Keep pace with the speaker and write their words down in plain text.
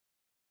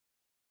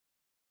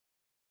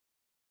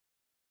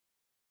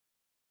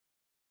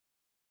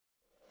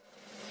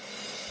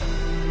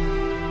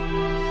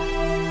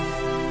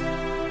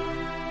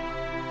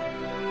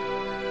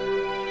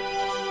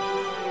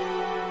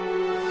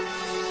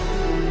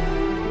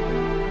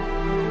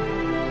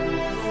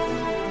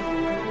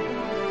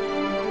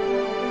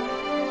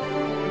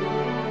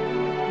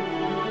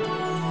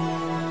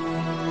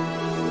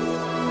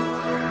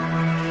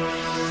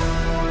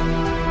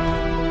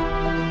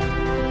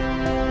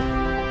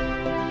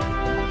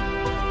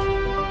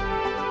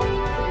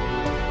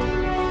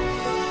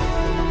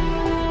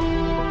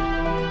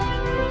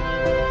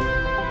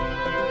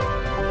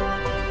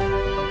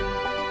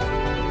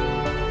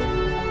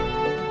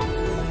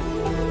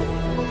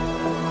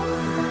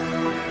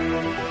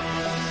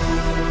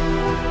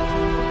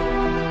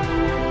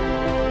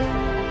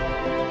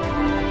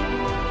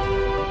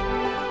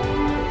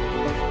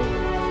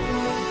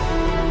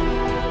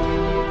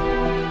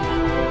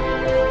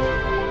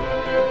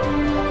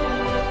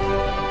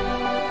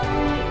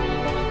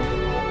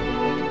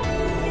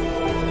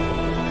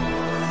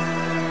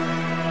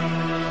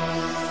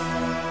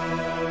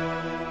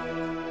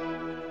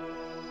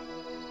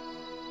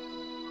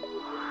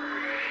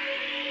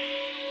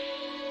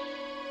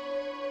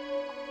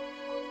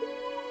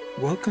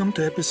Welcome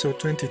to episode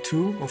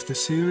 22 of the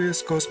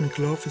series Cosmic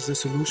Love is the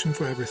Solution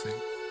for Everything.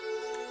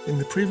 In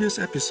the previous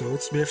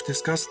episodes, we have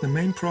discussed the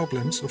main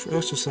problems of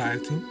Earth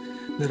society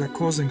that are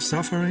causing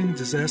suffering,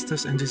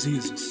 disasters, and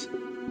diseases.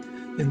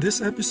 In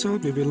this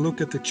episode, we will look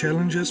at the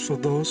challenges for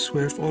those who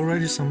have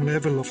already some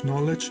level of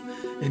knowledge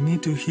and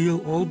need to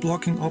heal all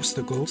blocking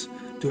obstacles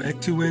to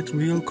activate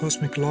real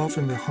cosmic love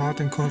in their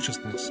heart and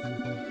consciousness,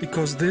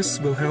 because this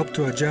will help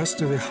to adjust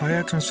to the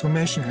higher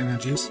transformation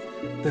energies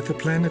that the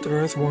planet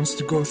Earth wants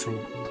to go through.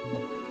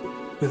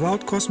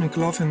 Without cosmic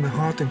love in the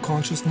heart and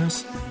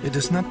consciousness, it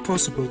is not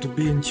possible to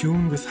be in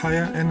tune with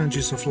higher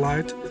energies of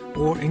light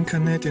or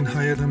incarnate in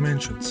higher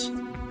dimensions.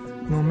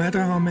 No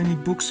matter how many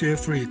books you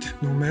have read,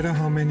 no matter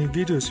how many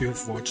videos you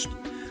have watched,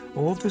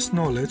 all this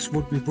knowledge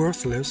would be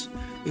worthless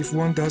if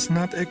one does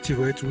not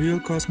activate real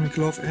cosmic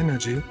love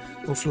energy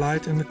of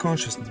light in the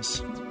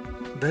consciousness.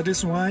 That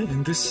is why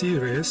in this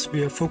series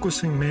we are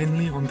focusing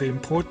mainly on the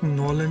important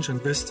knowledge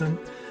and wisdom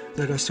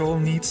that our soul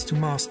needs to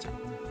master.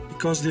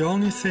 Because the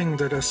only thing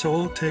that our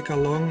soul take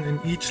along in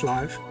each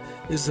life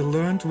is the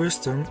learned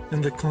wisdom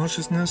in the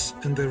consciousness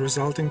and the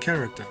resulting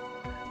character.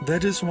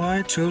 That is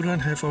why children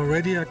have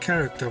already a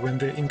character when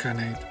they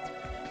incarnate.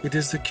 It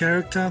is the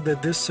character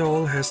that this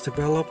soul has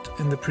developed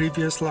in the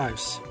previous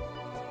lives.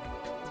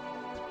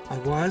 A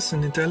wise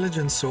and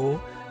intelligent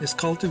soul is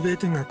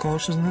cultivating a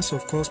consciousness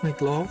of cosmic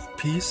love,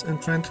 peace,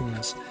 and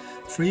friendliness,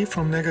 free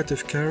from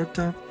negative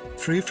character,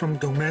 free from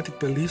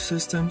dogmatic belief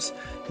systems,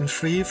 and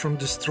free from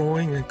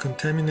destroying and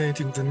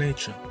contaminating the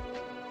nature.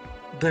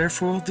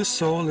 Therefore, this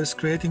soul is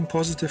creating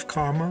positive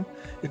karma,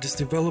 it is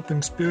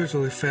developing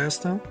spiritually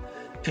faster,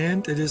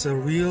 and it is a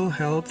real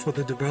help for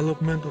the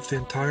development of the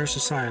entire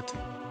society.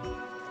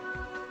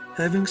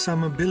 Having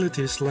some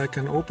abilities like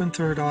an open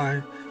third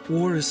eye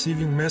or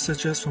receiving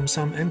messages from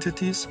some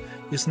entities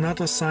is not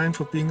a sign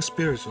for being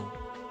spiritual.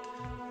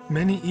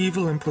 Many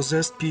evil and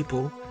possessed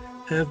people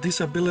have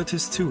these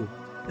abilities too,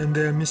 and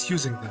they are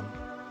misusing them.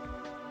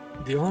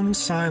 The only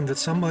sign that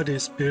somebody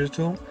is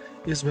spiritual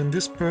is when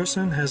this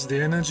person has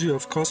the energy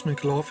of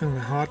cosmic love in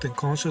the heart and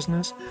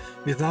consciousness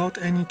without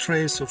any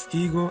trace of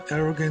ego,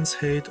 arrogance,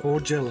 hate, or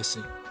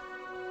jealousy.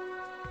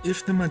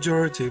 If the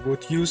majority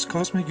would use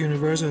cosmic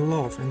universal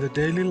love in the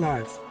daily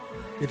life,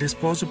 it is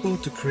possible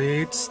to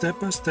create step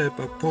by step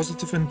a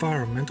positive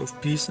environment of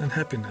peace and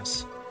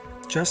happiness,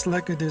 just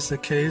like it is the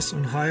case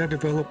on higher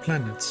developed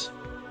planets.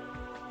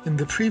 In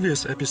the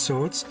previous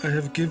episodes, I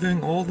have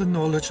given all the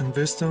knowledge and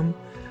wisdom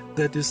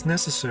that is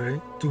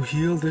necessary to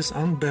heal this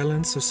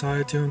unbalanced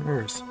society on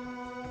Earth.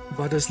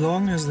 But as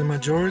long as the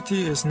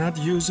majority is not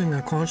using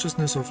a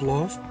consciousness of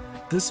love,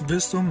 this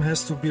wisdom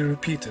has to be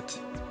repeated.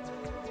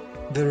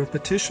 The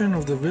repetition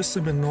of the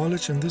wisdom and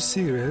knowledge in this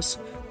series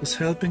is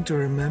helping to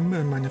remember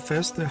and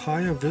manifest the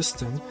higher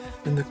wisdom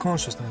in the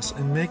consciousness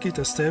and make it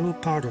a stable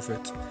part of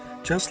it,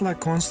 just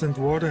like constant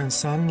water and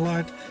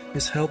sunlight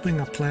is helping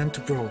a plant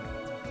to grow.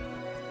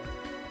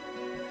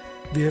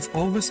 We have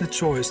always a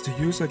choice to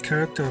use a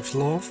character of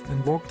love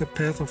and walk the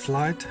path of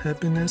light,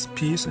 happiness,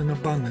 peace, and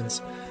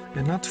abundance,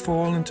 and not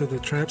fall into the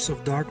traps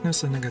of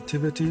darkness and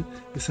negativity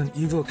with an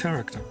evil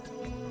character.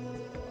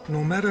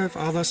 No matter if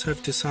others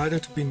have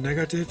decided to be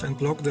negative and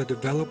block their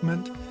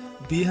development,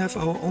 we have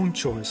our own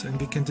choice and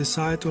we can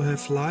decide to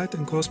have light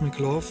and cosmic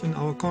love in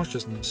our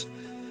consciousness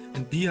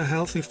and be a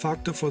healthy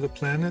factor for the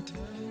planet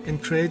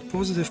and create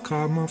positive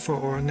karma for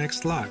our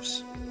next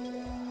lives.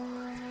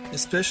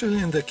 Especially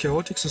in the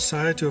chaotic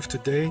society of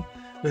today,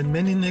 when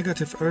many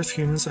negative Earth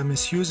humans are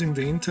misusing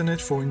the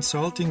internet for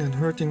insulting and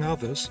hurting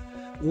others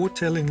or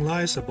telling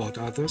lies about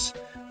others,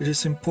 it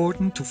is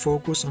important to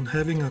focus on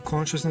having a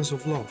consciousness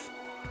of love.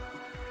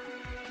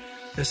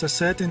 As I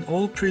said in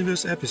all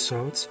previous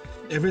episodes,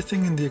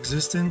 everything in the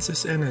existence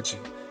is energy.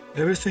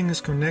 Everything is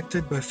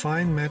connected by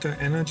fine matter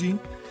energy,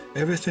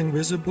 everything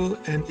visible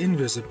and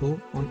invisible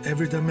on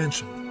every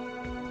dimension.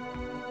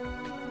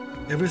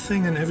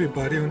 Everything and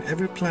everybody on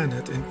every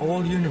planet in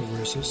all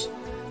universes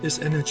is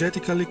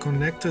energetically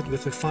connected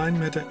with the fine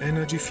matter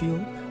energy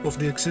field of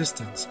the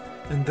existence,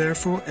 and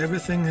therefore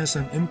everything has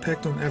an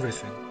impact on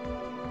everything.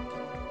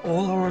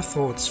 All our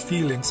thoughts,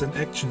 feelings, and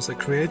actions are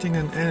creating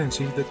an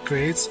energy that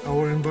creates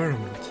our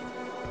environment.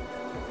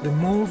 The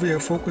more we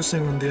are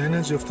focusing on the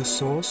energy of the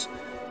source,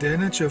 the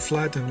energy of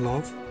light and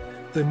love,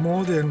 the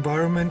more the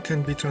environment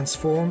can be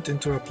transformed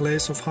into a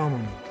place of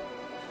harmony.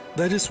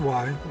 That is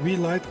why we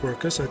light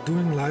workers are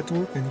doing light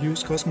work and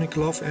use cosmic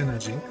love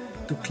energy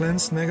to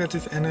cleanse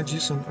negative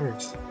energies on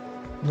Earth,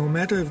 no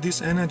matter if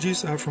these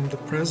energies are from the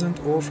present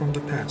or from the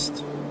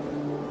past.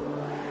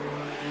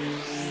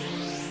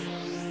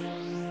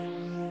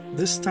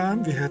 This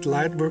time we had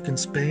light work in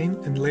Spain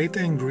and later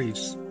in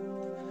Greece.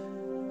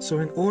 So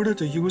in order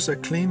to use a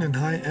clean and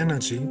high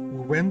energy,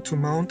 we went to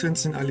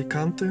mountains in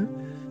Alicante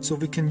so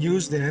we can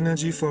use the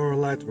energy for our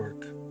light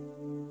work.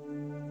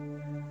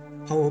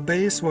 Our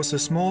base was a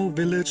small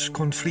village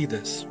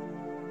Confrides.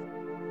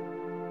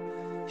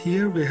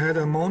 Here we had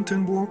a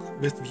mountain walk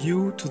with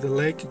view to the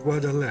lake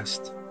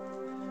Guadalest.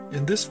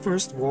 In this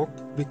first walk,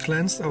 we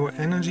cleansed our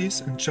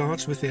energies and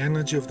charged with the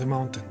energy of the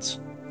mountains.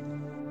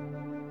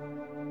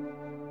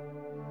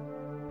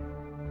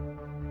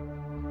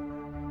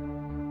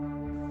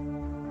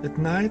 At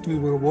night we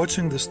were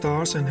watching the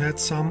stars and had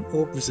some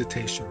orb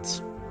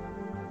visitations.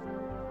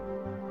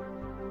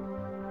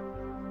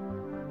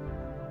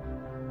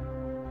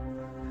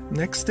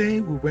 Next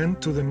day we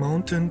went to the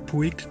mountain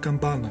Puig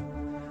Campana,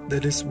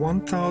 that is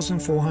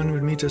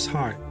 1,400 meters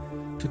high,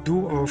 to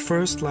do our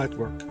first light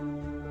work.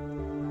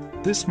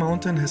 This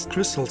mountain has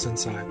crystals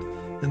inside,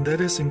 and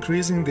that is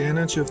increasing the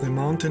energy of the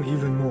mountain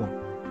even more.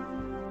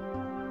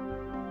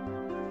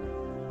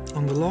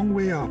 On the long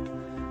way up,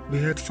 we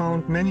had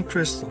found many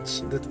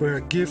crystals that were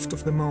a gift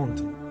of the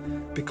mountain,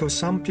 because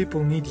some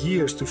people need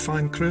years to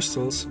find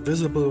crystals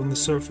visible on the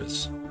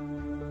surface.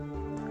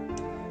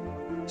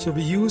 So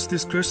we used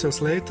these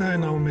crystals later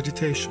in our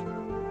meditation.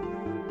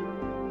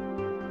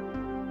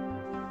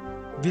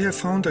 We have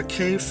found a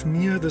cave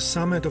near the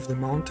summit of the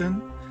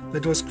mountain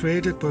that was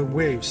created by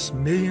waves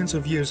millions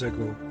of years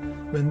ago,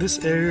 when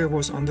this area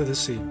was under the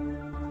sea.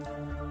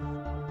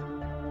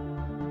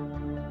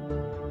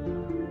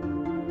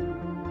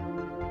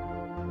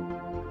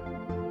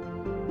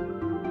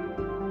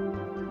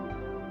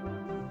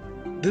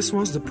 This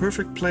was the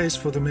perfect place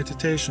for the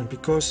meditation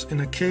because in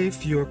a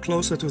cave you are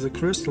closer to the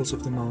crystals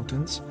of the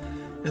mountains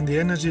and the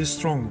energy is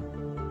stronger.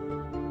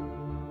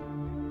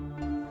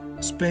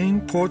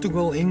 Spain,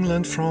 Portugal,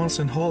 England, France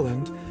and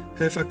Holland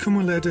have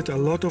accumulated a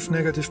lot of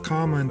negative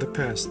karma in the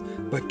past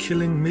by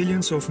killing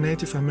millions of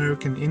Native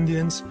American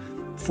Indians,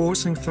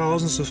 forcing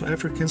thousands of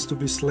Africans to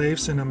be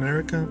slaves in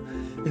America,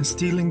 and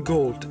stealing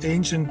gold,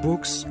 ancient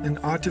books and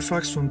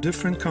artifacts from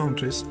different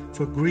countries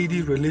for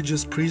greedy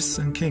religious priests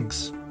and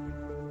kings.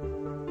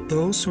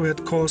 Those who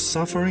had caused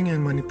suffering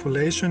and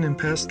manipulation in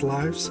past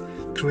lives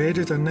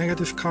created a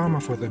negative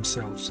karma for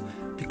themselves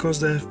because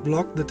they have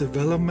blocked the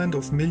development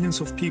of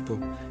millions of people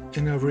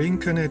and are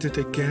reincarnated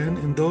again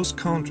in those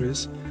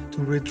countries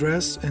to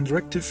redress and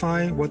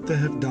rectify what they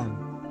have done.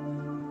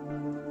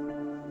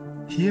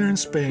 Here in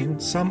Spain,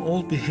 some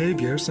old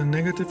behaviors and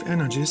negative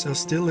energies are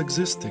still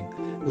existing,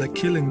 like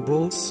killing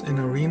bulls in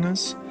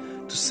arenas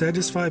to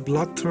satisfy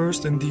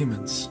bloodthirst and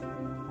demons.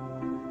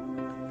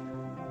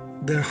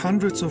 There are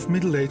hundreds of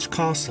middle-aged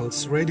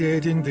castles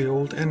radiating the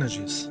old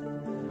energies,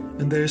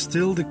 and there is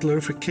still the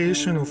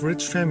glorification of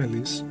rich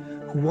families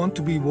who want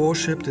to be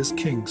worshipped as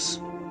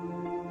kings.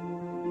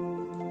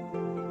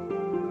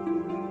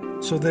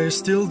 So there is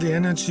still the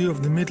energy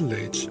of the Middle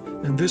Age,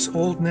 and this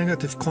old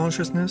negative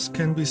consciousness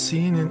can be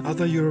seen in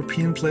other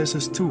European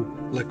places too,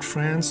 like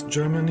France,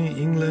 Germany,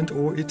 England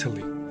or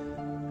Italy.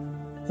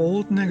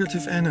 Old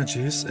negative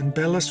energies and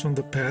ballast from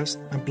the past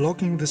are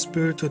blocking the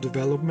spiritual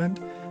development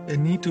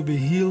and need to be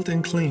healed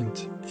and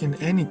cleaned in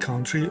any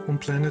country on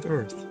planet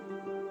Earth.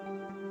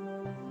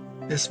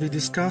 As we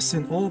discussed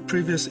in all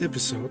previous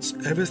episodes,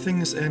 everything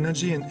is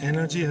energy and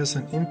energy has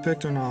an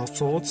impact on our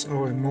thoughts,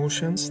 our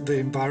emotions, the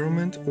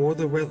environment or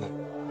the weather.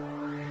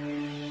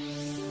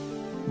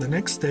 The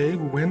next day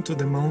we went to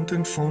the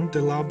mountain Font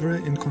de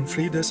l'Arbre in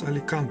Confrides,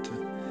 Alicante,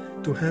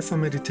 to have a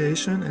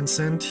meditation and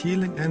send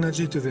healing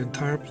energy to the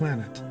entire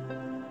planet.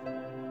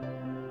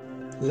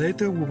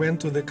 Later we went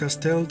to the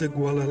Castel de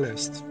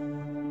Guadalest.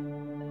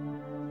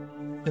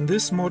 In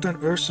this modern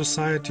Earth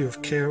society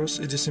of chaos,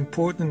 it is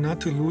important not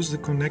to lose the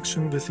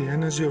connection with the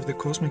energy of the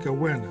cosmic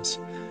awareness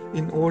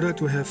in order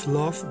to have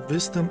love,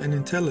 wisdom and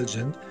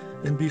intelligence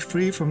and be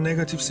free from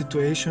negative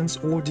situations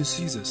or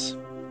diseases.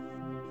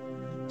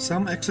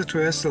 Some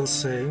extraterrestrials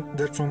say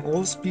that from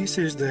all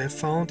species they have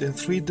found in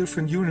 3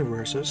 different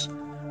universes,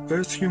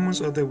 Earth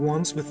humans are the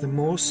ones with the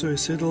most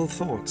suicidal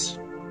thoughts.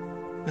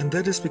 And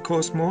that is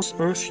because most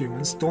Earth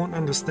humans don't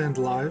understand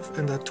life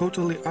and are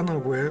totally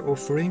unaware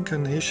of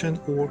reincarnation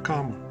or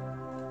karma.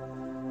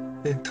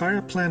 The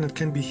entire planet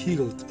can be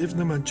healed if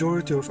the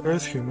majority of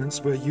Earth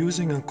humans were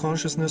using a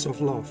consciousness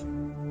of love.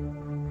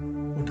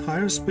 On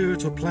higher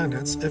spiritual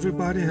planets,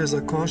 everybody has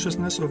a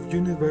consciousness of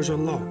universal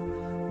law.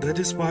 That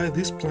is why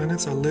these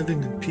planets are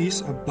living in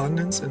peace,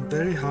 abundance and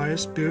very high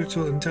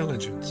spiritual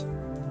intelligence.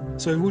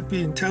 So it would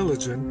be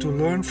intelligent to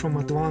learn from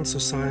advanced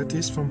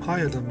societies from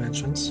higher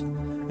dimensions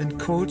and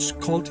coach,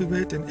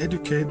 cultivate and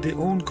educate their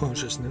own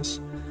consciousness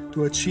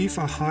to achieve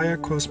a higher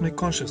cosmic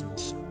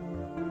consciousness.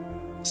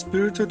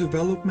 Spiritual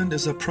development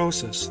is a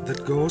process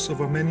that goes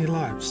over many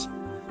lives.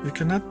 You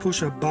cannot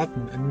push a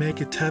button and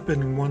make it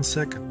happen in 1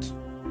 second.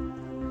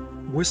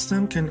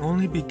 Wisdom can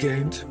only be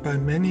gained by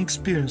many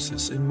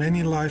experiences in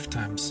many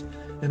lifetimes,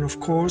 and of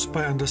course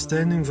by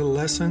understanding the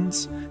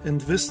lessons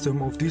and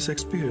wisdom of these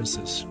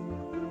experiences.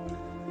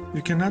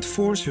 You cannot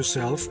force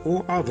yourself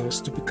or others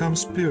to become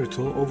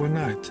spiritual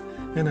overnight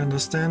and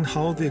understand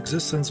how the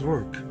existence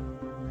works.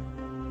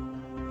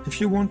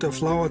 If you want a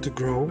flower to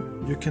grow,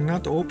 you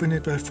cannot open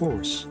it by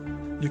force.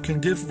 You can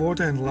give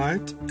water and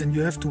light, and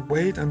you have to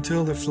wait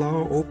until the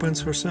flower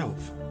opens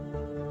herself.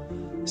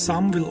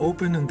 Some will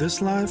open in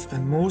this life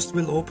and most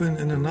will open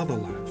in another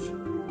life.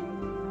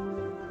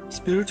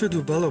 Spiritual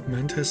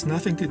development has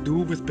nothing to do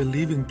with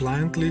believing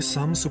blindly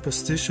some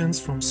superstitions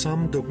from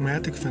some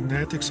dogmatic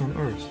fanatics on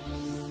earth.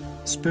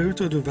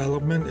 Spiritual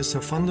development is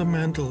a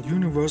fundamental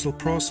universal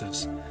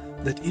process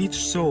that each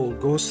soul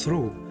goes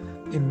through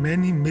in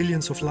many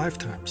millions of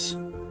lifetimes.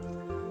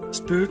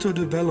 Spiritual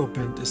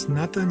development is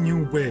not a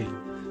new way,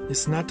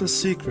 it's not a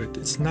secret,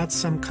 it's not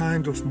some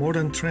kind of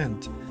modern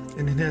trend,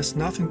 and it has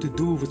nothing to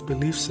do with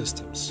belief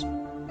systems.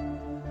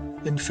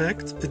 In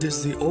fact, it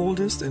is the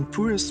oldest and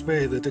purest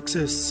way that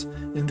exists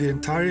in the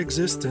entire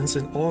existence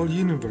in all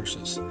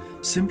universes,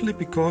 simply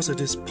because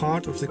it is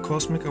part of the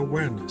cosmic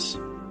awareness.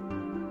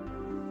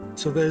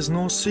 So there is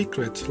no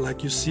secret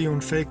like you see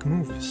on fake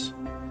movies.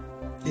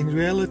 In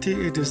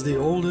reality, it is the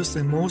oldest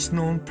and most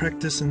known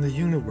practice in the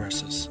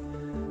universes,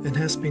 and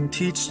has been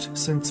taught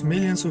since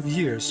millions of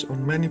years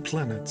on many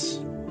planets.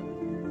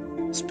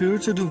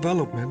 Spiritual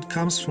development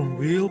comes from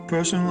real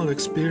personal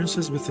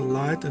experiences with the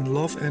light and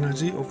love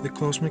energy of the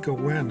cosmic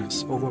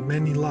awareness over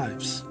many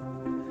lives.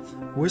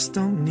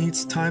 Wisdom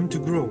needs time to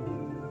grow.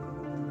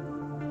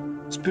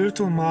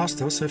 Spiritual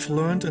masters have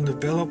learned and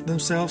developed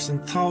themselves in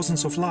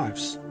thousands of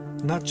lives,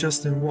 not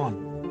just in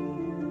one.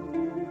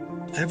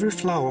 Every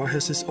flower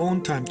has its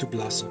own time to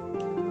blossom.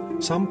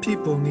 Some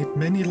people need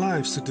many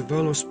lives to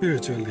develop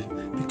spiritually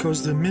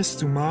because they miss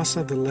to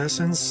master the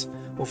lessons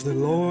of the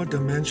lower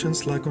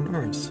dimensions like on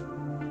Earth.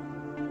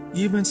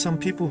 Even some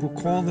people who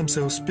call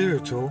themselves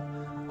spiritual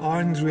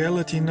are in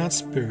reality not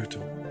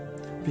spiritual,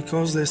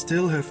 because they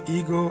still have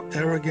ego,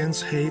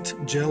 arrogance, hate,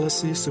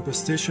 jealousy,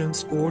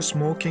 superstitions, or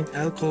smoking,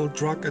 alcohol,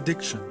 drug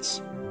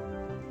addictions.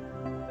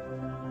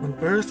 On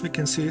Earth we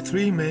can see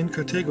three main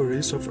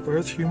categories of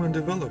Earth human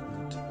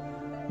development: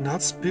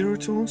 not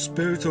spiritual,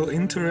 spiritual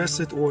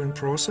interested or in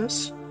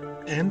process,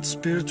 and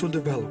spiritual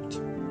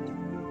developed.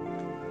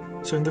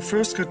 So in the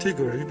first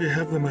category we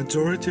have the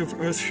majority of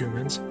Earth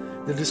humans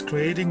that is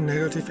creating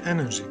negative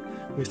energy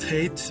with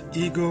hate,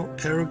 ego,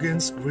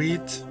 arrogance,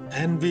 greed,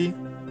 envy,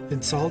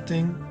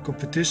 insulting,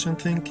 competition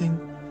thinking,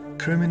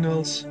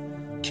 criminals,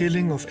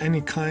 killing of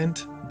any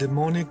kind,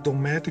 demonic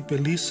dogmatic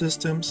belief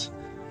systems,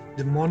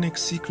 demonic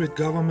secret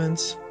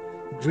governments,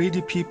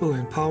 greedy people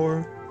in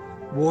power,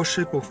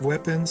 worship of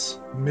weapons,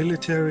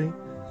 military,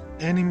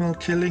 animal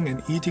killing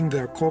and eating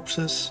their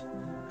corpses,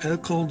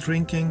 alcohol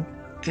drinking,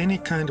 any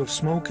kind of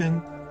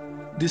smoking,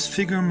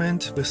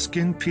 disfigurement with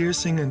skin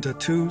piercing and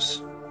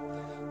tattoos,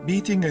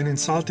 beating and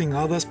insulting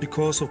others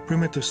because of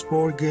primitive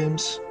sport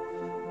games,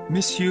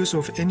 misuse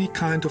of any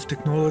kind of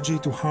technology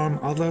to harm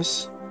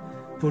others,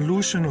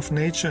 pollution of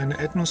nature and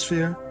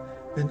atmosphere,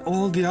 and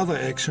all the other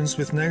actions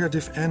with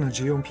negative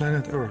energy on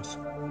planet Earth.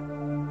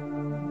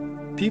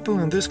 People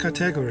in this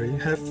category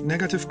have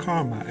negative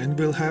karma and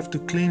will have to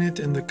clean it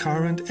in the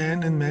current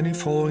and in many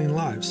following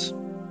lives.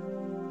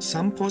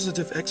 Some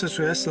positive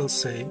extraterrestrials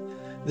say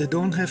they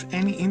don't have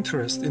any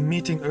interest in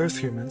meeting Earth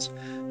humans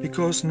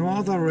because no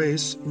other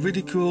race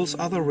ridicules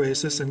other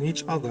races and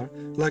each other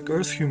like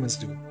Earth humans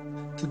do.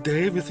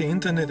 Today with the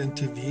internet and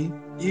TV,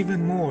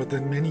 even more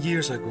than many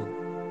years ago.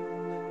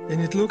 And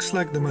it looks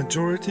like the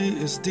majority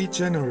is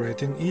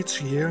degenerating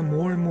each year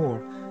more and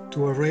more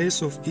to a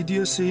race of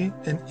idiocy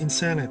and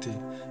insanity,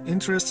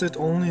 interested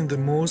only in the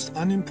most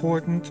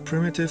unimportant,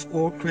 primitive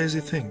or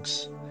crazy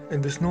things,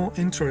 and with no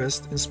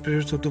interest in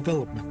spiritual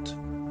development.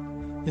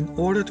 In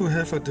order to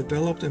have a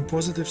developed and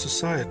positive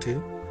society,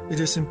 it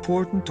is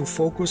important to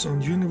focus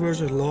on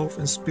universal love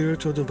and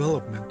spiritual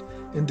development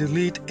and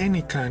delete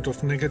any kind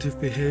of negative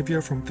behavior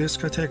from this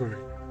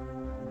category.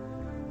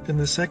 In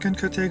the second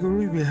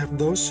category, we have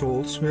those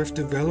souls who have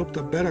developed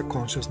a better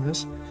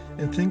consciousness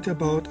and think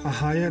about a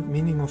higher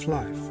meaning of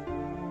life.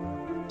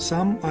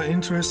 Some are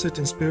interested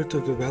in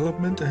spiritual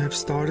development and have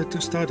started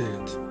to study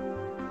it.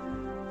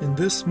 In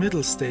this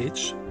middle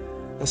stage,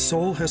 a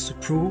soul has to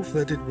prove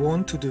that it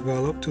wants to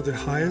develop to the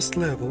highest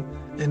level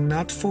and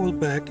not fall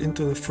back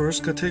into the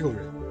first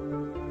category.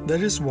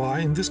 That is why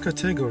in this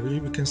category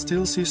we can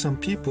still see some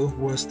people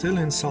who are still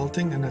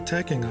insulting and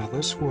attacking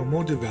others who are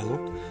more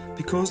developed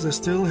because they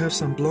still have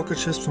some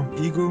blockages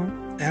from ego,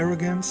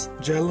 arrogance,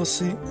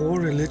 jealousy or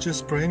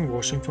religious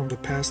brainwashing from the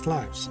past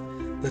lives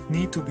that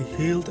need to be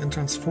healed and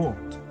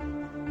transformed.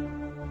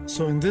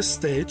 So in this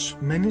stage,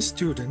 many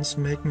students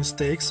make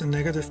mistakes and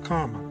negative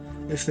karma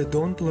if they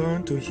don't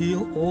learn to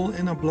heal all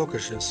inner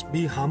blockages,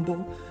 be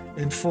humble,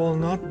 and fall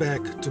not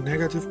back to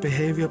negative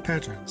behavior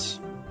patterns.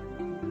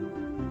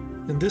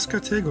 In this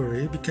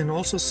category, we can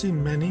also see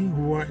many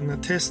who are in a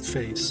test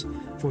phase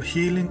for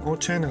healing or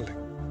channeling.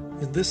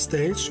 In this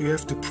stage, you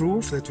have to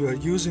prove that you are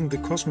using the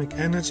cosmic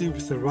energy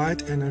with the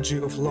right energy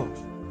of love.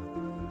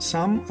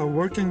 Some are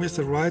working with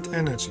the right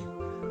energy,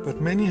 but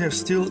many have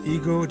still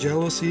ego,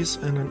 jealousies,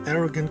 and an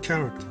arrogant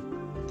character.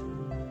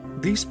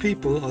 These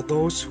people are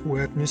those who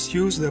had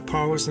misused their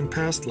powers in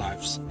past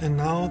lives, and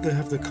now they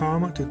have the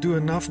karma to do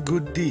enough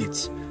good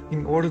deeds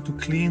in order to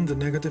clean the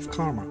negative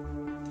karma.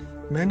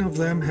 Many of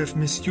them have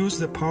misused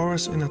their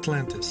powers in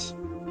Atlantis.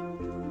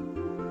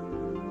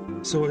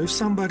 So if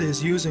somebody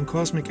is using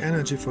cosmic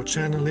energy for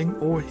channeling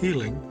or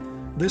healing,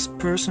 this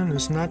person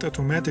is not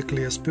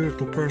automatically a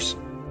spiritual person.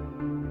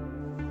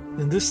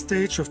 In this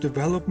stage of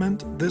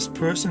development, this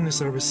person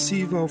is a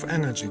receiver of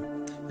energy,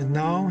 and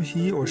now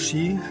he or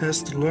she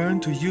has to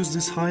learn to use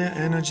this higher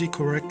energy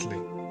correctly.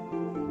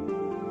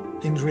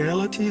 In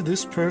reality,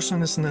 this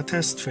person is in a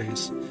test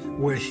phase,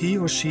 where he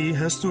or she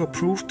has to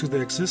prove to the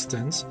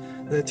existence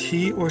that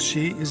he or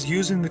she is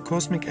using the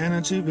cosmic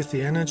energy with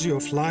the energy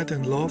of light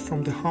and love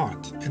from the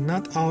heart, and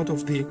not out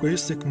of the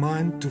egoistic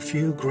mind to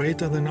feel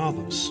greater than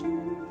others.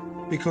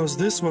 Because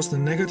this was the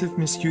negative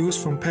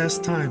misuse from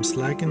past times,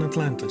 like in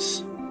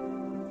Atlantis.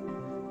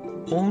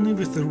 Only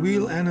with the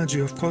real energy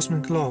of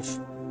cosmic love,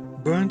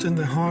 burnt in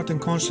the heart and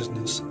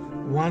consciousness,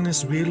 one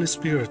is really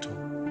spiritual.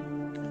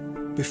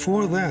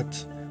 Before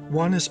that,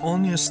 one is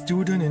only a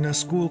student in a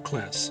school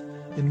class,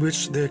 in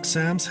which the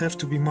exams have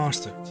to be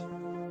mastered.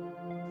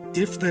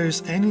 If there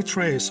is any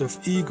trace of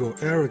ego,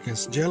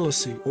 arrogance,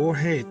 jealousy, or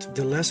hate,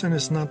 the lesson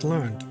is not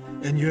learned,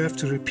 and you have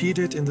to repeat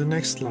it in the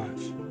next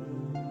life.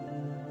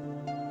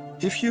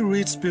 If you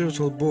read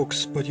spiritual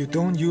books, but you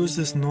don't use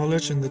this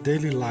knowledge in the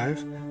daily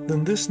life,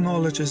 then this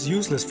knowledge is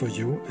useless for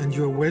you, and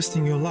you are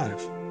wasting your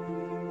life.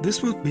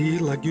 This would be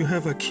like you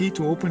have a key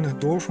to open a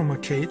door from a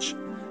cage,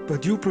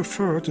 but you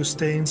prefer to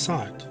stay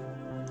inside.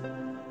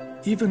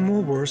 Even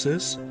more worse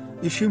is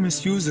if you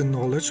misuse the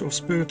knowledge of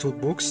spiritual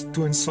books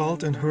to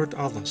insult and hurt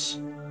others.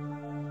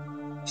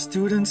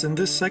 Students in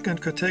this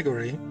second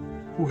category,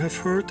 who have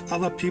hurt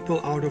other people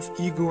out of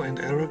ego and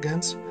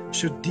arrogance,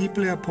 should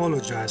deeply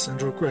apologize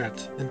and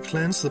regret and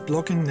cleanse the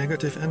blocking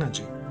negative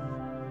energy.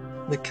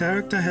 The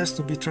character has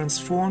to be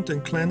transformed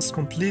and cleansed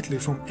completely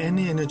from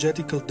any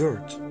energetical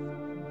dirt.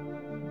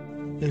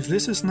 If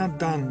this is not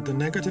done, the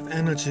negative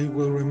energy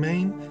will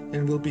remain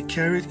and will be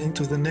carried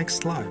into the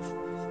next life,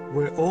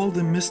 where all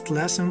the missed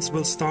lessons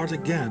will start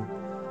again,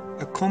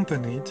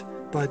 accompanied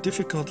by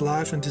difficult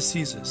life and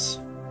diseases.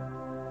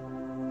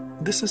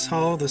 This is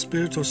how the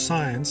spiritual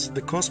science,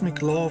 the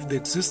cosmic law of the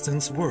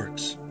existence,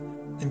 works,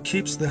 and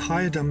keeps the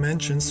higher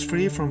dimensions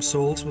free from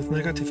souls with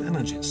negative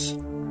energies.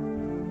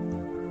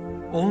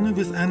 Only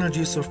with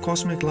energies of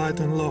cosmic light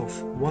and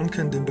love, one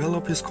can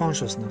develop his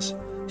consciousness,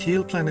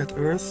 heal planet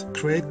Earth,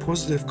 create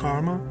positive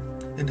karma,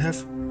 and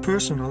have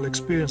personal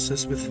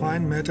experiences with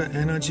fine matter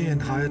energy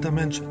and higher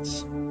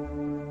dimensions.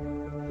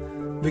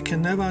 We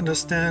can never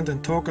understand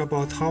and talk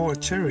about how a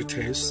cherry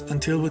tastes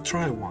until we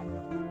try one.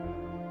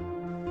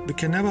 We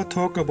can never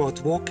talk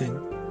about walking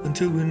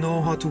until we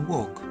know how to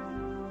walk.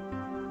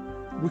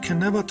 We can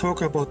never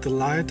talk about the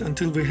light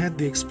until we had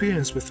the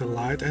experience with the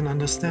light and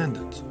understand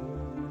it.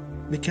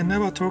 We can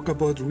never talk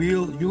about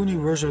real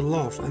universal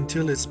love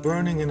until it's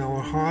burning in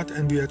our heart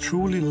and we are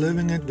truly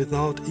living it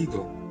without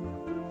ego.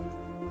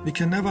 We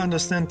can never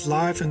understand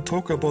life and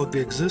talk about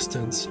the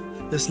existence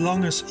as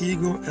long as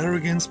ego,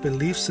 arrogance,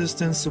 belief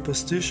systems,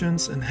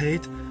 superstitions, and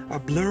hate are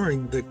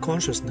blurring the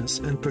consciousness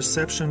and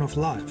perception of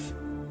life.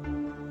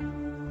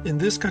 In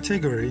this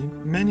category,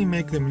 many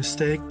make the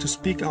mistake to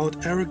speak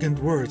out arrogant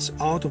words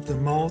out of the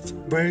mouth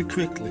very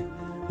quickly,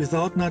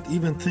 without not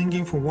even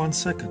thinking for 1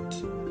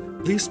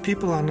 second. These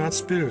people are not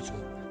spiritual,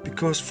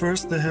 because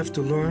first they have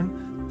to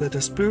learn that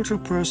a spiritual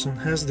person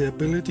has the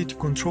ability to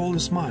control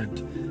his mind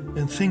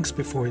and thinks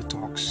before he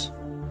talks.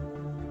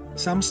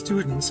 Some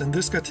students in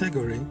this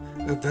category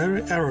are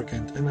very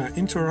arrogant and are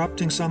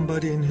interrupting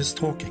somebody in his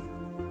talking.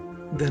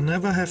 They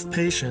never have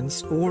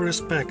patience or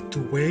respect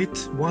to wait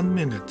 1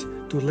 minute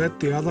to let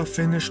the other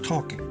finish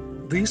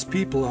talking. These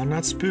people are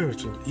not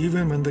spiritual,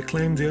 even when they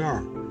claim they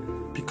are,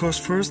 because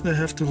first they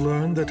have to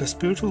learn that a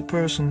spiritual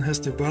person has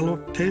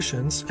developed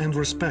patience and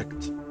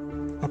respect.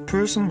 A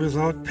person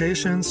without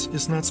patience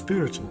is not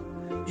spiritual,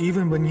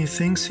 even when he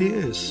thinks he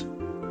is,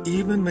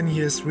 even when he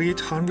has read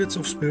hundreds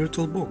of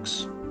spiritual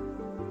books.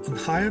 On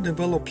higher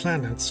developed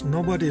planets,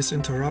 nobody is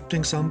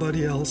interrupting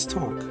somebody else's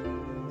talk.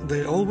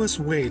 They always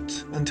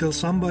wait until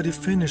somebody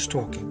finishes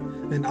talking,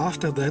 and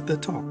after that they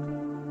talk.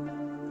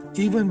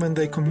 Even when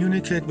they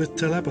communicate with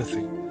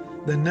telepathy,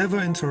 they never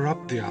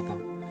interrupt the other.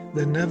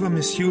 They never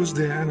misuse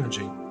their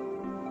energy.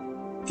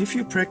 If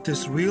you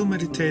practice real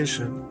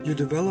meditation, you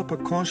develop a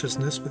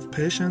consciousness with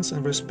patience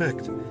and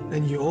respect,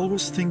 and you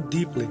always think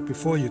deeply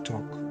before you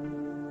talk.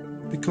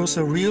 Because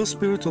a real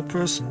spiritual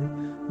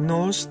person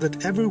knows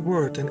that every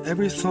word and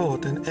every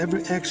thought and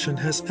every action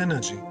has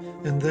energy,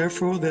 and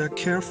therefore they are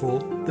careful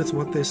with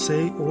what they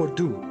say or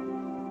do.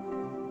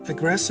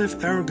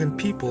 Aggressive, arrogant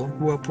people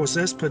who are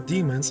possessed by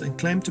demons and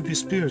claim to be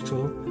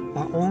spiritual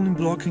are only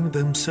blocking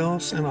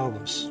themselves and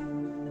others.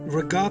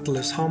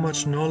 Regardless how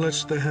much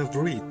knowledge they have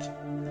read,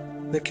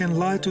 they can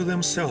lie to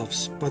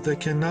themselves, but they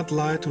cannot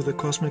lie to the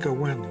cosmic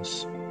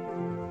awareness.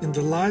 In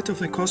the light of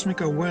the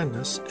cosmic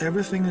awareness,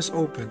 everything is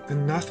open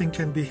and nothing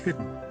can be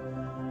hidden.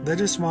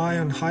 That is why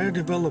on higher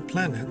developed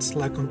planets,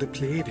 like on the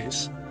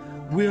Pleiadies,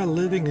 we are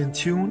living in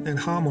tune and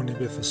harmony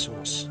with the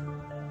Source.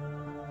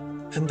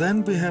 And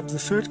then we have the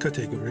third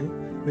category,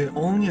 where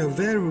only a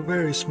very,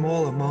 very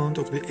small amount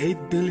of the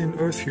 8 billion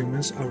Earth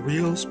humans are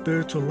real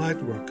spiritual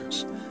light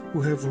workers,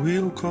 who have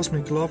real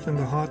cosmic love in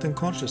the heart and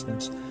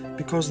consciousness,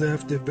 because they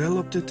have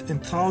developed it in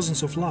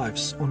thousands of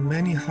lives on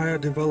many higher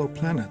developed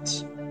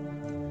planets.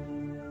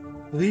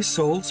 These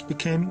souls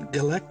became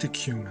galactic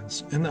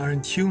humans and are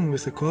in tune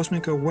with the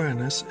cosmic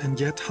awareness and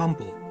yet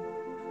humble.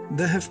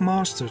 They have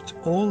mastered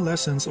all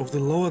lessons of the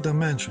lower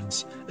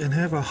dimensions and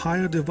have a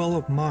higher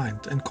developed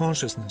mind and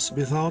consciousness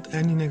without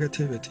any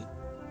negativity.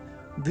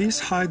 These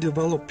high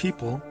developed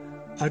people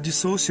are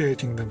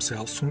dissociating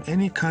themselves from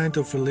any kind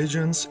of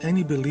religions,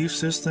 any belief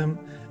system,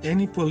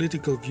 any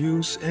political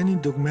views, any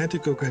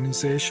dogmatic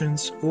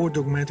organizations or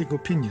dogmatic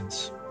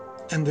opinions.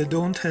 And they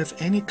don't have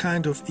any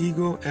kind of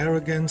ego,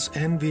 arrogance,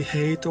 envy,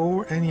 hate,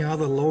 or any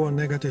other lower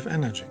negative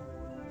energy.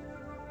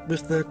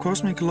 With their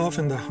cosmic love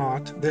in their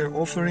heart, they are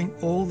offering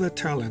all their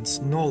talents,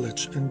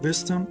 knowledge, and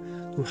wisdom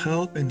to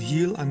help and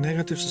heal a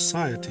negative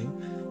society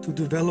to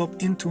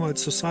develop into a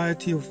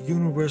society of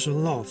universal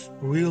love,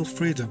 real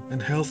freedom,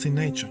 and healthy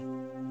nature.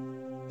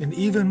 And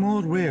even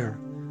more rare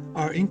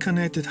are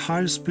incarnated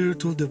higher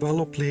spiritual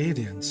developed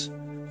Pleiadians,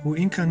 who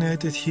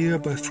incarnated here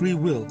by free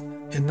will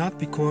and not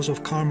because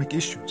of karmic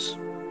issues.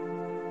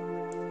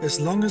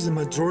 As long as the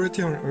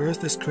majority on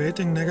Earth is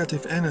creating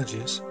negative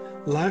energies,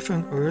 life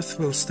on Earth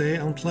will stay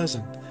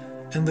unpleasant,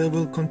 and they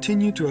will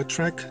continue to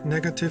attract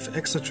negative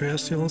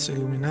extraterrestrials,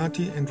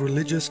 Illuminati, and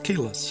religious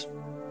killers.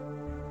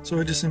 So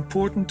it is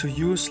important to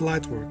use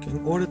lightwork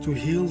in order to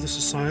heal the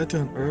society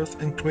on Earth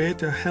and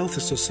create a healthy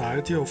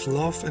society of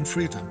love and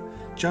freedom,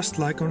 just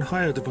like on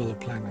higher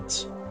developed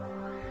planets.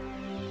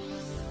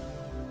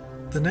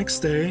 The next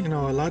day, in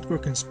our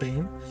lightwork in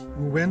Spain,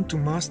 we went to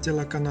Mas de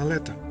la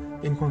Canaleta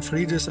in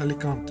Confrides,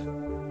 Alicante.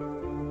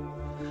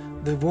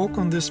 The walk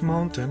on this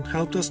mountain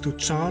helped us to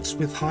charge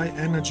with high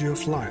energy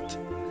of light,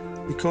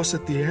 because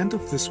at the end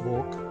of this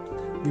walk,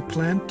 we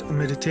planned a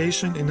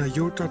meditation in a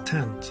yurta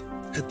tent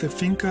at the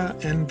Finca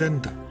en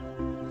Venta.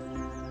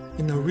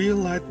 In a real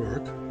light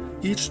work,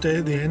 each day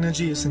the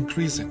energy is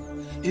increasing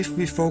if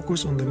we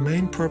focus on the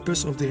main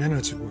purpose of the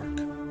energy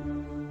work.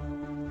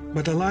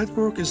 But a light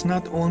work is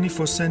not only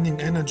for sending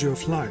energy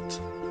of light.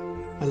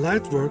 A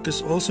light work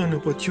is also an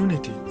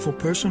opportunity for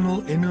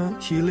personal inner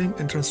healing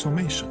and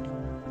transformation.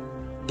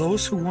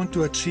 Those who want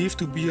to achieve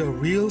to be a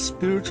real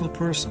spiritual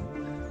person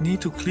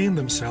need to clean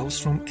themselves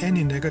from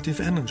any negative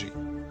energy.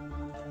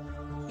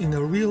 In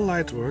a real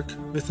light work,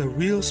 with a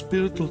real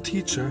spiritual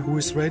teacher who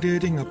is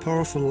radiating a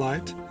powerful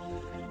light,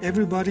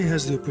 everybody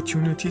has the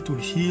opportunity to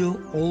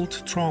heal old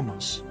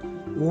traumas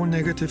or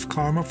negative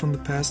karma from the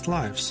past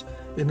lives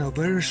in a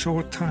very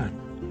short time,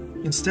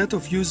 instead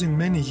of using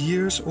many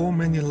years or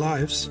many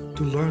lives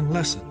to learn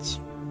lessons.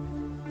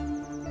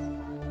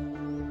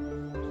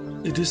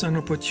 It is an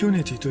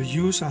opportunity to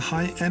use a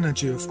high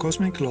energy of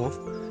cosmic love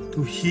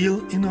to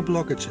heal inner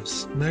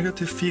blockages,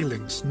 negative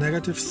feelings,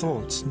 negative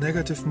thoughts,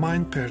 negative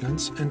mind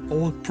patterns, and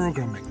old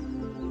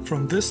programming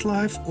from this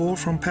life or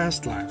from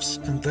past lives,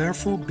 and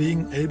therefore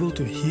being able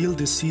to heal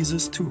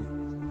diseases too.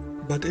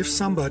 But if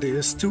somebody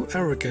is too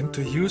arrogant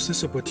to use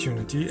this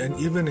opportunity and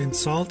even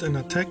insult and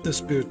attack the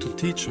spiritual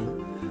teacher,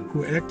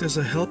 who acts as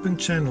a helping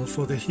channel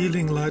for the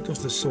healing light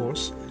of the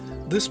source,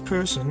 this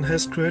person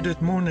has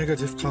created more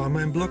negative karma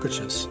and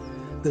blockages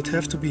that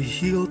have to be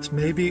healed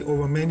maybe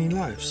over many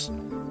lives,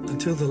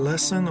 until the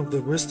lesson of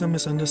the wisdom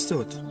is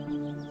understood.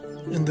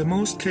 In the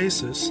most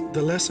cases,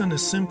 the lesson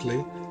is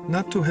simply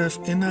not to have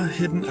inner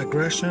hidden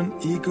aggression,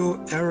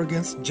 ego,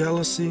 arrogance,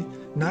 jealousy,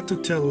 not to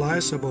tell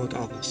lies about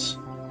others,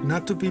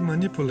 not to be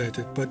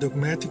manipulated by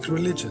dogmatic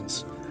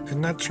religions,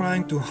 and not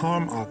trying to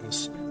harm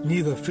others,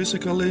 neither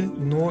physically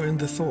nor in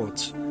the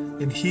thoughts,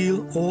 and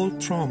heal all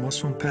traumas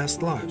from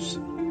past lives.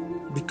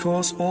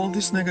 Because all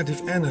these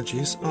negative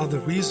energies are the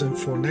reason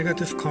for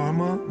negative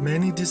karma,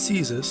 many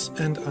diseases,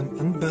 and an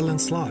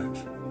unbalanced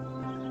life.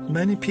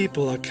 Many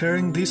people are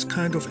carrying these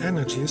kind of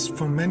energies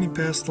from many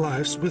past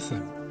lives with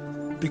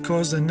them,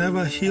 because they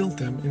never healed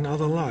them in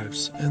other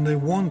lives, and they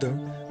wonder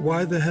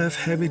why they have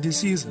heavy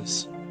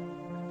diseases.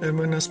 And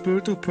when a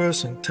spiritual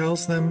person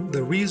tells them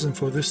the reason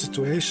for this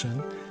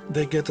situation,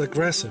 they get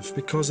aggressive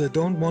because they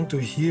don't want to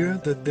hear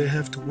that they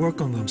have to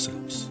work on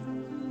themselves.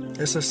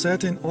 As I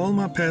said in all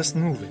my past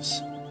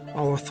movies,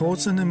 our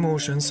thoughts and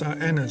emotions are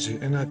energy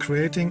and are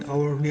creating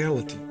our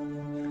reality.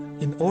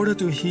 In order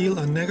to heal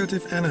a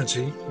negative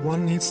energy,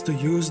 one needs to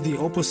use the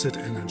opposite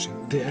energy,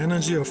 the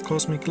energy of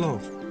cosmic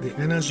love, the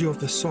energy of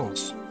the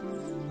source.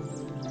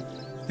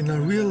 In a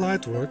real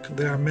light work,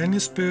 there are many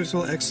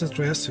spiritual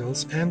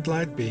extraterrestrials and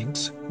light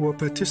beings who are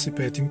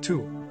participating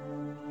too.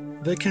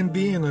 They can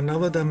be in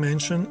another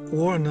dimension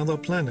or another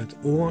planet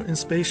or in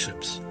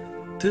spaceships.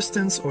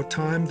 Distance or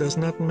time does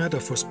not matter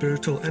for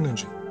spiritual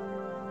energy.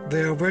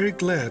 They are very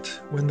glad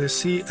when they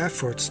see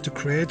efforts to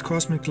create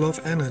cosmic love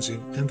energy,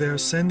 and they are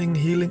sending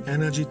healing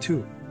energy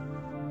too.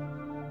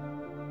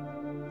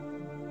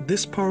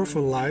 This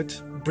powerful light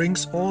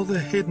brings all the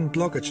hidden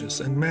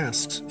blockages and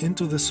masks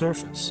into the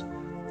surface,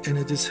 and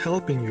it is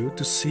helping you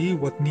to see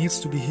what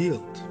needs to be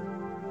healed.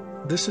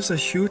 This is a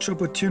huge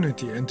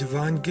opportunity and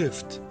divine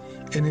gift,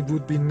 and it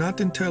would be not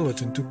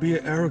intelligent to be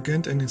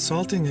arrogant and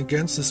insulting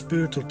against the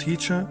spiritual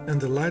teacher and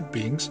the light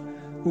beings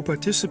who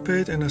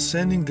participate in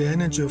ascending the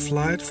energy of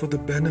light for the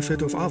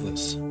benefit of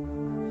others.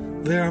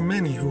 There are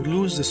many who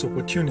lose this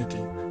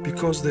opportunity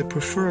because they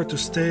prefer to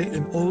stay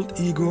in old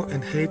ego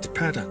and hate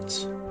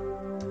patterns.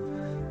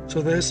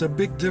 So there's a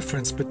big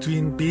difference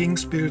between being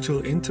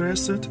spiritual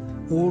interested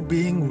or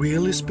being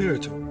really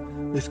spiritual,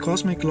 with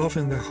cosmic love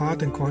in the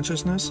heart and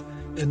consciousness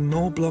and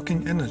no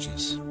blocking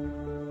energies.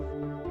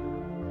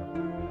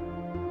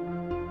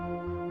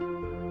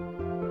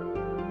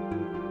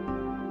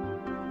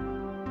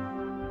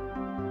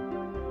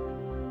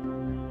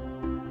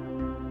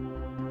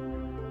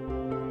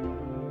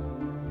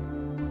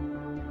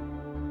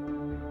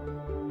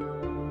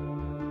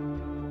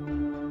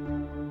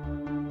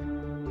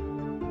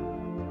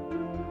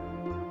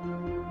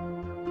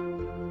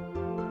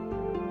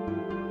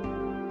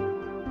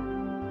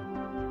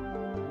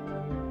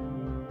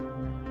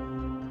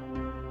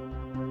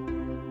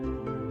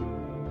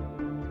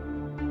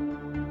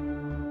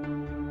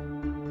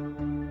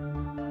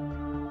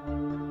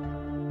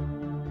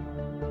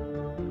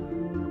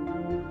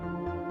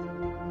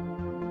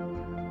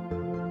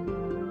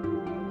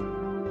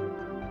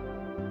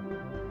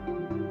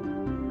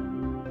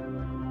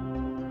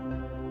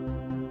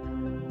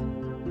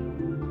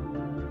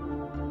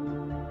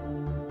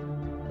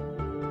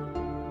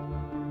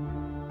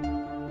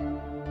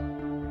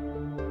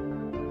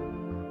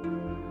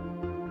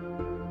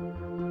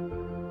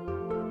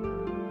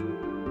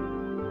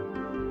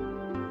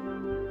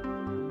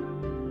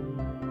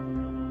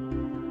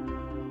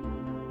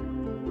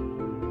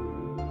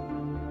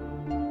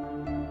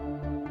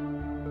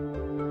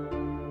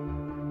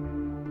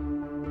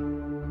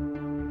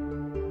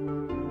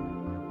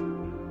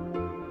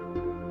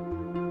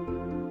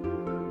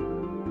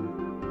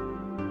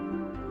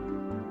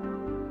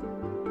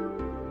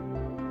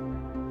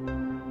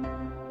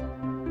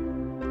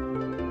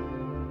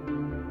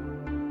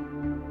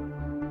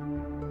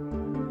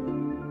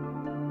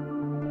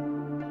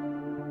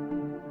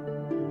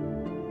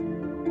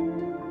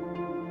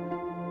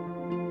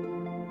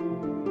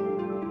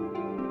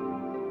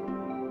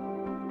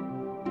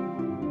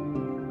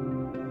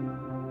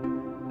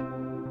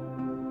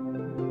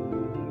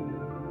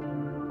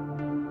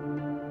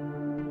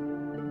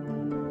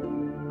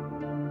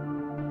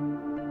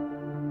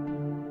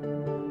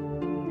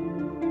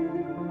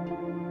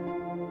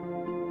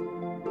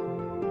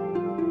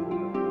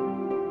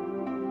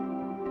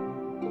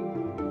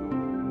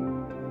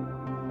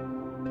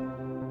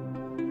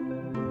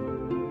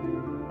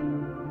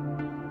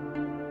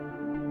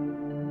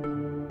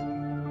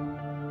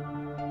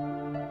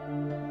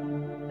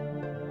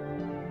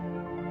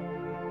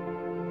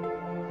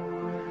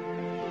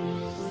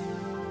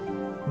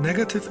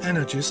 Negative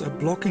energies are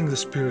blocking the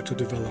spiritual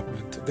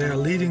development. They are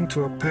leading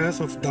to a path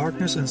of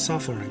darkness and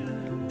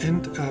suffering,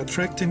 and are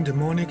attracting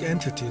demonic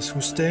entities who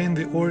stay in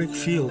the auric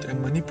field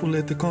and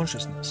manipulate the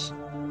consciousness.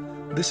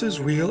 This is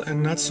real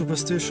and not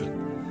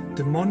superstition.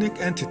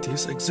 Demonic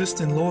entities exist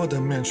in lower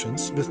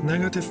dimensions with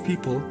negative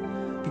people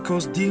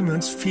because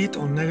demons feed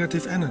on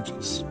negative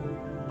energies.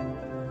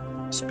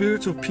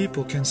 Spiritual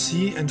people can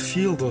see and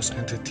feel those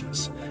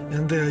entities,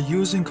 and they are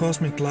using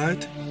cosmic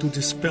light to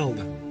dispel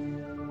them.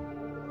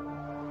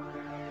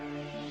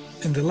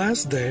 In the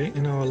last day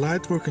in our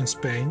light work in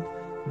Spain,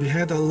 we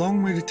had a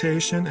long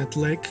meditation at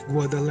Lake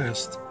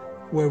Guadalest,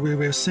 where we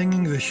were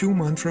singing the Hue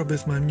mantra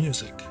with my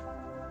music.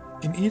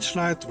 In each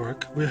light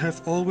work, we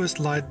have always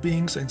light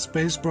beings and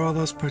space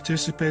brothers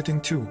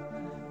participating too,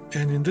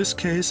 and in this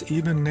case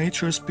even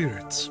nature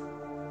spirits.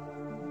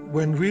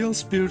 When real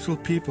spiritual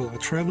people are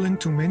traveling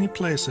to many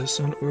places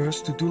on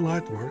Earth to do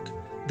light work,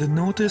 they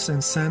notice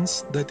and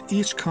sense that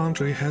each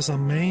country has a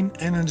main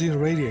energy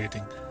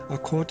radiating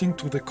according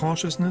to the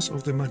consciousness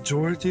of the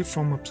majority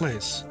from a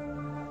place.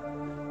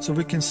 So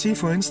we can see,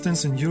 for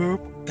instance, in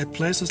Europe, at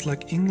places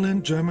like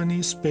England,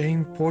 Germany,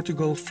 Spain,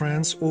 Portugal,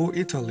 France or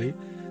Italy,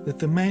 that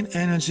the main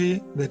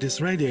energy that is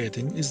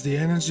radiating is the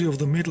energy of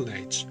the Middle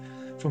Age,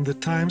 from the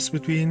times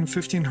between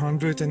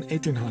 1500 and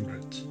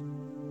 1800.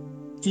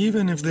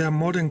 Even if there are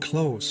modern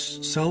clothes,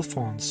 cell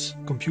phones,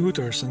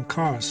 computers and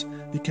cars,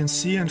 we can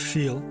see and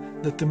feel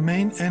that the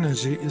main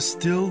energy is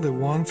still the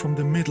one from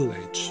the Middle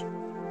Age.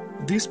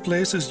 These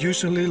places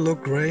usually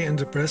look grey and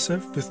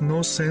depressive, with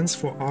no sense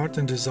for art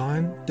and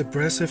design,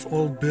 depressive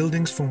old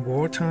buildings from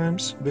war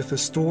times with the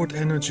stored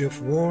energy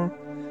of war,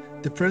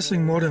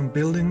 depressing modern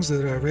buildings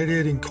that are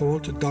radiating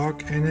cold,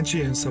 dark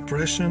energy and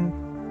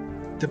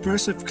suppression,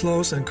 depressive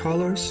clothes and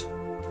colors,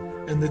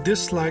 and the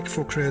dislike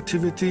for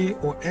creativity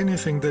or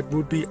anything that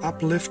would be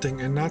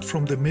uplifting and not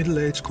from the Middle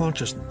Age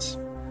consciousness.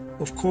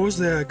 Of course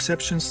there are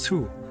exceptions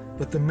too,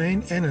 but the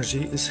main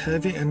energy is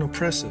heavy and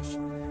oppressive,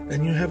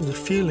 and you have the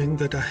feeling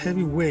that a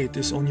heavy weight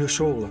is on your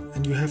shoulder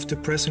and you have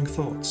depressing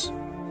thoughts.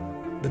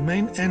 The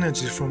main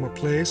energy from a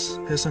place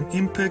has an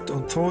impact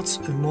on thoughts,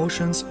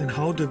 emotions, and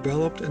how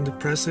developed and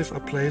depressive a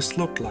place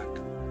looked like.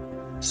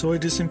 So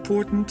it is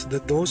important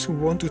that those who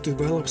want to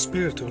develop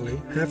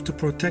spiritually have to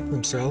protect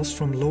themselves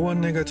from lower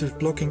negative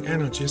blocking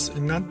energies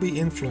and not be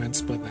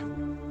influenced by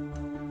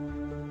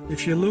them.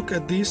 If you look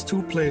at these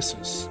two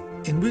places,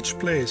 in which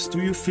place do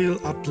you feel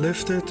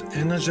uplifted,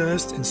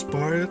 energized,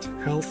 inspired,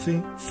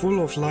 healthy,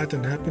 full of light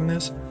and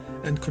happiness,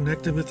 and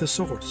connected with the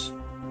source?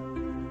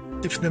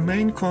 If the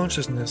main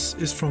consciousness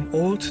is from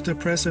old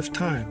depressive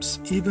times,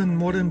 even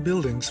modern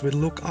buildings will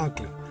look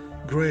ugly,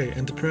 grey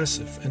and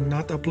depressive and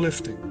not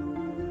uplifting.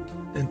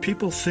 And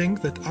people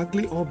think that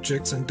ugly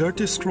objects and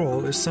dirty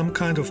scroll is some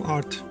kind of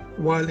art,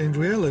 while in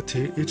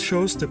reality it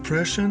shows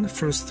depression,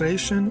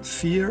 frustration,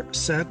 fear,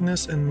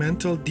 sadness and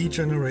mental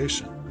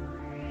degeneration.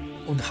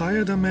 On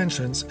higher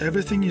dimensions,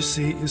 everything you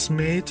see is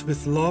made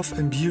with love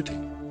and beauty.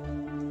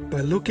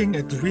 By looking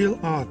at real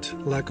art,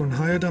 like on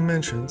higher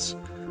dimensions,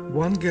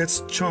 one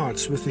gets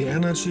charged with the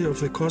energy of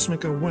the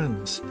cosmic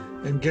awareness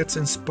and gets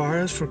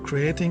inspired for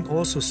creating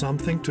also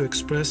something to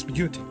express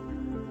beauty.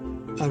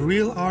 A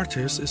real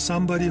artist is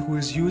somebody who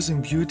is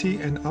using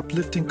beauty and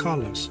uplifting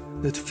colors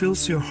that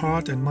fills your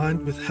heart and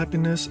mind with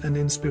happiness and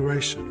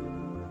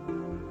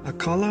inspiration. A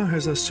color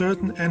has a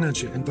certain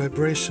energy and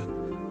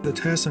vibration that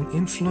has an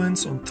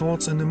influence on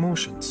thoughts and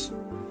emotions.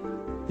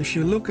 If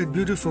you look at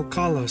beautiful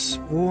colors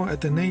or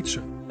at the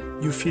nature,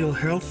 you feel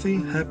healthy,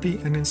 happy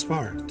and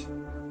inspired.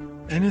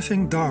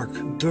 Anything dark,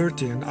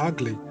 dirty and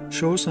ugly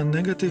shows a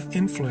negative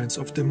influence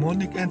of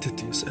demonic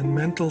entities and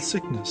mental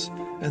sickness,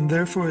 and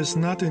therefore is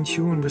not in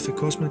tune with the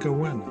cosmic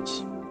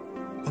awareness.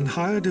 On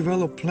higher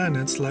developed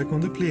planets like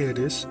on the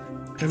Pleiadies,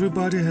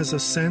 everybody has a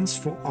sense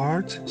for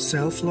art,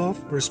 self-love,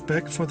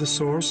 respect for the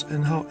source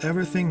and how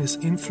everything is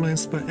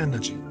influenced by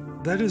energy.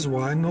 That is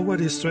why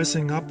nobody is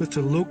dressing up with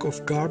the look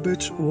of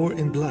garbage or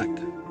in black.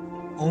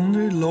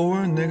 Only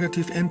lower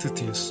negative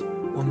entities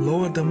on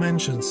lower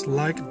dimensions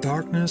like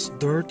darkness,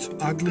 dirt,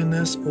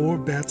 ugliness or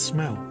bad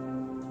smell.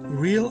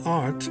 Real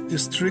art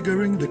is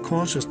triggering the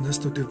consciousness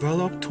to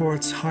develop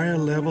towards higher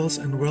levels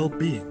and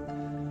well-being.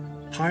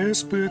 Higher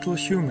spiritual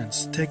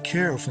humans take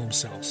care of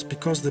themselves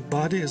because the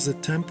body is the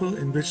temple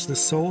in which the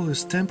soul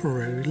is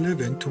temporarily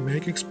living to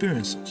make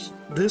experiences.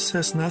 This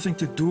has nothing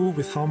to do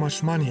with how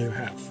much money you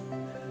have.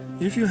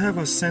 If you have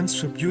a sense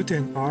for beauty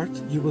and art,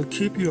 you will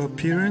keep your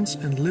appearance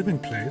and living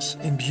place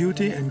in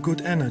beauty and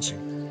good energy,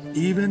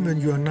 even when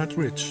you are not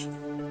rich.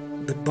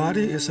 The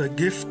body is a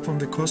gift from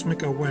the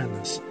cosmic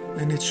awareness,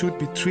 and it should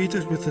be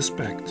treated with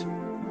respect.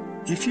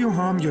 If you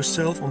harm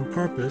yourself on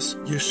purpose,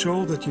 you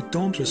show that you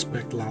don't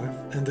respect life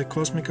and the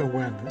cosmic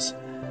awareness,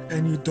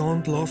 and you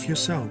don't love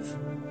yourself.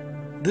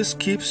 This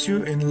keeps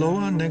you in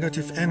lower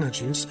negative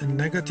energies and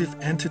negative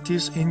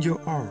entities in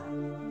your aura.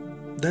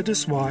 That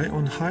is why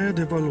on higher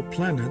developed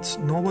planets,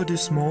 nobody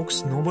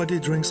smokes, nobody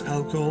drinks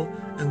alcohol,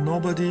 and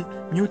nobody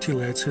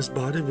mutilates his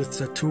body with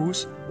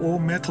tattoos or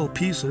metal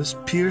pieces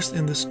pierced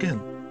in the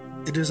skin.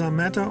 It is a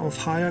matter of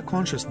higher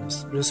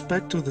consciousness,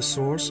 respect to the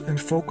source,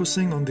 and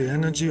focusing on the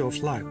energy of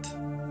light.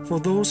 For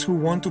those who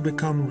want to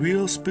become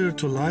real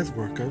spiritual light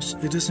workers,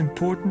 it is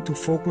important to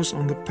focus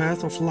on the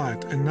path of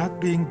light and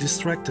not being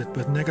distracted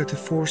by negative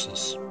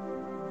forces.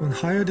 On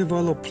higher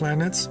developed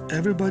planets,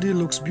 everybody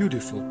looks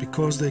beautiful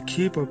because they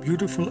keep a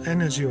beautiful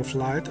energy of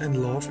light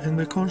and love in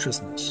their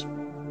consciousness.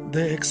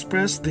 They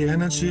express the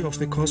energy of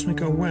the cosmic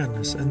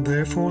awareness and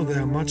therefore they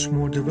are much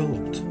more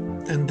developed.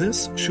 And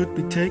this should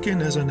be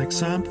taken as an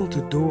example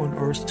to do on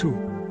Earth too.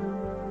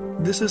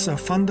 This is a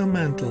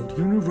fundamental,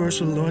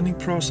 universal learning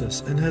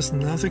process and has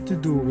nothing to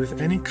do with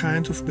any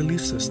kind of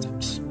belief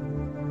systems.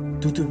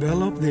 To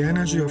develop the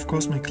energy of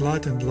cosmic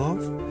light and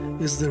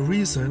love is the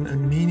reason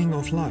and meaning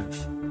of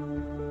life.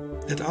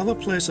 At other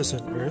places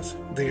on Earth,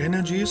 the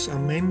energies are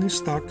mainly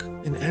stuck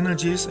in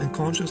energies and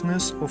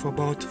consciousness of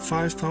about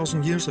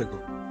 5,000 years ago.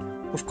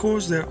 Of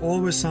course, there are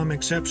always some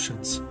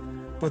exceptions,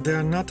 but they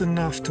are not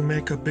enough to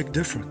make a big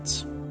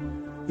difference.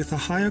 With a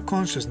higher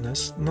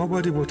consciousness,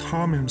 nobody would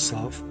harm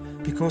himself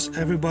because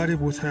everybody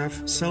would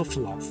have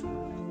self-love.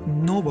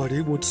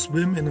 Nobody would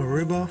swim in a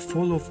river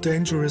full of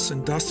dangerous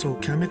industrial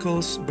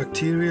chemicals,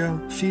 bacteria,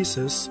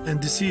 feces, and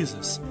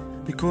diseases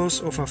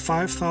because of a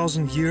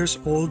 5,000 years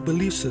old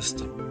belief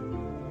system.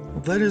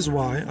 That is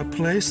why a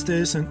place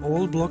stays in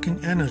all blocking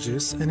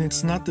energies and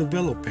it's not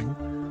developing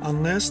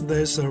unless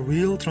there is a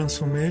real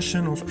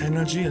transformation of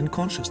energy and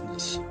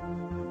consciousness.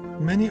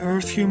 Many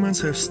Earth humans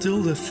have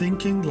still the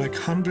thinking like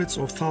hundreds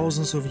of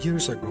thousands of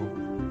years ago,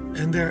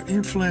 and they are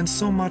influenced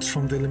so much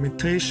from the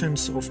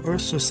limitations of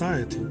Earth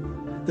society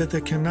that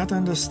they cannot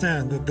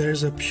understand that there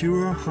is a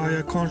pure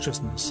higher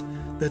consciousness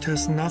that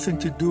has nothing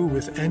to do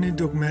with any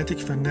dogmatic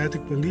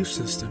fanatic belief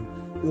system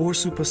or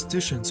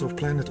superstitions of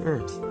planet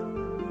Earth.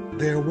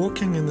 They are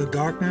walking in the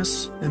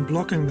darkness and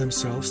blocking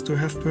themselves to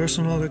have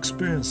personal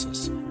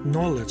experiences,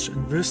 knowledge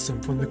and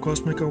wisdom from the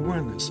cosmic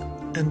awareness,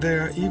 and they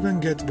are even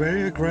get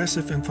very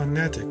aggressive and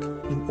fanatic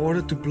in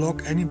order to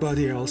block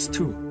anybody else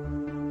too.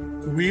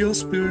 Real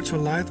spiritual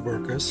light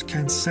workers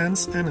can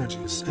sense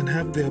energies and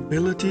have the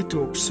ability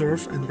to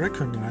observe and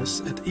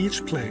recognize at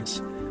each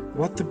place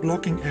what the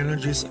blocking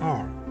energies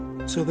are,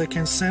 so they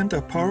can send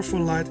a powerful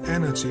light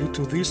energy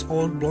to these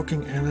old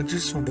blocking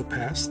energies from the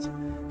past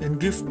and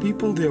give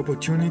people the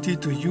opportunity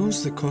to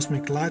use the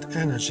cosmic light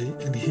energy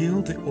and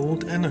heal the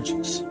old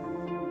energies.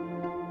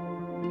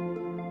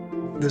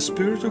 The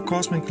spiritual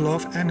cosmic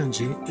love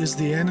energy is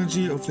the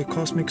energy of the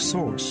cosmic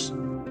source.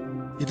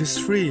 It is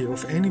free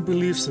of any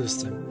belief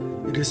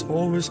system. It is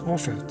always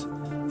offered.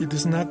 It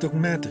is not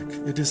dogmatic.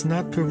 It is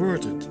not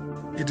perverted.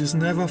 it is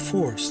never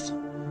forced,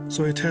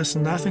 so it has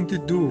nothing to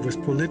do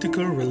with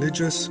political,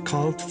 religious,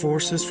 cult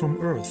forces from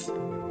Earth.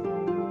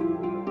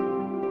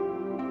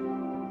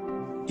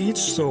 Each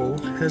soul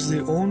has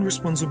their own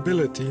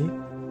responsibility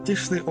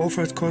if the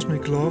offered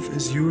cosmic love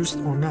is used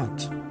or not.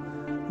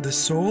 The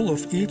soul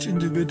of each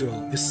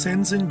individual is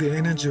sensing the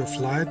energy of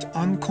light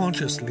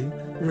unconsciously,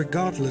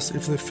 regardless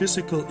if the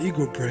physical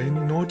ego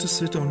brain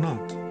notices it or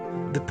not.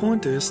 The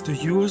point is to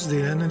use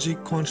the energy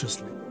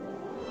consciously.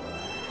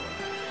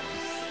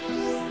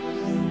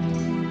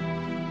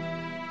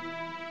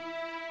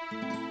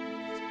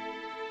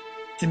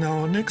 In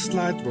our next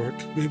light work,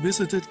 we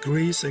visited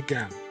Greece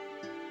again.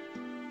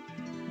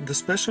 The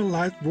special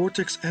light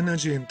vortex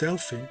energy in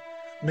Delphi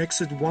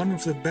makes it one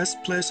of the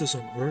best places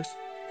on Earth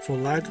for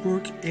light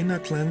work, inner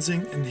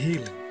cleansing and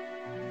healing.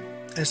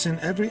 As in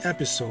every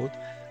episode,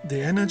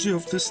 the energy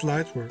of this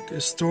light work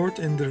is stored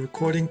in the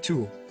recording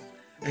too,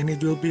 and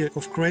it will be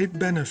of great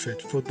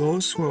benefit for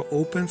those who are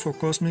open for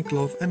cosmic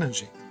love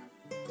energy.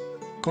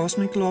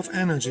 Cosmic love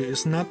energy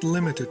is not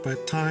limited by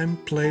time,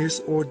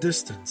 place or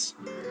distance,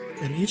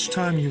 and each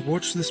time you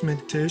watch this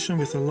meditation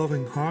with a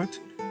loving heart,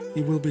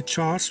 you will be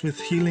charged with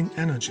healing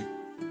energy.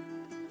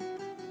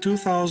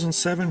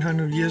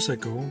 2,700 years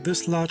ago,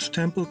 this large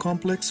temple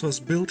complex was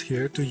built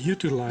here to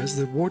utilize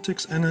the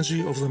vortex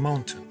energy of the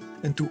mountain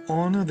and to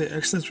honor the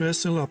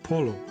extraterrestrial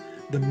Apollo,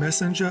 the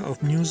messenger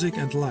of music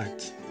and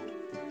light.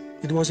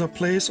 It was a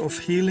place of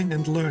healing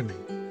and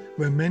learning,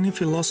 where many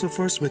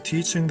philosophers were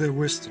teaching their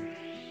wisdom.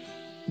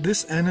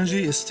 This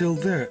energy is still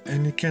there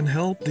and it can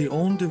help the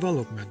own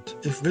development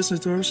if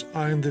visitors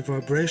are in the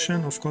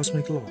vibration of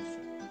cosmic love.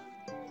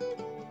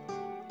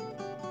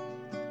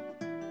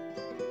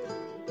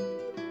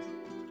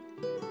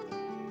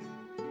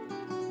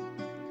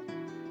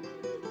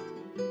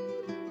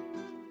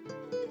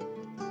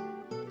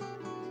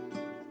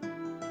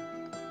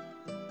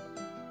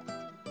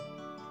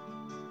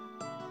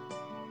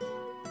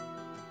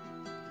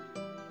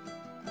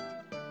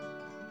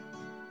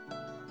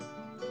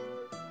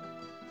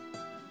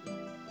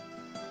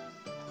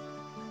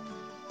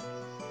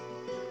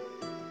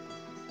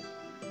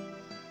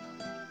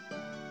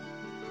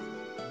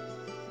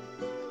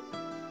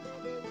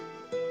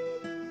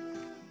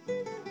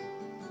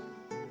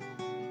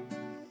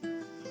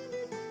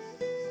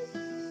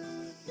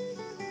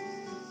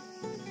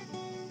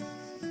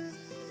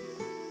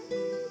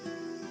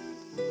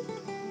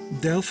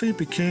 Delphi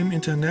became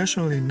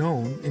internationally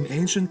known in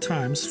ancient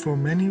times for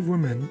many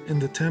women in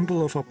the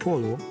Temple of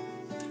Apollo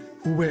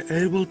who were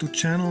able to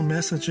channel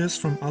messages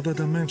from other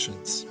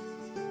dimensions.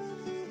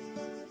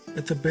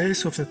 At the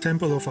base of the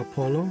Temple of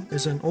Apollo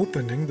is an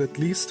opening that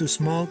leads to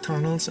small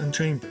tunnels and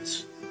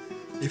chambers.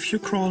 If you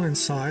crawl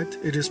inside,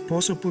 it is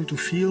possible to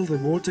feel the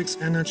vortex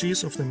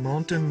energies of the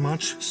mountain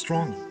much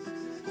stronger.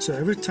 So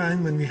every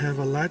time when we have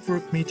a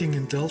lightwork meeting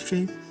in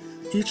Delphi,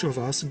 each of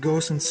us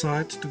goes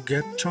inside to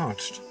get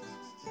charged.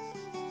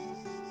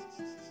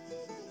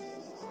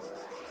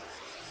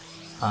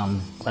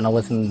 When I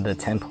was in the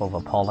Temple of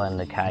Apollo in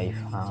the cave,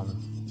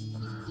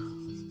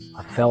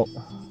 I felt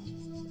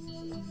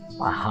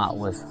my heart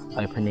was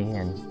opening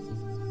and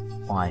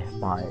my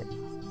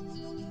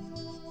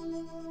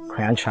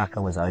crown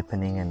chakra was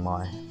opening and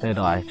my third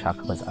eye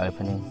chakra was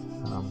opening.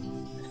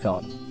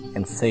 Felt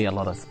and see a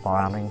lot of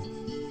spiraling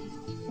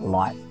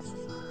lights.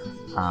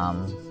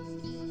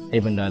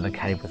 Even though the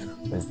cave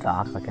was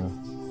dark, I can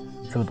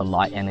feel the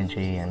light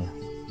energy and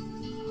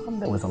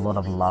there was a lot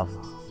of love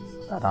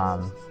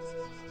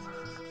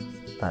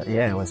but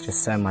yeah, it was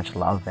just so much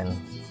love and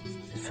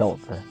I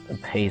felt the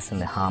peace and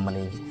the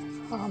harmony.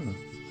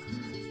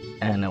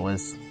 And it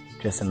was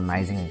just an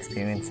amazing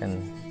experience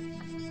and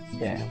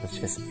yeah, it was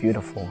just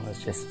beautiful. It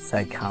was just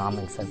so calm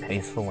and so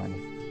peaceful. And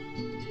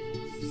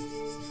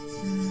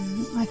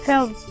I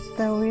felt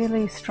the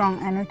really strong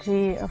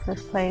energy of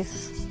this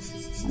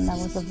place and that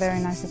was a very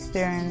nice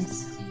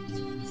experience.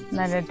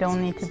 That I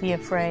don't need to be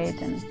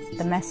afraid, and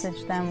the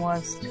message then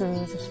was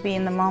to just be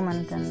in the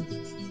moment and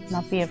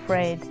not be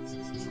afraid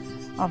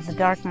of the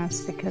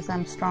darkness because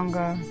I'm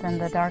stronger than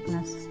the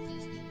darkness.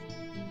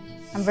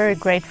 I'm very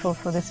grateful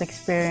for this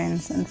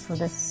experience and for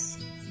this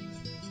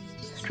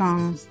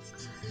strong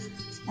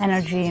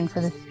energy and for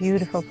this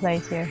beautiful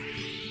place here.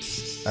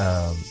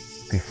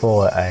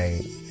 Before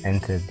I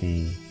entered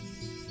the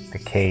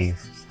cave,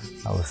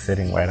 I was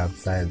sitting right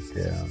outside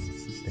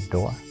the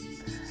door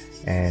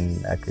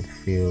and I could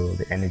feel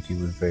the energy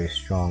was very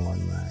strong on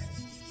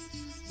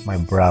my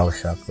brow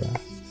chakra.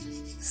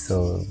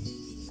 So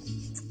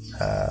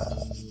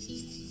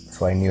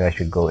I knew I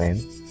should go in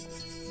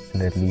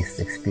and at least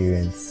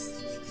experience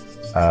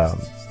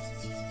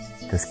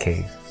this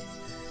cave,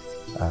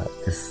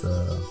 this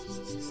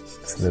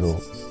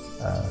little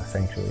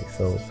sanctuary.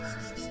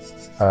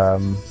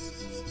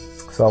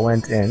 So I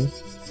went in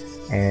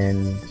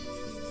and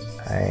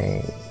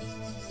I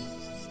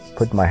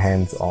put my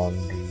hands on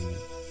the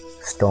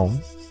stone,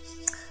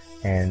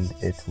 and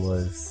I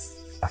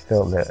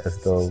felt as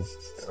though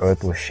the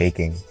earth was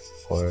shaking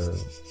or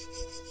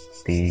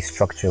the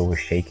structure was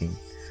shaking.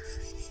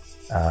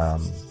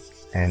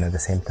 and at the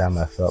same time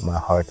I felt my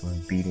heart was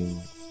beating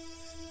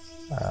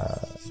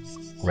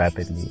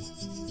rapidly.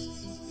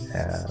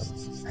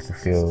 I could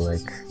feel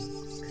like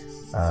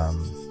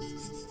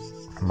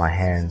my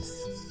hands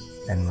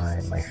and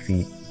my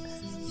feet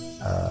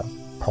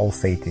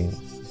pulsating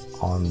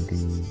on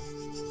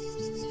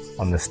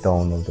the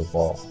stone of the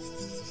wall.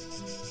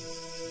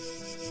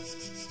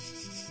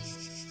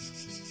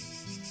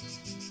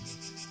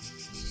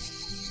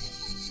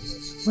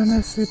 When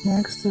I sit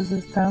next to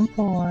this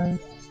temple, I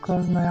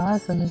close my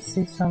eyes and I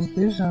see some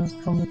visions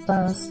from the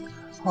past,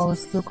 how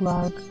it looked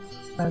like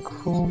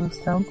full this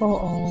temple,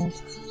 all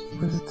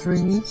with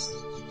trees,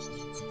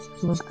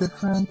 look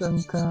different,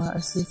 and I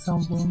see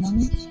some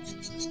women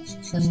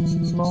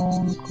in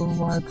long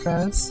white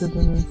dress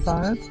sitting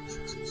inside,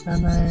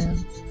 and I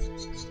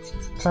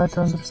try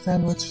to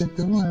understand what she's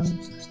doing,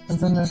 and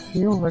then I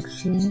feel like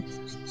she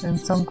in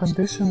some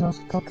condition of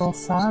total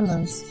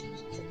silence,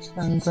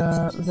 and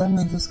then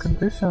in this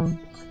condition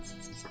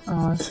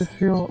she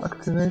feel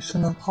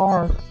activation of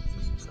heart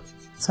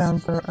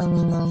center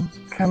and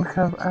can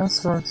have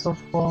answers of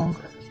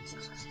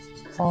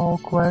all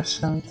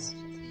questions.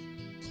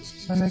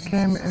 When I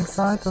came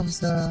inside of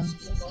the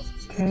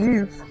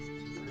cave,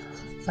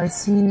 I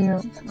see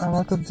a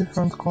lot of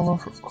different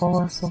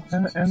colors of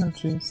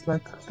energies,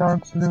 like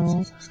dark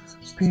blue,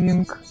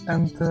 pink,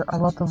 and a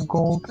lot of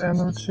gold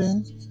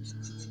energy.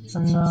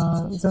 And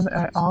then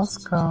I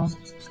ask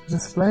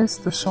this place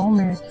to show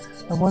me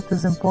what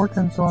is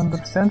important to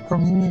understand for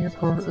me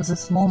for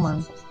this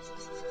moment.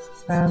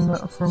 And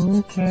for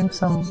me came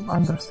some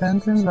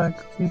understanding, like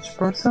each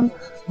person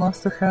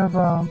must have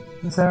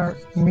their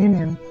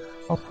meaning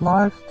of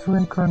life through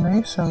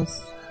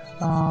incarnations,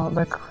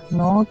 like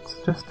not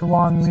just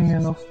one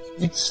meaning of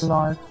each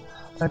life,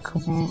 like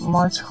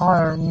much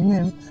higher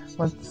meaning,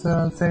 but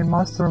they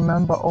must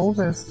remember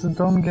always to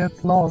don't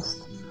get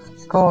lost,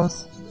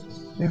 because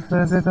if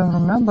they don't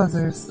remember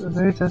this,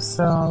 they're just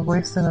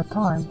wasting their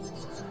time.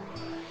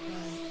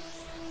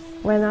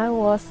 When I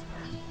was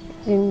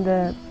in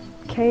the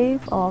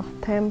cave of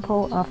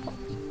Temple of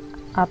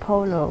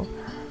Apollo,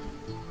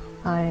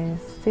 I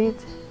sit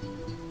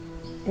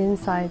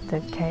inside the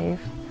cave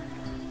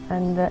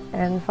and the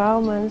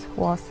environment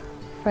was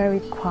very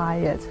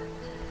quiet,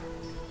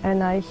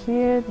 and I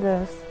hear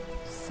the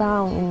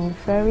sound in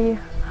very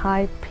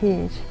high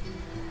pitch.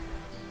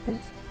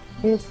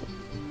 It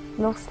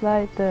looks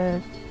like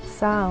the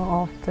sound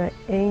of the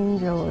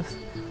angels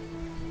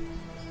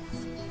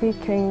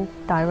speaking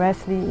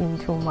directly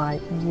into my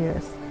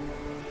ears.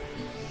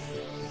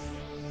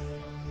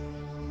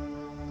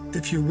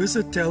 If you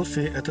visit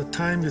Delphi at a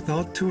time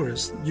without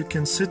tourists, you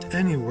can sit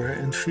anywhere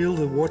and feel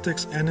the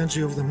vortex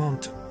energy of the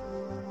mountain.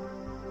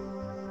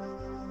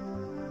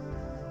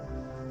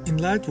 In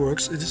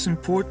Lightworks, it is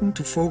important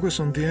to focus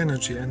on the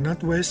energy and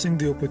not wasting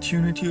the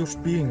opportunity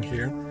of being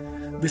here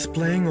with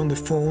playing on the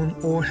phone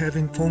or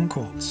having phone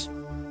calls.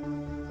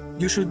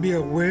 You should be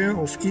aware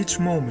of each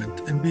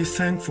moment and be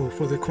thankful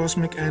for the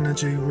cosmic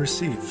energy you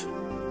receive.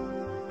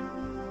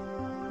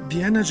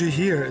 The energy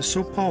here is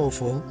so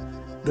powerful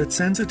that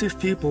sensitive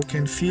people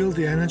can feel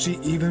the energy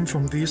even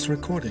from these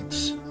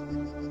recordings.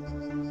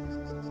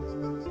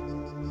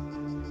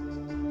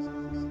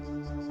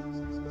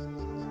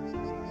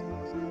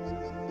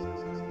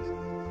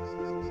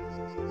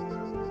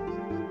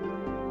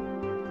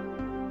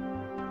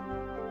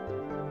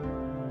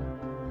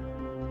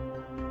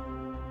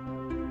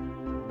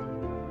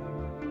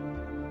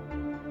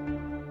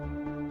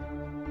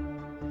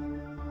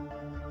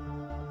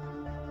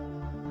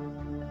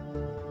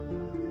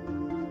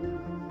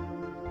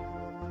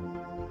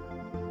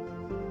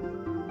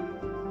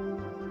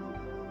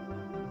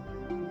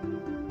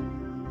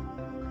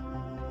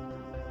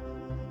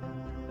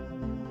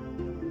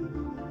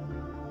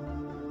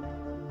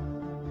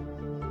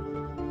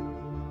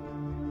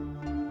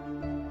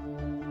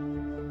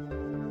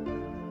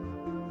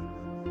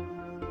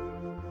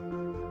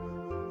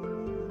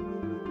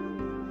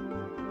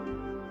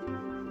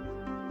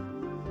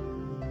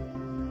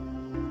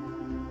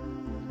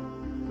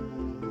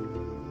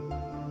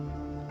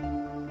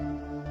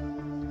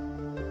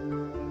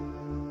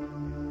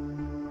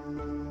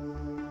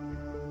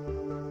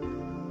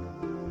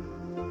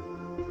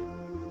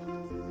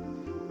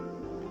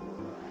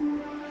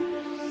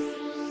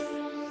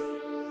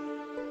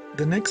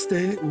 The next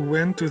day we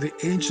went to the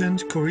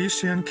ancient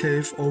Corinthian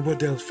cave over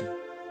Delphi.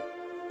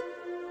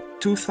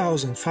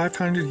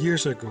 2,500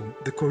 years ago,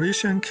 the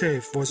Corinthian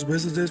cave was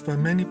visited by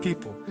many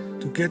people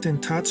to get in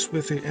touch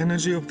with the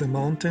energy of the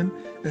mountain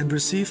and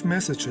receive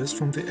messages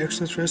from the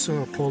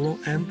extraterrestrial Apollo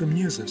and the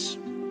Muses.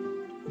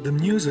 The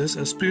Muses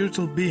are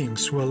spiritual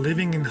beings who are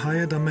living in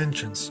higher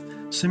dimensions,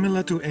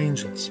 similar to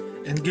angels,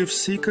 and give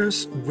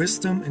seekers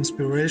wisdom,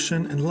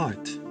 inspiration, and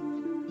light.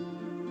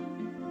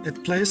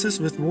 At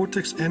places with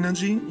vortex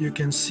energy, you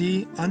can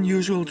see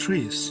unusual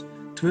trees,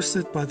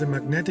 twisted by the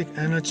magnetic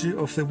energy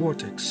of the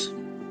vortex.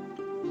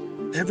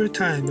 Every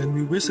time when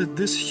we visit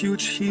this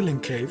huge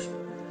healing cave,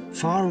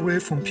 far away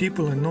from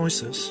people and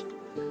noises,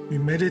 we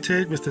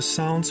meditate with the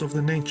sounds of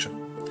the nature.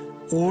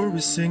 or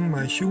we sing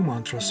my Hue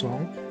mantra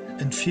song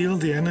and feel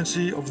the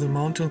energy of the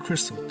mountain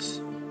crystals.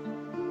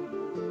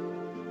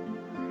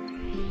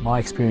 My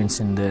experience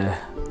in the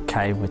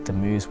cave with the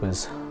Muse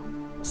was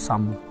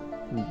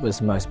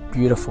most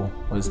beautiful,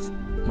 was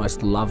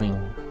most loving.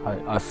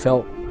 I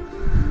felt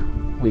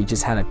we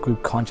just had a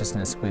group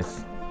consciousness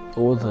with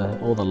all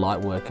the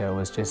light work. It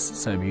was just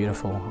so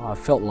beautiful. I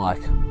felt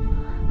like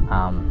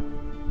I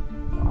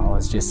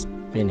was just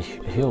being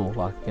healed.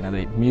 Like, you know,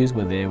 the Muse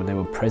were there, they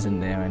were present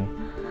there,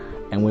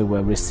 and we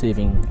were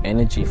receiving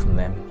energy from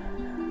them,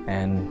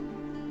 and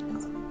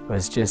it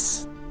was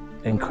just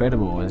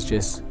incredible. It was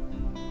just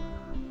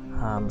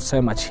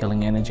so much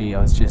healing energy. It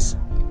was just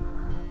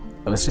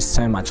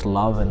so much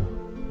love and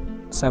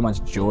so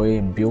much joy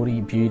and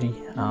beauty.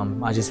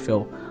 I just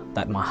felt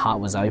that my heart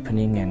was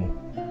opening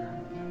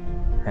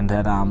and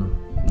that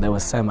there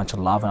was so much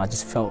love, and I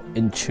just felt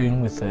in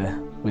tune with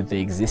the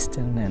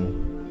existing,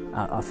 and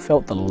I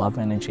felt the love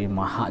energy.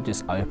 My heart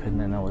just opened,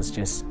 and it was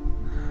just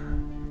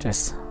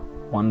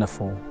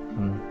wonderful.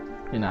 And,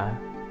 you know,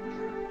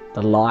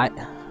 the light,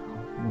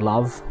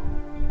 love,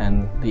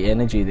 and the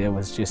energy there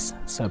was just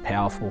so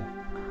powerful.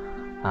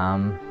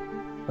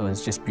 It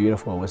was just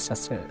beautiful. It was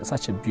just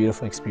such a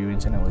beautiful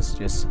experience, and it was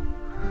just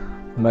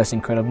the most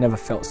incredible. I've never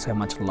felt so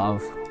much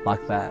love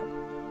like that.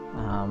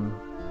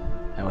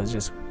 It was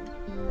just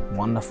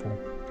wonderful.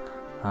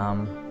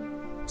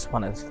 Just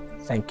want to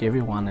thank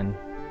everyone, and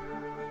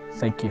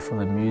thank you for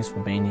the Muse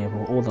for being here,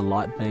 for all the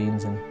light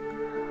beings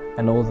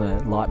and all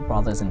the light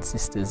brothers and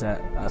sisters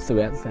that are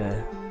throughout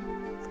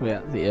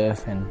the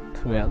earth and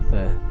throughout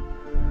the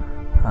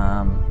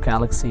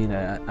galaxy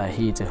that are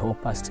here to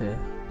help us to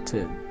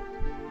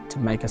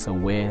make us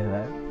aware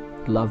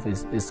that love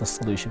is the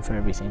solution for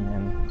everything,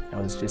 and it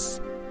was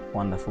just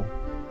wonderful.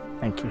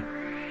 Thank you.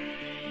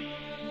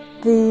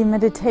 The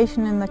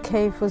meditation in the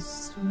cave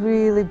was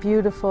really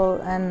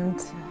beautiful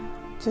and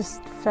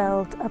just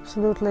felt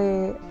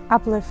absolutely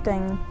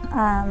uplifting.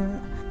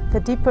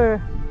 The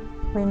deeper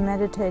we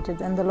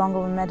meditated and the longer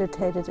we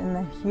meditated in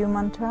the Hue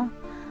mantra,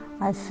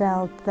 I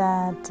felt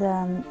that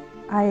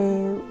I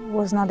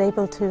was not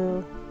able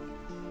to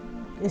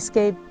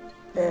escape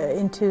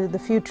into the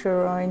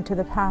future or into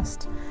the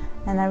past,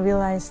 and I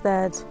realized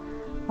that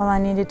all I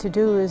needed to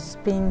do is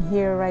being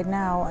here right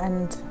now,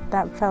 and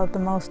that felt the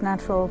most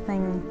natural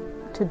thing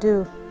to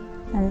do.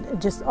 And it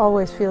just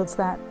always feels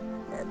that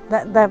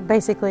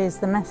basically is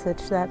the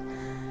message, that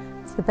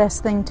it's the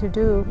best thing to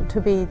do, to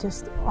be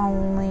just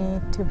only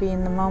to be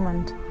in the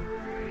moment.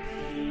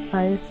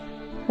 I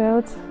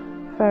felt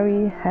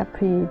very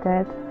happy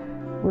that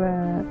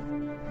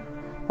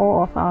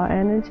all of our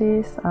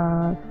energies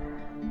are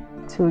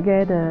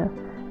together,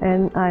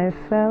 and I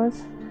felt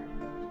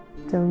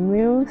the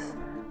Muse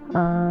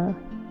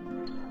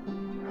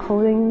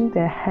holding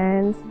their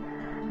hands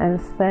and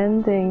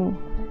standing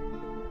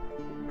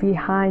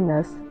behind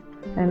us,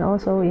 and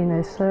also in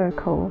a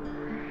circle.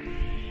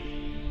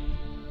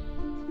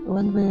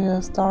 When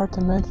we start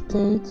to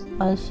meditate,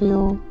 I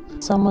feel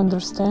some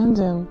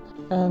understanding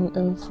and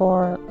in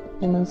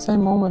the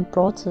same moment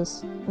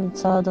process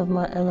inside of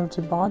my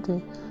energy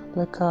body,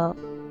 like a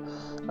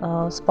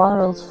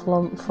spiral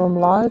from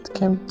light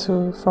came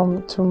to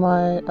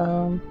my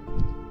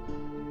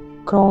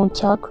crown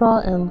chakra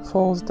and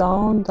falls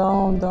down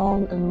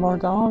and more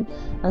down,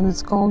 and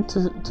it's gone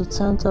to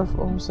center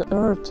of the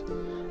earth.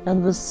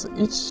 And with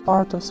each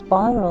part of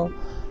spiral,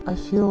 I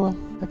feel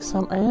like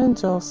some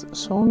angels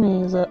show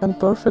me the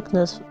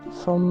imperfectness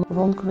from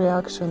wrong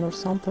reaction or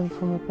something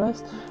from the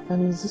past,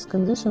 and in these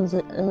conditions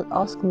they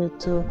ask me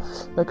to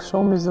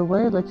show me the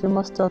way, you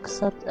must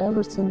accept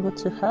everything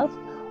what you have,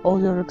 all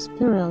your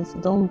experience.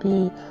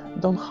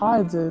 Don't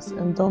hide this,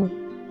 and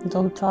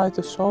don't try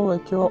to show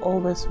you're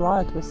always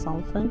right with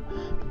something,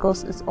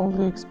 because it's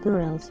only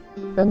experience.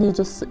 Then you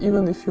just,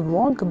 even if you're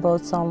wrong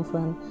about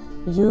something,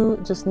 you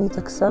just need to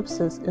accept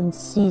this and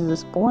see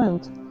this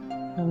point,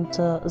 and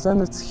then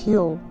it's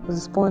healed.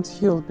 This point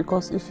healed,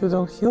 because if you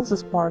don't heal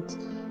this part,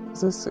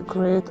 this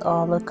create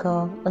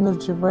a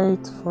energy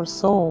weight for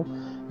soul,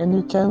 and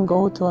you can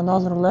go to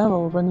another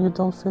level when you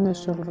don't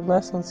finish your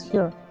lessons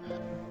here.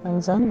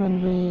 And then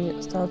when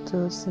we start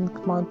to sing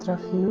mantra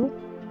Hue,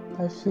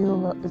 I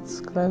feel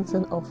it's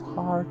cleansing of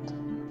heart.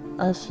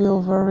 I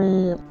feel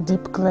very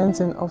deep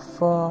cleansing of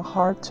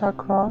heart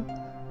chakra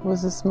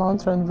with this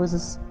mantra and with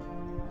this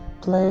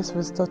place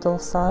with total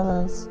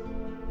silence.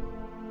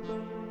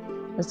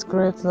 It's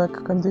creates a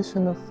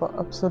condition of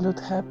absolute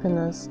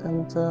happiness,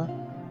 and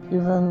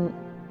even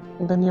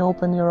when you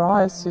open your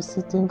eyes, you see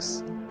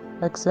things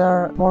there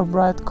are more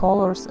bright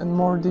colors and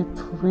more deep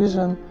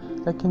vision,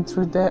 in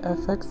 3D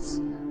effects,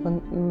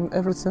 when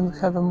everything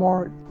have a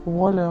more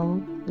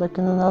volume,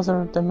 in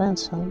another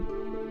dimension.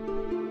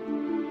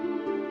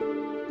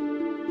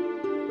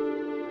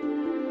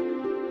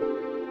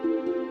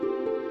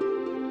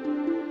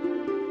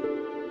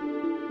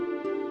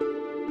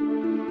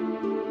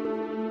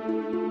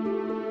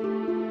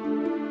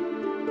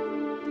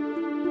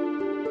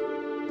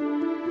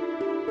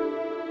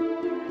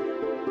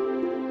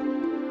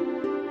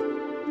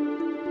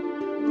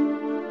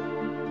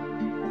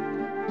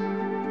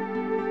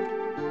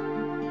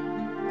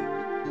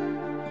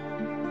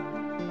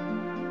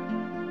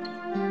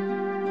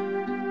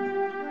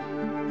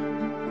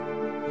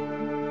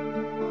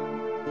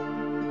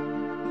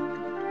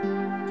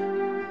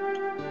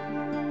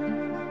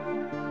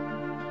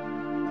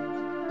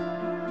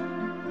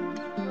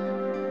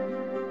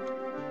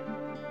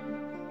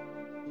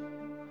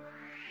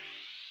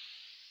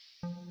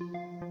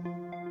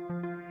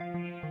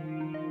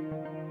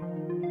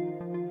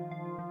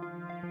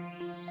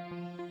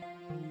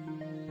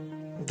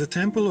 The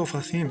Temple of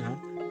Athena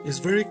is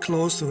very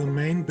close to the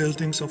main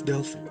buildings of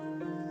Delphi.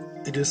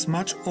 It is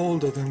much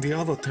older than the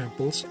other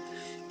temples,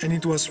 and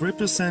it was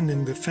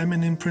representing the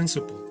feminine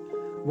principle,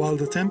 while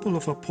the Temple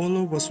of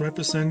Apollo was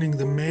representing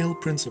the male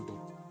principle.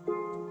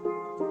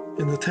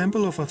 In the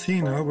Temple of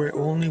Athena were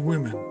only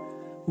women,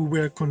 who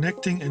were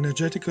connecting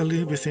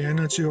energetically with the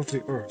energy of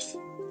the earth.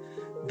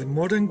 The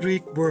modern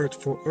Greek word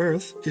for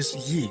earth is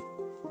Yi.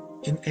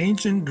 In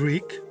ancient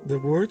Greek, the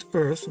word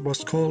earth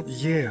was called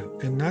Gaia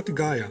and not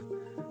Gaia,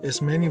 as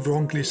many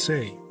wrongly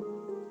say.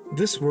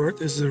 This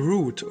word is the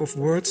root of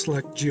words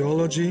like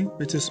geology,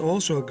 which is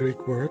also a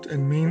Greek word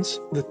and means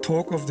the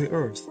talk of the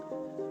earth,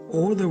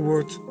 or the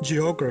word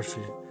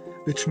geography,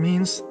 which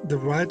means the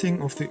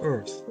writing of the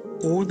earth,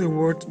 or the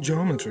word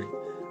geometry,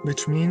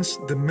 which means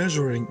the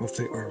measuring of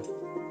the earth.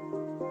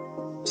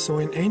 So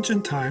in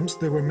ancient times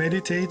they were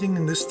meditating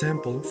in this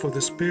temple for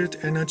the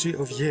spirit energy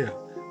of Gaia,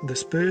 the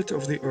spirit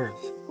of the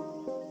earth.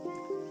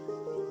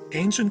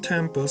 Ancient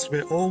temples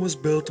were always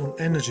built on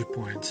energy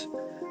points,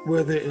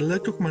 where the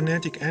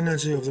electromagnetic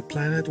energy of the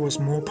planet was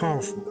more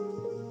powerful.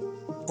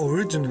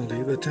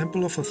 Originally, the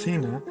Temple of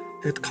Athena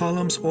had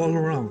columns all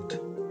around,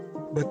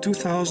 but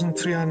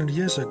 2,300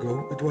 years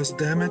ago it was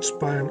damaged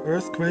by an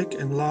earthquake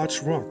and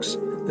large rocks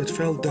that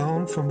fell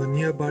down from the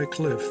nearby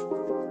cliff.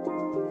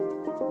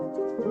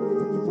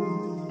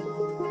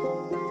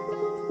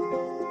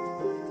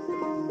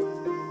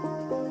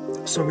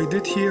 So we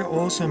did here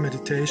also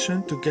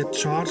meditation to get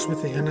charged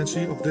with the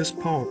energy of this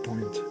power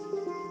point.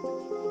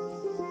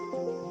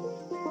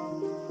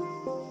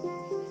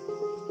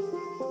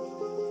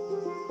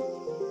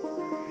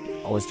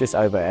 I was just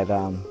over at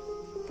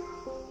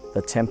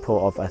the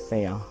Temple of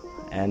Athena,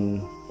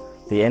 and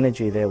the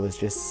energy there was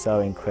just so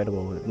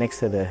incredible. Next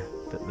to the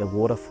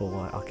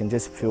waterfall, I can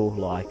just feel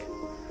like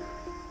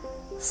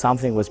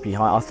something was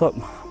behind. I thought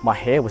my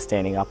hair was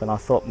standing up and I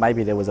thought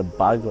maybe there was a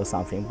bug or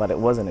something, but it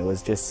wasn't. It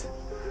was just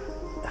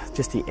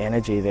the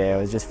energy there. I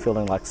was just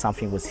feeling like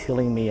something was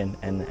healing me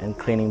and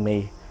cleaning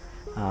me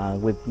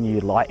with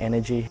new light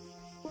energy.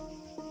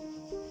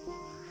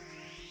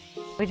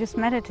 We just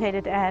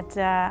meditated at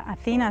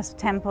Athena's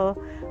temple,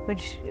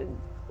 which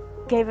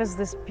gave us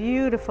this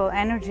beautiful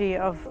energy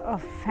of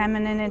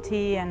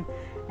femininity and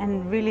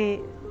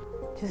really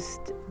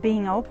just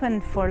being open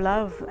for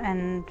love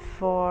and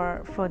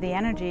for the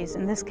energies.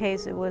 In this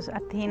case, it was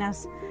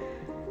Athena's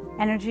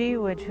energy,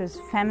 which was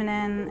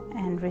feminine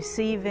and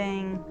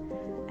receiving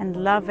and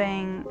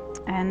loving,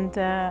 and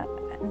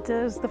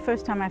it was the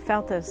first time I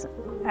felt this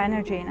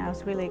energy, and I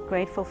was really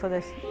grateful for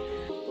this.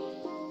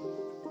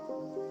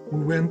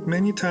 We went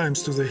many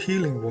times to the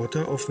healing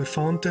water of the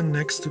fountain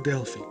next to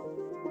Delphi.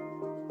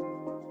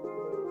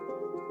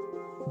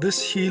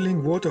 This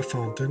healing water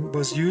fountain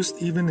was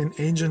used even in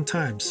ancient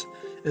times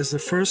as the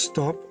first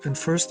stop and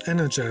first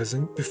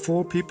energizing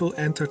before people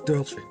entered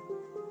Delphi.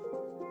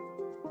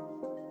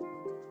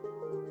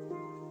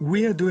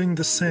 We are doing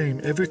the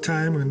same every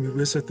time when we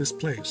visit this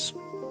place.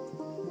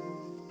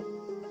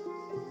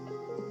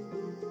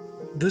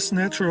 This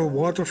natural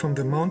water from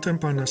the mountain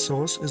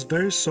Parnassos is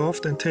very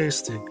soft and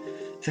tasty,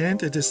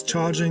 and it is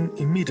charging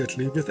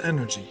immediately with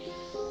energy.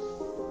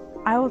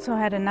 I also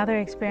had another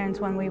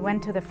experience when we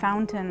went to the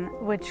fountain,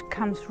 which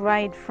comes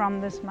right from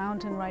this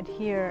mountain right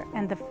here,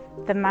 and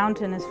the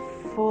mountain is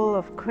full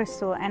of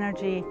crystal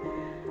energy,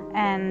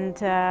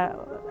 and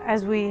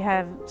as we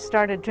have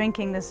started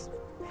drinking this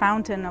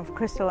fountain of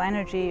crystal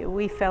energy,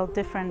 we felt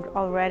different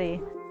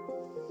already.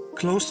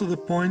 Close to the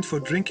point for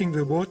drinking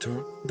the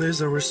water, there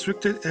is a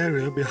restricted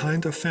area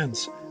behind a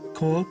fence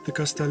called the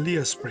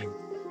Castalia Spring.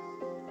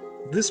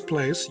 This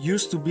place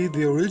used to be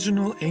the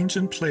original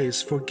ancient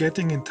place for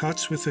getting in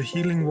touch with the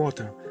healing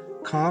water,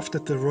 carved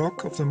at the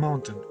rock of the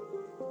mountain.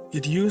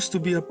 It used to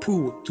be a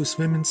pool to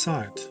swim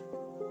inside.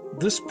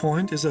 This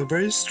point is a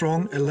very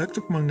strong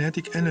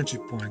electromagnetic energy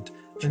point,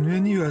 and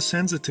when you are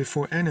sensitive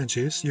for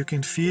energies, you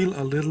can feel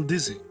a little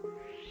dizzy.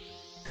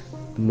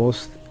 The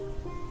most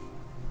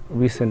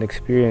recent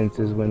experience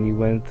is when we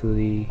went to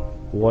the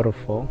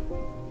waterfall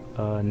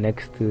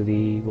next to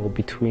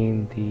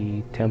between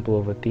the Temple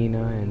of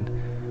Athena and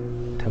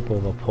Temple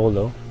of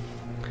Apollo,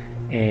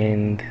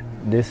 and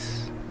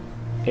this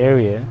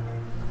area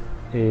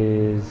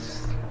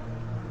is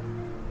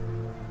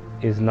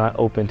not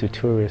open to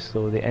tourists,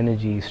 so the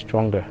energy is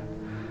stronger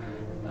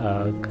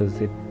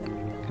because it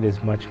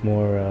is much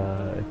more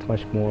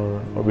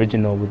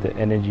original with the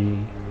energy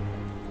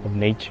of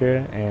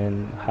nature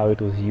and how it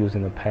was used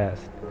in the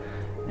past.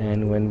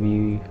 And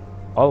when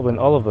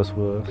all of us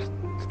were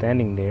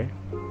standing there,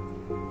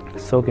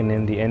 soaking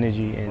in the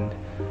energy and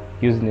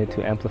using it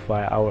to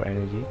amplify our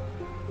energy,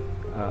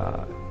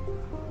 I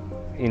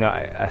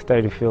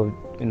started to feel,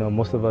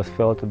 most of us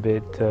felt a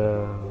bit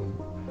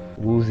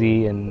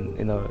woozy, and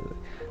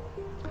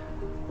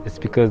it's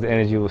because the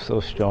energy was so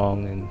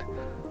strong, and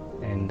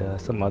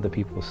some other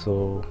people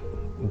saw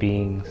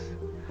beings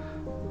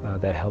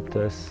that helped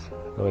us.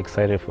 So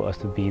excited for us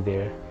to be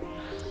there.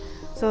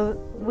 So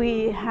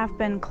we have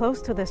been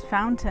close to this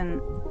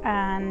fountain,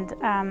 and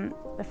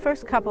the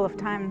first couple of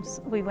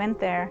times we went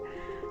there,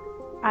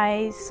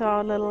 I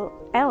saw little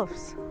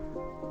elves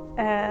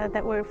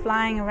that were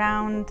flying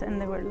around,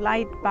 and they were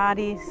light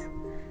bodies.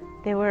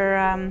 They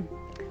were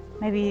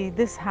maybe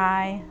this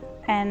high,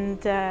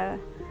 and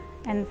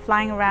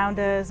flying around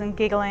us and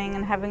giggling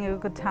and having a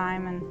good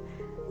time. And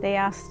they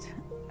asked,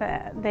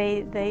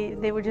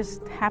 they were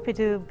just happy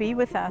to be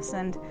with us.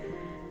 And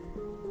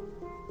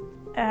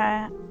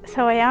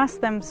so I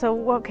asked them, so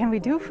what can we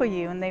do for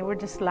you? And they were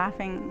just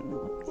laughing.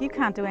 You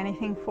can't do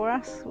anything for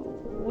us.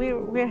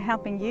 We're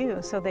helping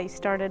you. So they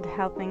started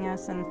helping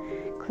us and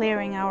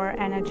clearing our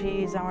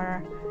energies,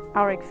 our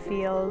auric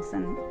fields,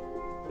 and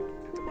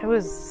it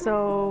was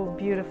so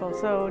beautiful,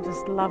 so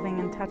just loving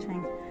and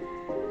touching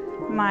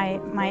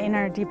my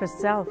inner deepest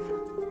self.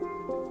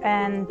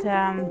 And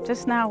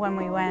just now when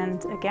we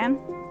went again,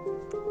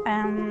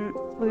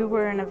 we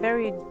were in a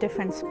very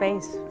different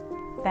space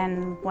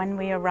than when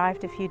we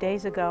arrived a few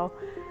days ago.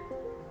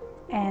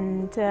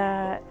 And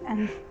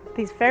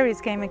these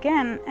fairies came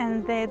again,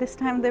 and this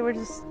time they were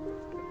just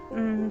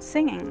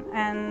singing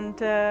and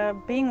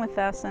being with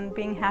us and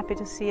being happy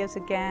to see us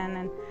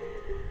again,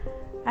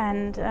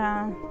 and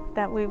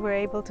that we were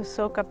able to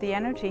soak up the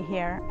energy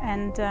here.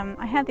 And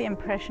I had the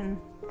impression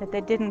that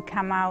they didn't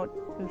come out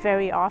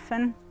very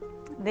often.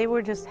 They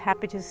were just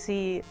happy to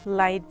see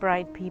light,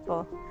 bright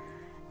people,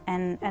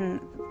 and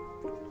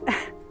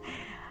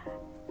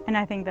and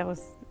I think that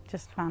was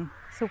just fun,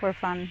 super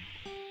fun.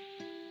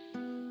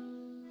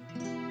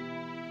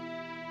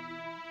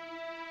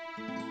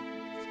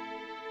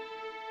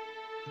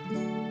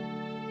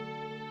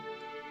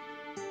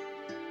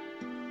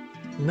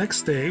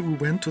 Next day we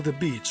went to the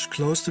beach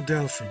close to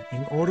Delphi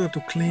in order to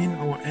clean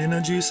our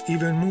energies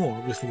even more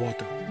with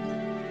water.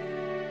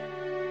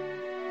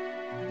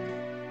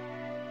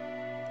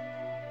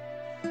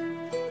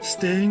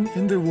 Staying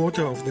in the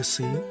water of the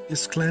sea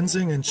is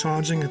cleansing and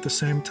charging at the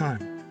same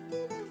time.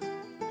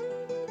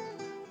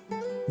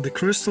 The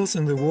crystals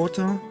in the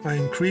water are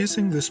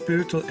increasing the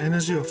spiritual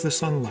energy of the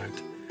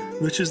sunlight,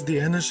 which is the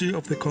energy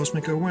of the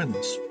cosmic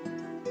awareness.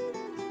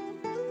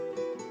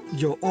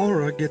 Your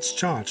aura gets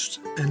charged,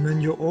 and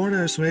when your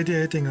aura is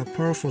radiating a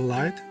powerful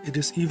light, it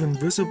is even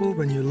visible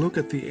when you look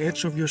at the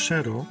edge of your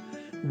shadow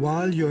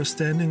while you are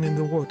standing in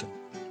the water.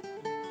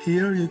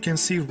 Here you can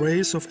see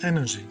rays of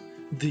energy,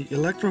 the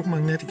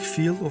electromagnetic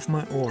field of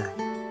my aura.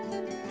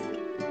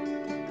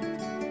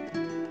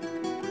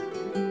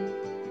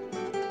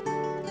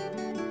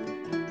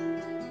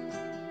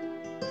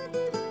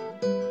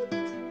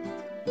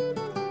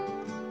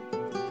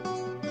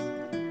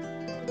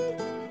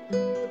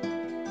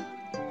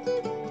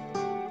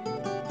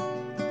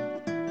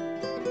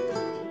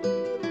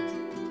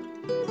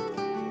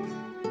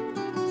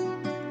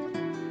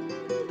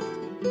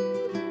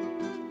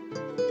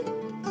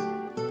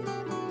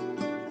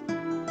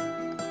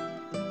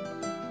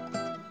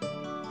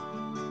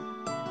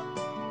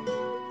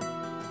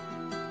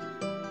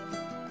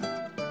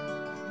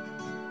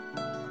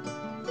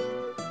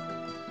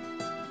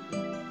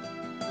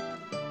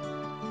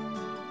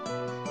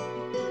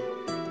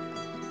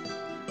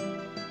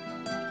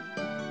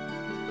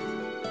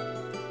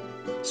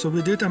 So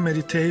we did a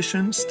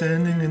meditation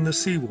standing in the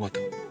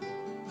seawater,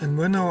 and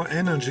when our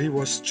energy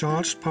was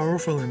charged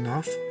powerful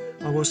enough,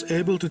 I was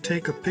able to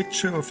take a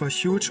picture of a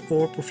huge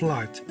orb of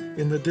light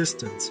in the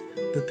distance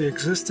that the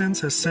existence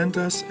has sent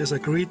us as a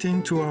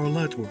greeting to our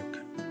light work.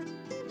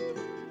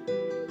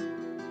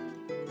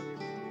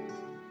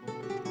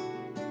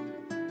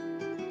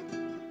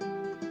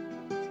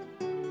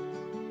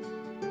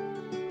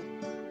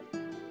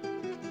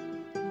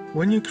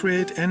 When you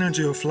create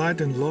energy of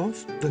light and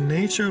love, the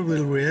nature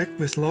will react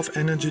with love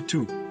energy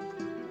too.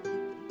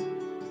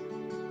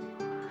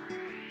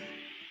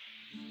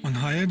 On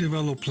higher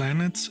developed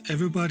planets,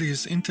 everybody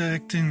is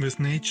interacting with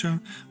nature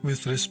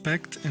with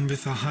respect and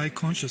with a high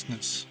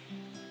consciousness.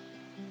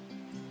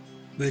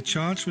 They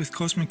charge with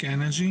cosmic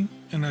energy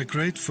and are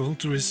grateful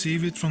to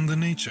receive it from the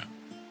nature.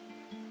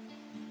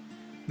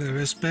 They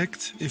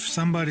respect if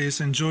somebody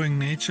is enjoying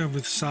nature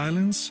with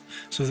silence,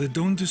 so they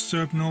don't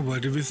disturb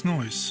nobody with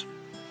noise.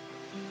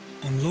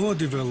 On lower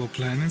developed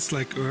planets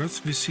like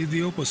Earth, we see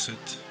the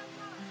opposite.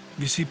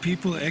 We see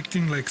people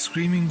acting like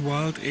screaming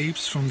wild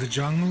apes from the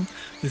jungle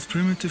with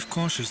primitive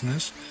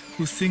consciousness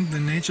who think the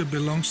nature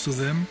belongs to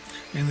them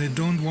and they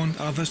don't want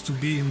others to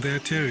be in their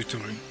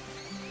territory.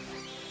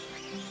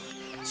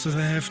 So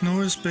they have no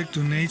respect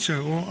to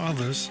nature or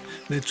others,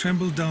 they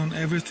trample down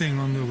everything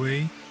on the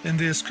way, and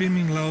they are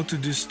screaming loud to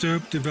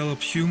disturb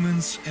developed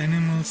humans,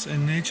 animals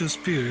and nature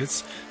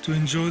spirits to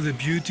enjoy the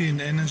beauty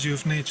and energy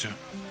of nature.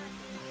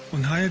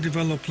 On higher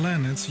developed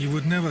planets, you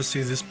would never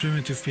see this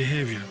primitive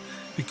behavior,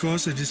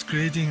 because it is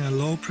creating a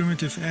low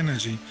primitive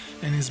energy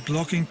and is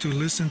blocking to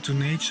listen to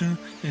nature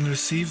and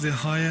receive the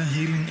higher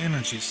healing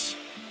energies.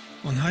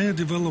 On higher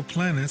developed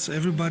planets,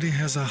 everybody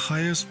has a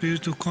higher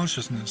spiritual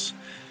consciousness.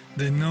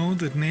 They know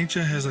that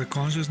nature has a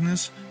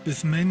consciousness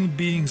with many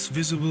beings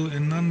visible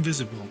and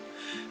non-visible,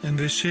 and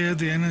they share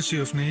the energy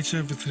of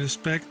nature with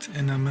respect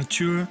and a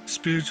mature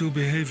spiritual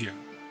behavior.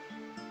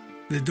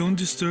 They don't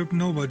disturb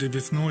nobody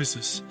with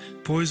noises,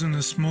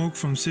 poisonous smoke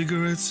from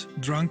cigarettes,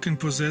 drunken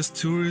possessed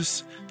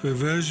tourists,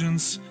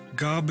 perversions,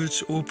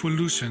 garbage or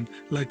pollution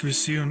like we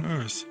see on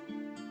Earth.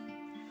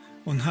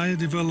 On higher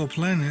developed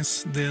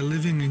planets, they are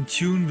living in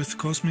tune with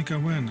cosmic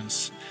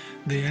awareness,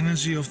 the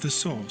energy of the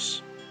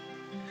source.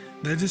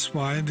 That is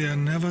why they are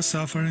never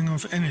suffering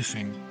of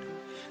anything.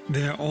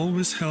 They are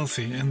always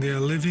healthy and they are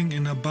living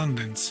in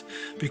abundance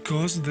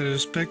because they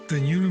respect the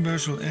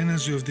universal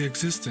energy of the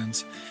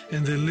existence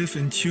and they live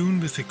in tune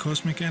with the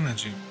cosmic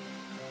energy.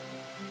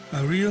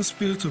 A real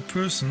spiritual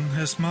person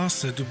has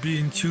mastered to be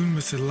in tune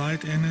with the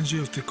light energy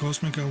of the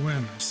cosmic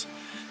awareness,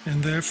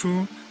 and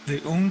therefore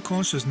their own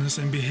consciousness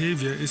and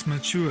behavior is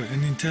mature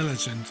and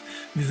intelligent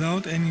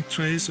without any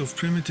trace of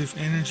primitive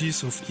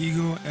energies of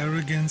ego,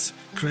 arrogance,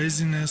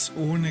 craziness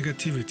or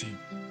negativity.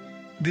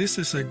 This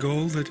is a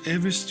goal that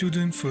every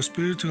student for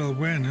spiritual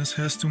awareness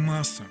has to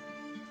master.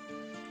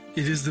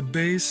 It is the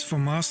base for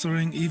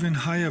mastering even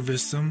higher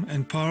wisdom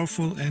and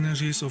powerful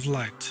energies of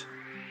light.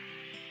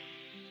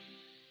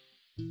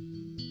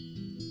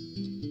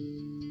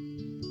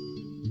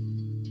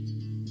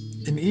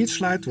 In each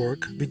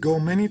lightwork, we go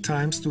many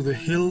times to the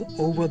hill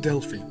over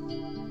Delphi.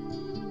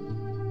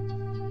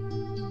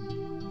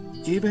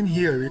 Even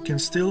here you can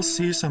still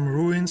see some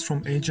ruins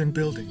from ancient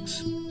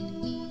buildings.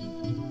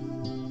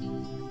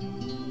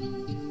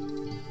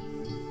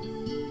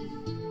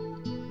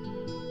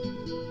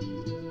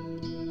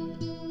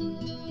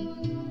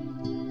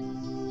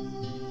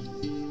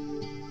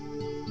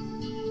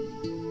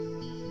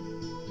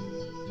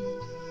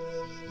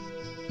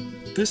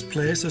 This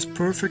place is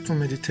perfect for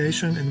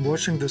meditation and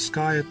watching the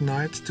sky at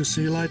night to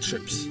see light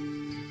ships.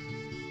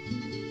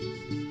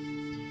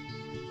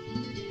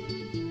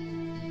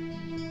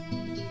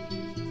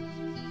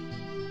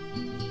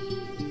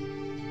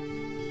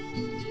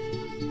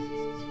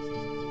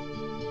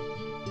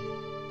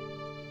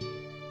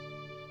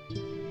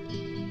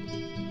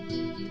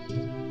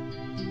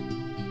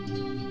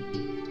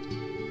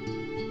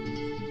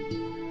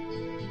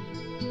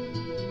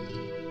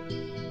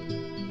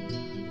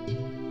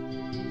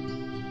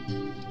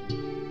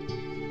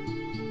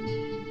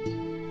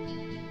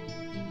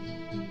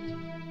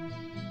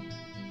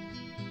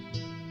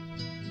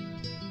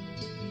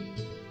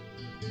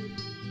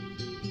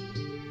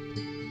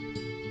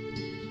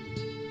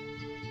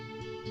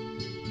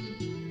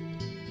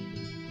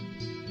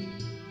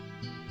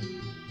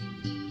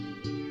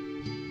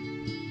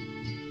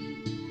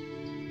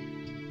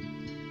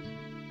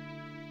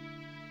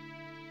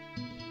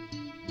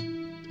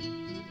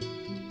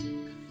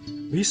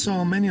 We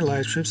saw many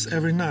light ships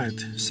every night,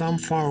 some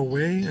far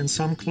away and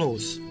some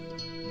close.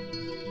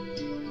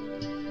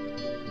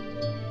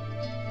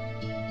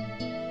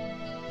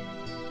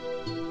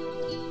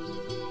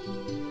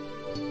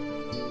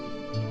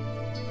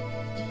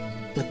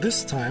 But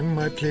this time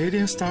my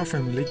Pleiadian star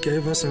family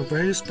gave us a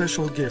very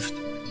special gift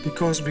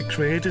because we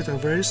created a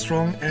very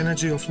strong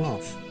energy of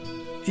love.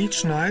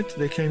 Each night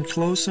they came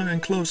closer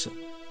and closer.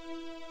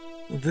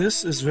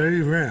 This is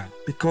very rare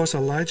because a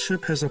light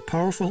ship has a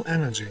powerful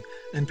energy,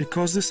 and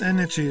because this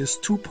energy is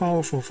too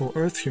powerful for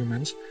Earth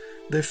humans,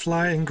 they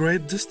fly in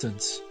great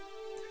distance.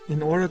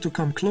 In order to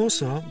come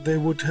closer, they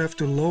would have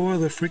to lower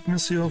the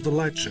frequency of the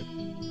light ship.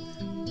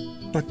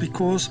 But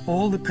because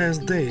all the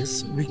past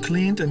days we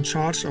cleaned and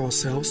charged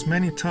ourselves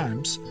many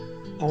times,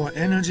 our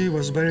energy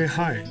was very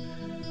high,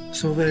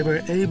 so they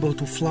were able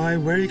to fly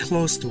very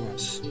close to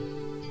us.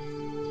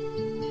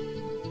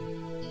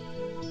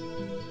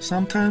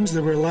 Sometimes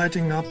they were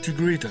lighting up to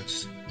greet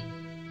us.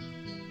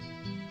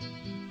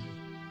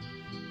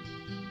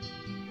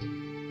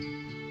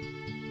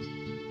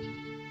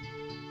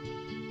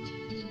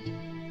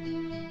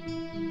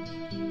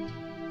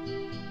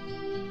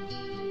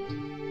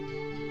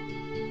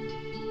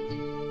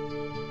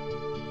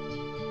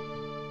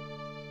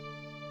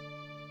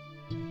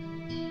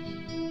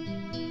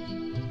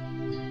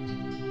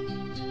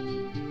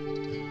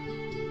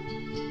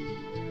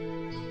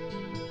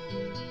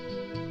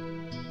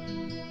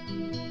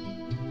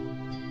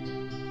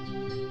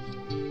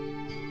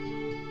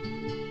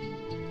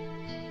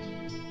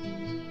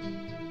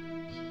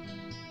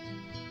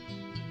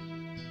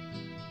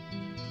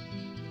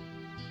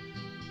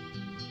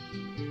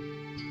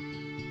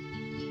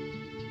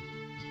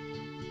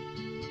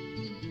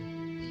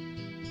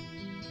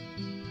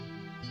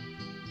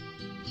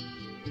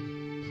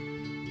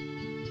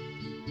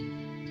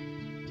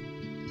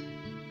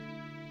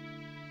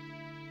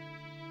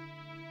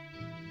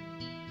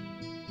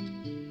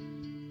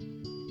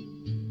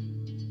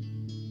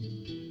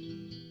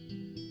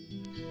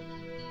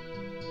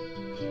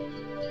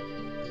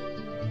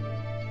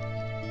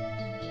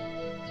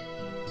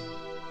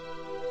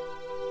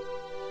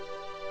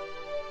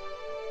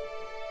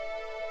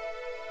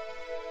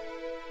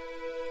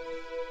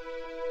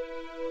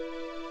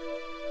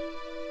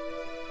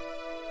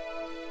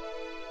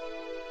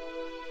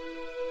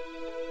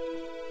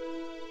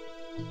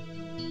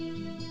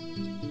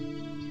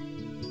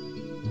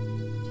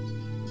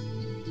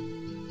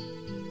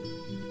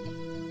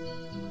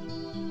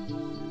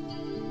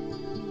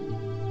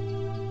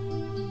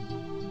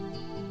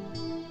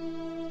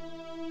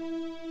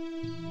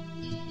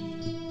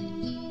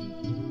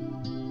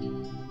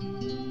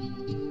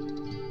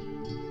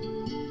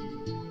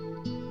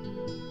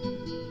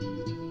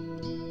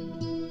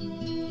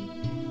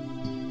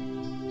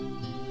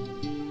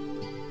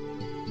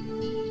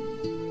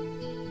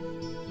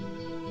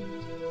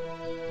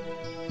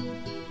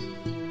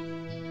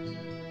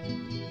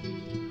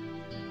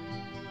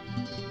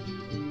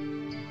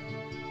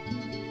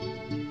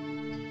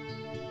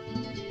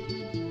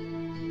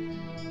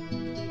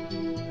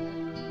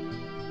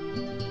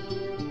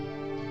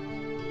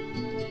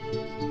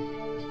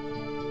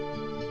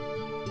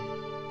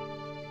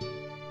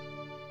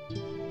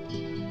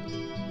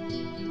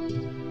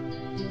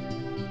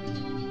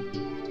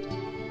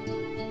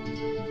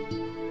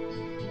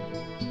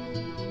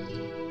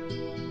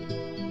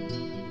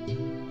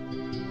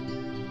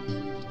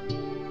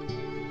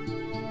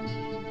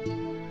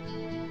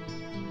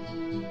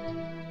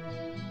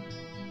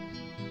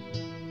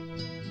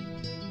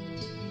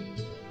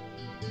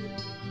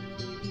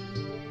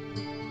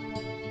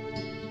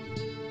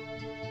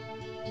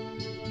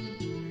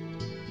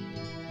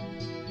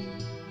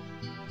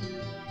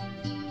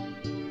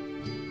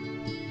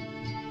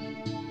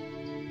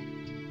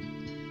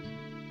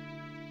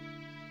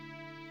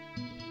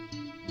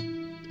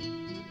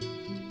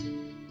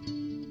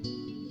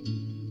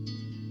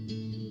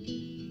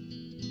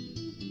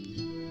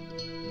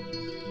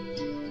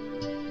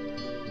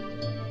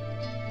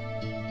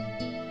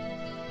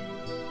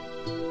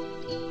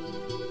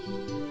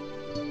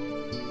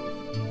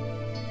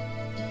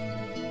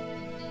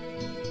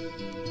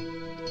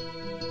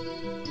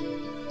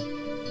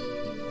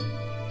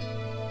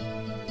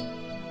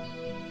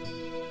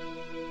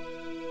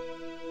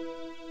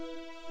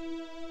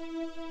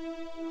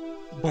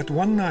 But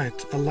one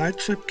night, a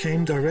light ship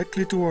came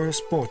directly to our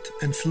spot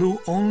and flew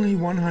only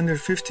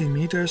 150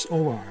 meters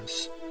over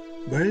us,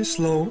 very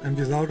slow and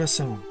without a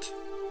sound.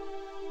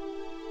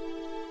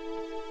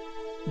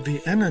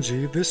 The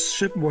energy this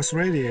ship was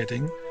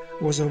radiating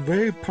was a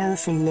very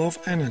powerful love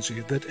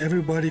energy that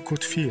everybody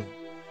could feel.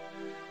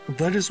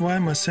 That is why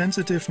my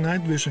sensitive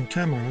night vision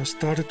camera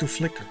started to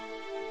flicker.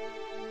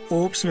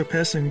 Orbs were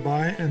passing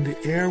by and the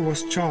air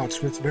was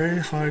charged with very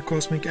high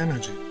cosmic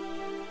energy.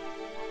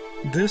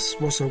 This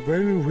was a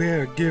very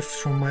rare gift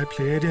from my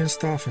Pleiadian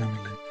star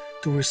family,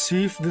 to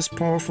receive this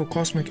powerful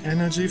cosmic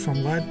energy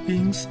from light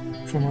beings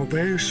from a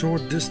very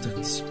short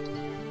distance.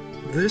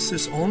 This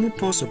is only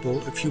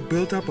possible if you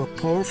build up a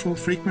powerful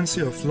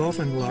frequency of love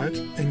and light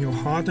in your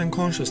heart and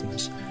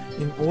consciousness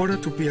in order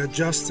to be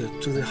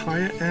adjusted to the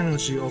higher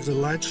energy of the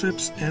light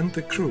ships and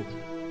the crew.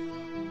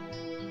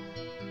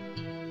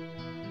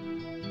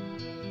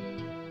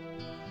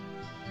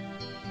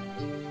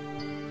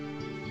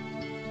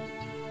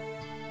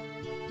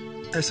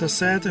 As I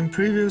said in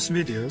previous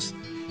videos,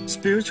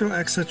 spiritual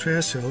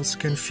extraterrestrials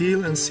can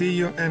feel and see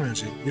your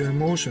energy, your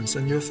emotions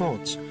and your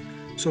thoughts,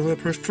 so they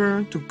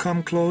prefer to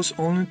come close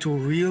only to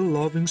real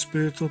loving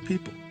spiritual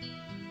people.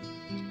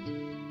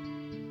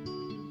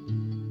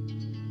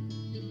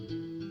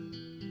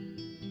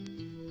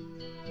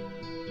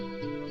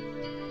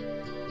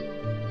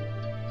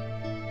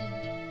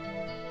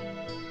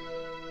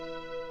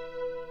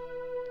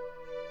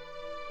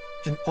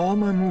 In all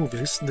my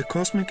movies, the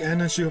cosmic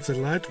energy of the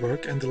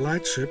lightwork and the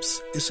light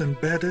ships is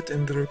embedded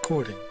in the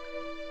recording,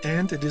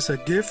 and it is a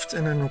gift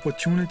and an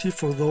opportunity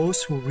for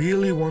those who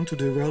really want to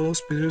develop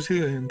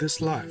spiritually in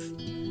this life.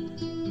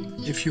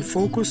 If you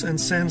focus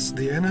and sense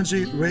the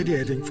energy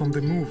radiating from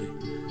the movie,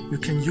 you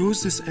can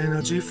use this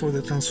energy for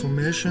the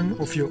transformation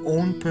of your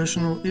own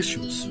personal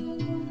issues.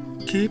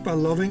 Keep a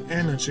loving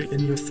energy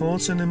in your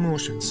thoughts and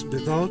emotions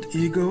without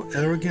ego,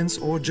 arrogance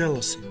or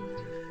jealousy,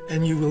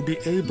 and you will be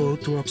able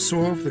to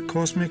absorb the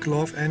cosmic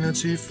love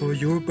energy for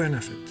your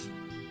benefit.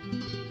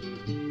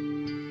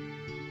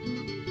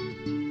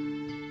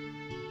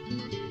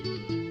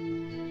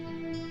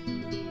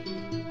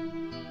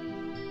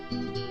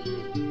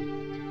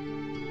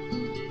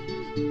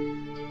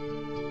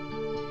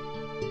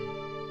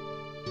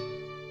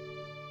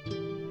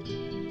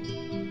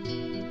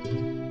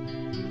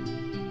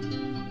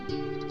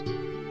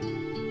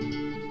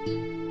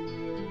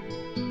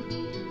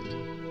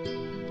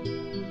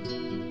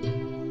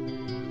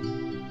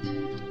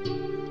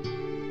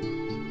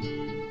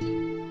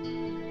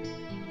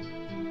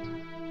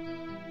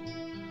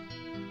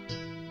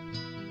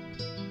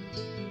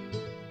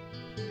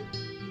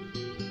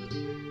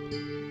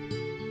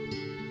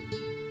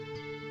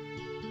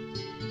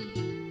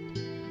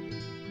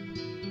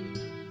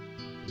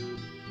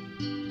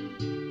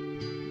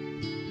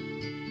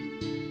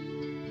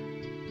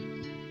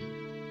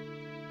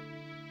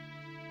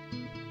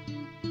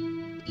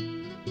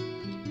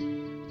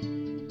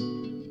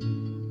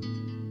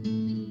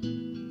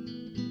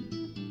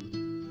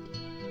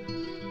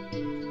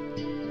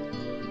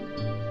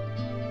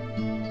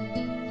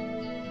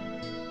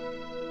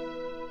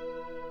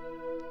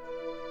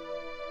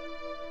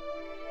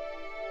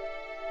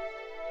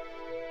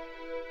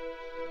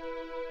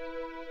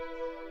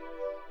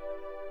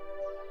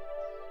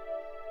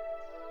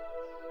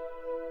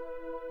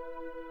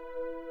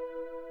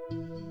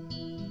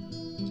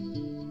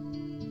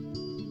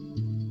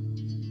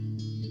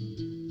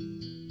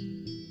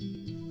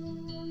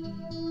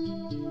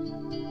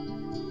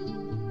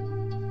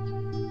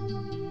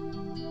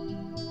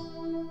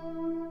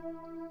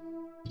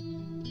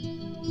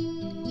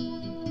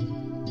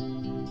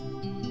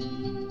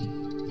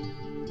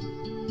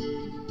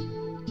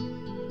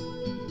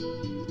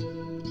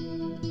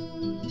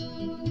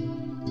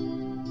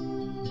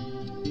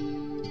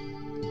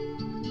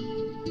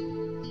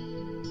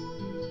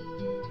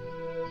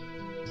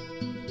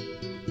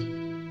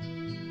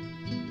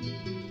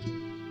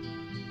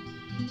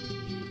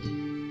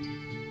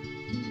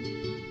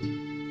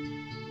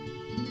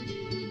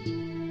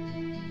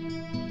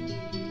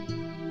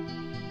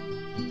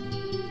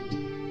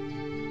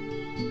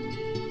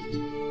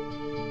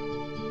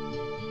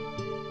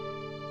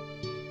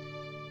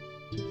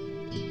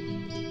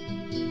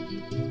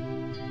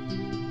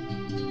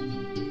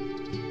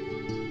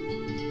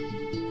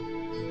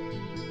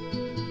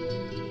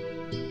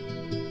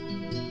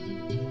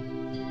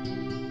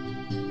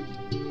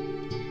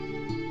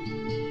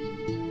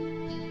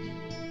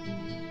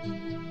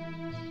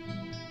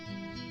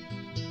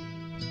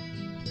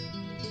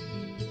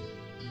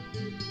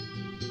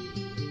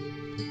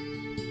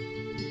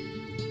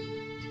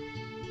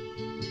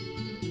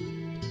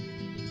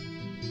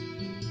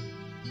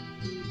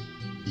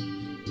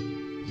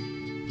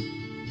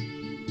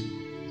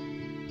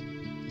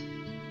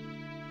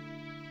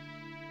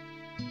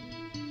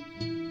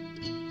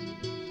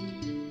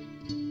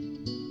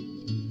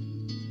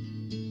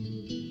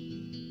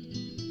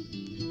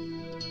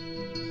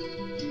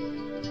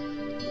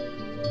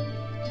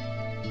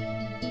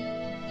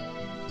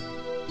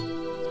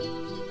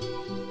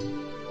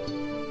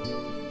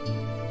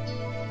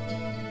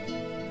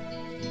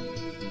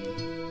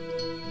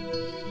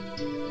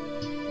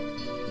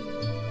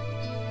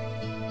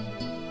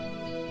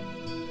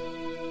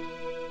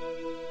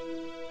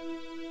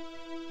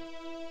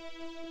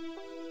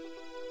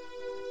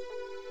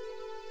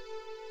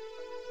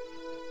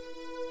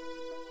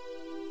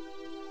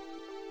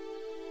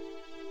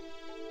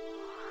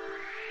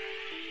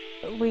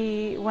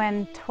 we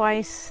went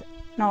twice,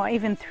 no,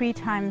 even 3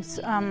 times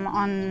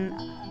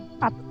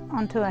up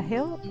onto a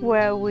hill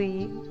where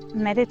we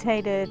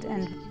meditated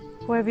and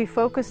where we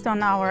focused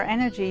on our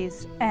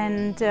energies.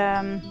 And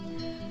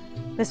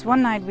this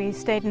one night we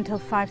stayed until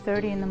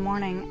 5:30 in the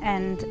morning,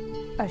 and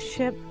a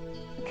ship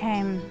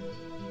came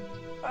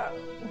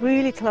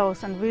really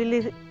close and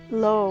really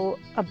low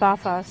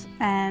above us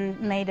and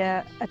made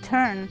a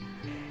turn.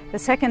 The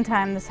second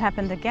time this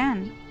happened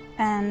again,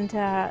 and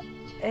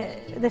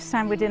this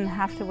time we didn't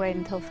have to wait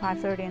until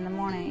 5:30 in the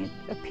morning.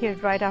 It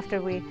appeared right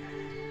after we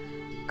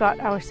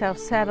got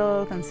ourselves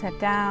settled and sat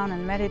down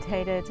and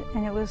meditated,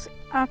 and it was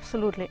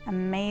absolutely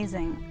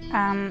amazing.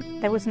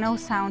 There was no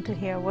sound to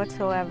hear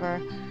whatsoever.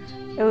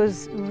 It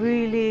was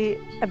really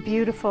a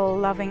beautiful,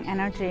 loving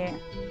energy.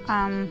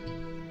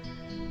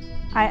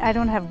 I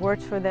don't have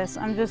words for this.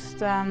 I'm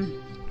just, I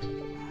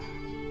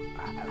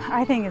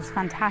think it's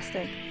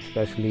fantastic.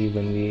 Especially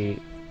when we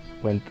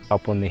went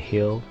up on the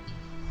hill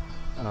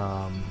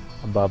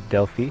above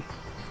Delphi,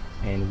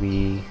 and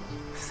we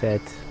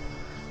sat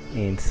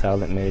in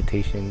silent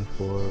meditation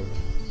for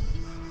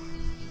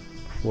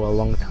a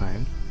long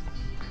time.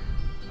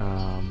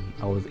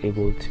 I was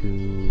able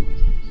to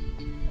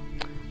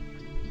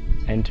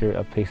enter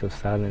a place of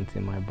silence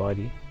in my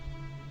body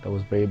that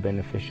was very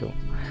beneficial,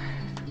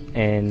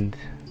 and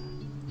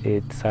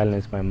it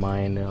silenced my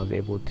mind, and I was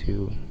able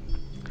to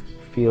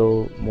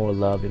feel more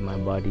love in my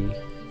body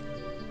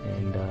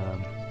and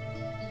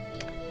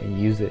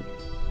use it.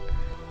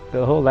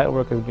 The whole light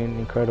work has been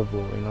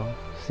incredible, you know,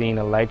 seeing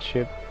a light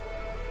ship,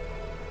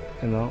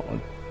 you know,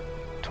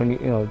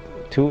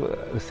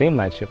 the same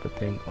light ship, I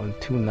think, on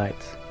 2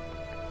 nights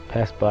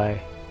passed by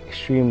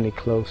extremely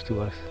close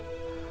to us.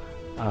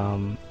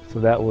 So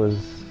that was,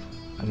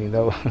 I mean,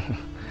 that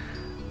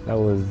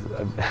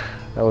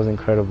was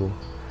incredible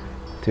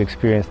to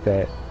experience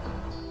that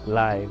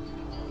live,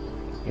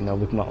 you know,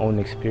 with my own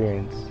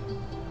experience.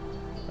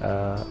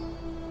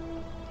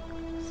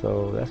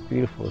 So that's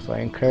beautiful. So I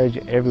encourage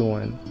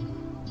everyone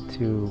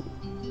to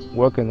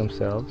work on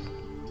themselves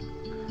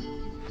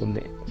from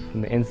the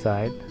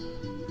inside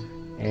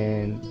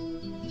and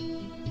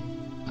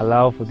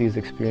allow for these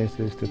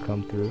experiences to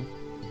come through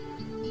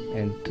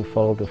and to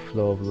follow the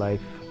flow of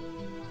life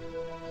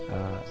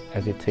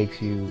as it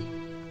takes you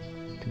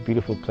to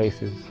beautiful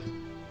places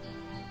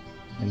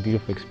and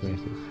beautiful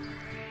experiences.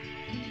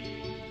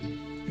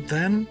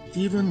 Then,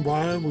 even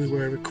while we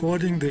were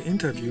recording the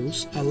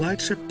interviews, a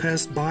light ship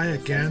passed by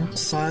again,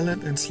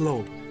 silent and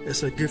slow,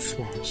 as a gift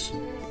for us.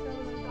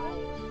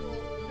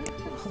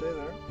 Stay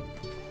there.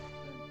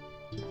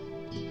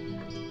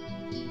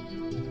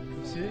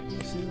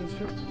 You see the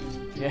ship?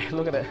 Yeah,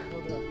 look at it.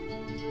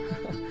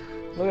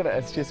 Look at it,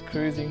 it's just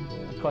cruising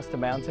across the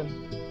mountain.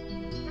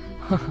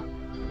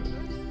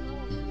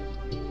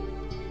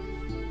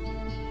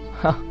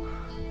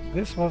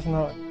 This was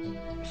not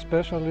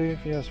especially,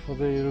 yes, for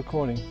the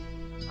recording.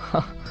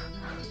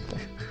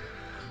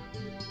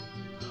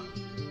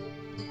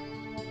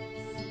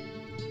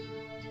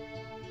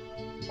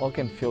 All I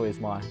can feel is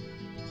my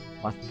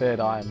third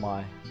eye,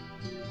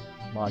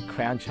 my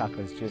crown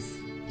chakra is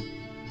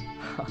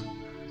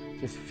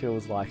just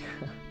feels like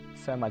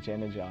so much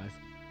energized.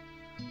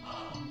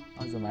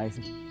 That was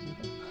amazing.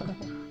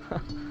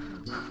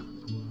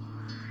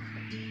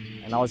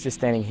 And I was just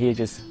standing here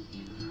just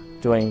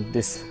doing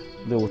this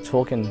little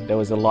talk, and there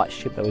was a light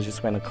ship that was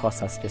just went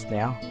across us just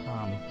now,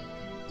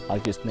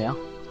 like just now,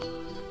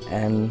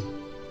 and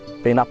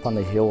being up on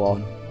the hill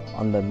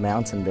on the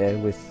mountain there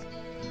with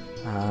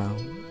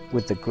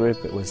the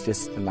group, it was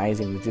just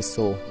amazing. We just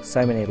saw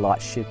so many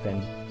light ship,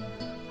 and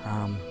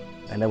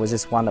there was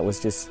just one that was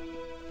just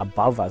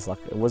above us, like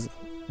it was,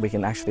 we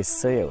can actually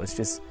see it. It's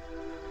just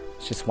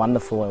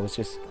wonderful. It was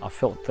just, I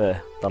felt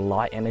the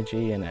light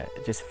energy, and it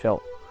just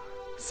felt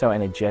so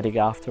energetic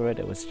after it.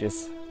 It was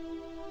just,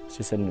 it's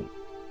just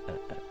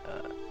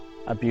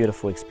a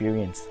beautiful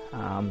experience.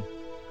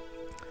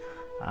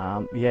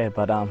 Yeah,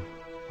 but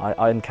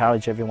I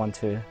encourage everyone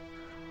to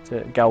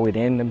go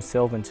within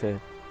themselves and to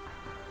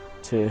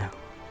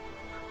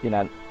you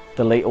know,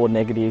 delete all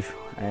negative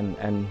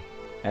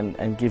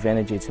and give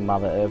energy to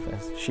Mother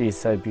Earth. She is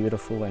so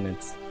beautiful, and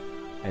it's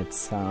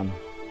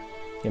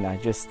you know,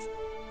 just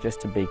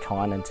to be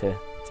kind and to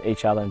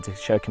each other and to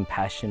show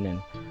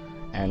compassion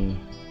and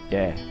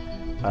yeah.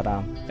 But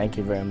thank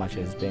you very much.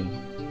 It has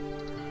been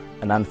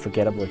an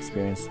unforgettable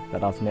experience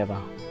that I've never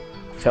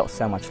felt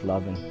so much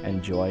love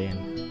and joy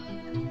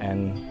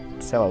and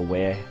so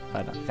aware.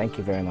 But thank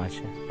you very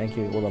much. Thank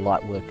you all the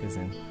light workers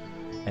and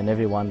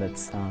everyone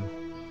that's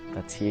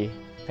here.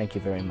 Thank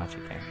you very much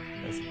again.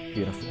 It's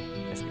beautiful.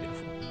 It's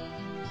beautiful.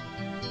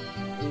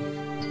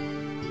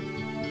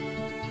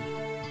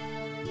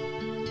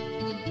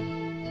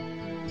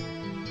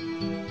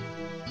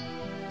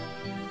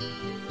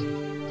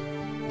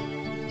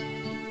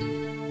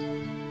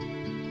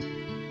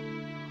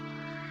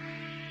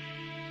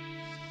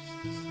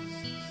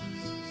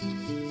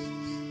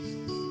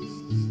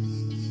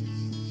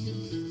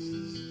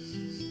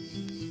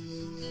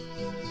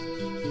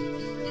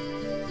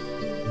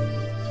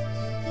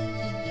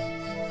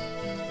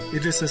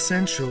 It is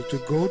essential to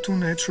go to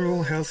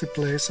natural, healthy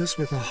places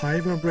with a high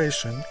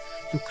vibration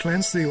to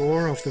cleanse the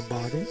aura of the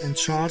body and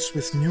charge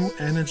with new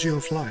energy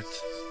of light.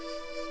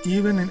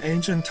 Even in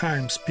ancient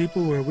times,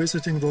 people were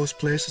visiting those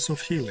places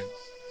of healing.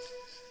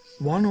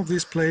 One of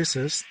these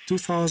places,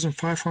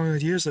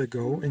 2,500 years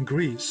ago in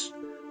Greece,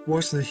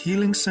 was the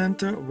healing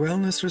center,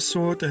 wellness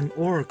resort and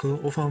oracle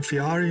of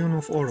Amphiarion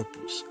of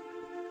Oropus,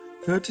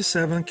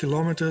 37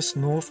 kilometers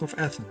north of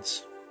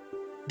Athens.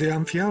 The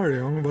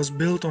Amphiarion was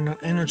built on an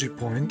energy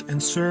point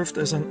and served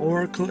as an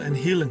oracle and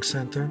healing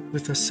center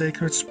with a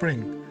sacred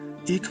spring,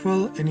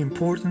 equal in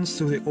importance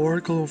to the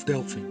Oracle of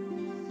Delphi.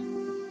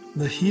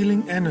 The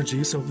healing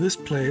energies of this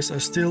place are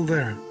still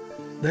there.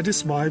 That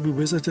is why we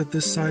visited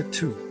this site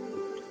too.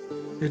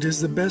 It is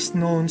the best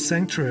known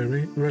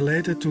sanctuary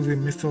related to the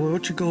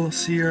mythological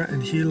seer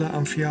and healer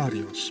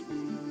Amphiarios.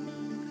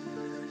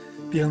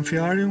 The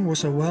Amphiarion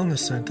was a wellness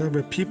center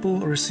where people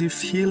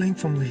received healing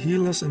from the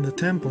healers in the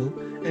temple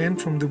and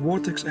from the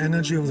vortex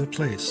energy of the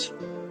place.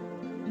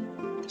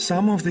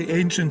 Some of the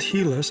ancient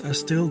healers are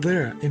still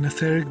there in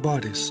etheric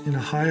bodies in a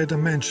higher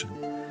dimension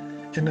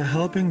and are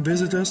helping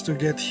visitors to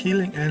get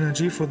healing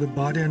energy for the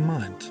body and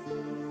mind.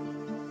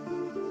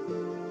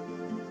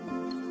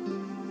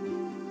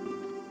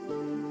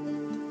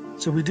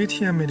 So we did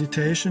here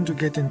meditation to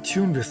get in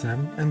tune with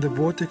them and the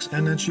vortex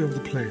energy of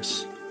the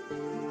place.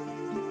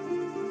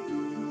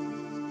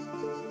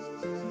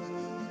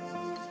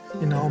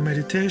 In our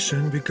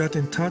meditation, we got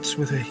in touch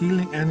with the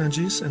healing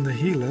energies and the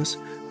healers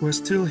who are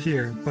still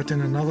here, but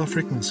in another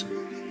frequency.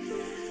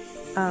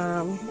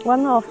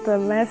 One of the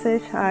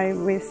messages I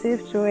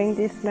received during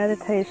this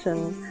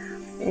meditation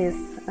is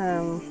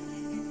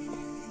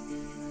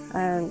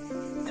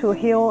to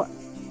heal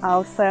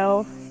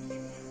ourselves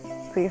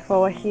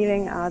before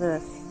healing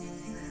others.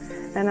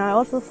 And I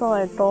also saw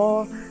a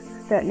door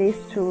that needs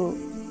to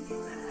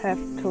have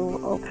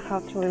to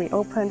be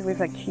opened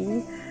with a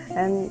key,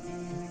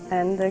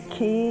 and the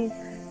key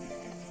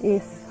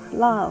is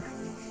love.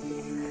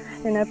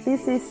 In a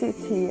busy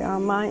city, our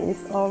mind is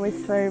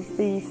always very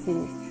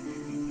busy,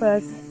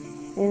 but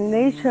in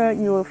nature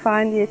you will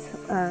find it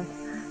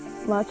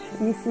much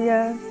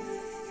easier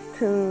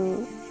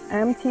to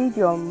empty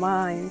your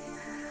mind.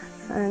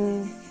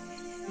 And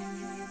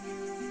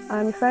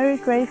I'm very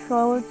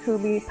grateful to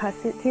be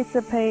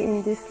participate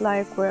in this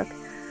life work.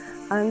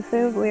 I'm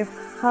filled with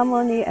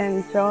harmony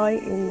and joy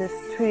in this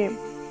trip.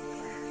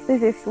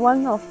 This is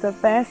one of the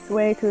best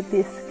ways to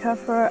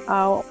discover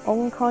our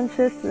own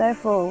conscious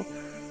level.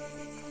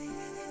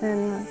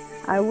 And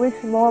I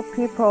wish more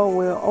people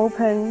will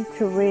open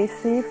to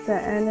receive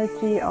the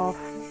energy of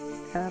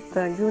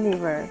the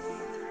universe.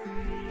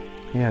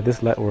 Yeah,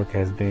 this light work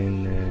has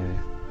been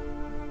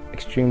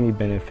extremely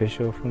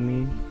beneficial for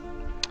me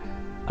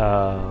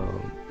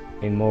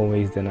in more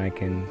ways than I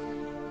can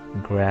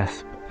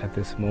grasp at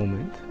this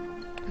moment.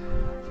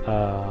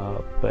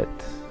 But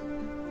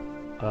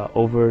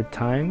over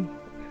time,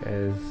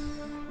 as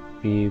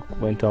we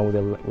went on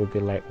with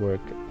the light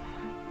work,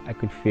 I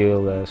could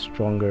feel a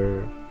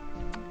stronger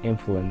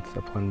influence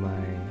upon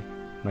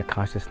my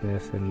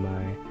consciousness and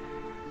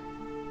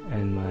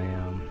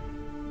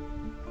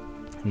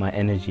my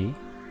energy.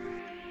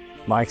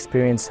 My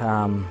experience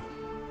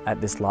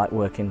at this light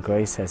work in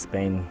Greece has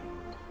been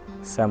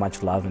so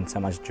much love and so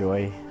much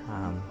joy.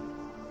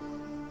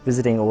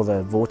 Visiting all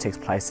the vortex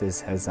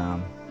places has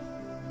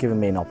given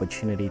me an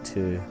opportunity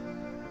to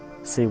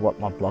see what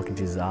my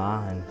blockages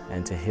are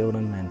and to heal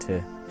them and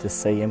to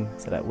see them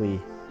so that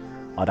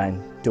I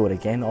don't do it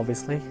again,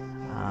 obviously.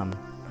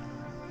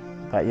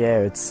 But yeah,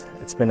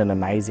 it's been an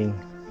amazing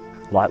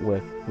light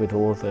work with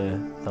all the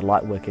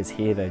light workers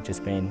here. They've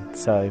just been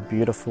so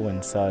beautiful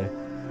and so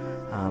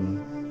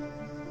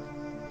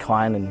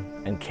kind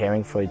and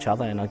caring for each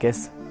other. And I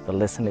guess the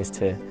lesson is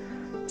to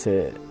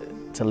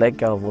let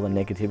go of all the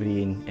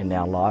negativity in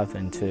our life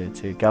and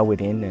to go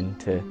within and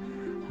to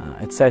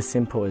it's so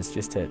simple as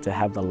just to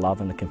have the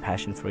love and the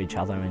compassion for each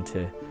other and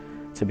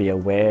to be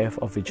aware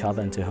of each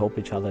other and to help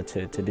each other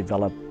to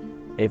develop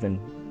even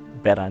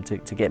better and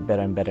to get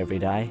better and better every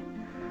day.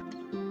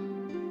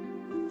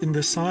 In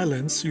the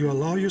silence, you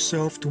allow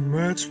yourself to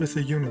merge with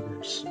the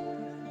universe.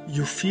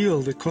 You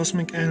feel the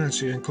cosmic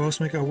energy and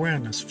cosmic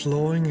awareness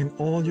flowing in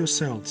all your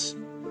cells.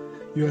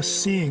 You are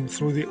seeing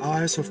through the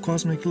eyes of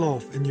cosmic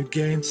love and you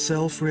gain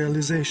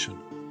self-realization.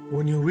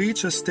 When you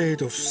reach a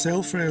state of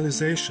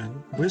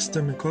self-realization,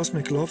 wisdom and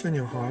cosmic love in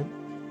your heart,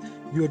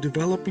 you are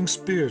developing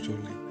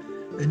spiritually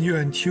and you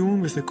are in tune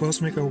with the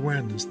cosmic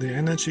awareness, the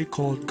energy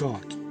called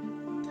God.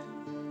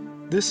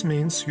 This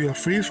means you are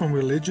free from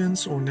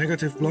religions or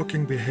negative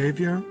blocking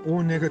behavior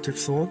or negative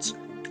thoughts,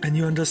 and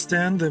you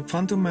understand the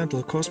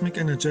fundamental cosmic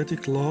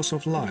energetic laws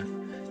of life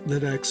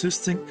that are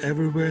existing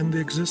everywhere in the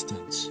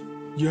existence.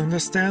 You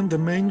understand the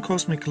main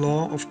cosmic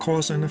law of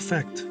cause and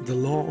effect, the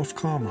law of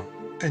karma,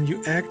 and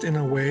you act in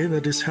a way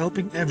that is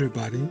helping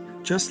everybody,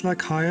 just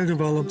like higher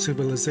developed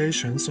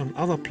civilizations on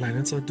other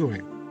planets are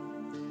doing.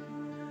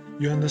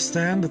 You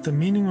understand that the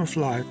meaning of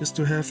life is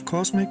to have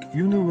cosmic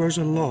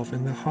universal love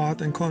in the heart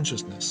and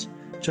consciousness,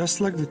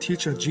 just like the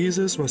teacher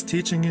Jesus was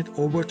teaching it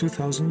over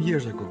 2000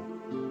 years ago.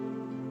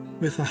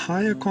 With a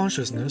higher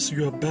consciousness,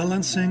 you are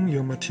balancing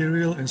your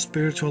material and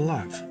spiritual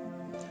life.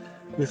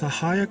 With a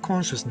higher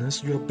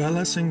consciousness, you are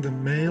balancing the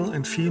male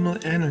and female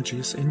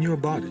energies in your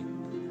body.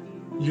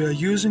 You are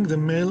using the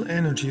male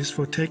energies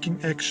for taking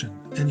action,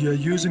 and you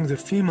are using the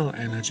female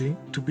energy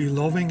to be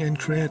loving and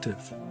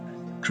creative.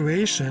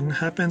 Creation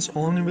happens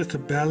only with a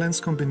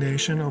balanced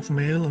combination of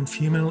male and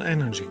female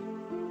energy.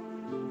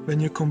 When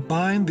you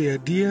combine the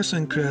ideas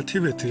and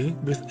creativity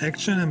with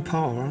action and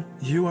power,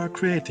 you are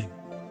creating.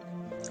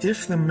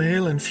 If the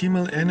male and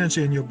female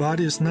energy in your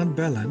body is not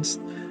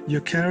balanced,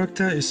 your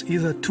character is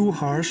either too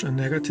harsh and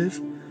negative,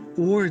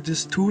 or it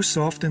is too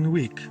soft and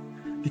weak,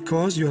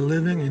 because you are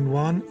living in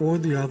one or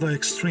the other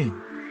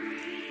extreme.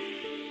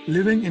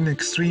 Living in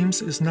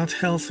extremes is not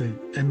healthy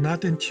and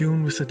not in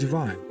tune with the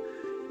divine,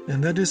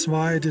 and that is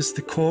why it is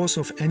the cause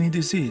of any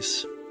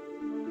disease.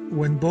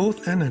 When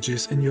both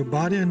energies in your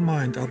body and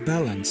mind are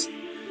balanced,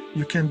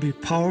 you can be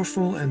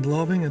powerful and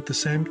loving at the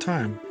same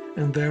time,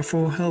 and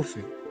therefore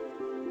healthy.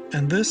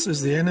 And this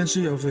is the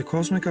energy of the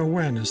cosmic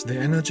awareness, the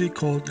energy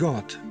called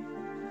God.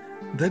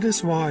 That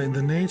is why in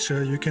the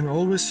nature you can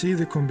always see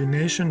the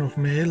combination of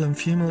male and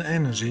female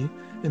energy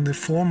in the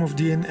form of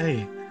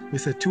DNA,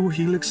 with the two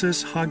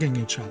helixes hugging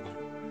each other.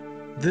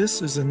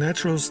 This is the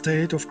natural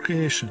state of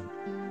creation.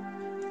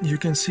 You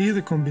can see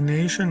the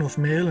combination of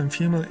male and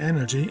female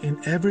energy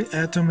in every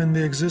atom in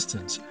the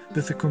existence,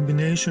 with the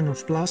combination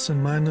of plus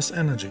and minus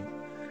energy.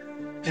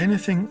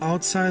 Anything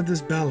outside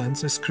this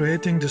balance is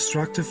creating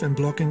destructive and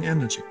blocking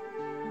energy.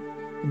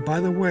 And by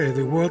the way,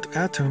 the word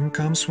atom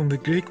comes from the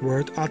Greek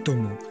word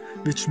atomo,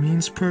 which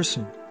means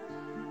person.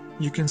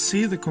 You can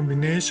see the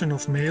combination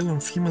of male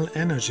and female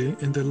energy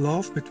in the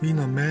love between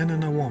a man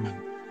and a woman.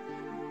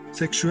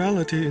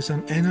 Sexuality is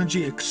an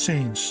energy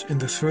exchange in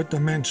the third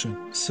dimension,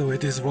 so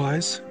it is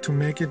wise to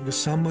make it with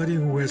somebody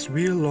who has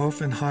real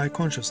love and high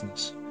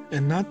consciousness,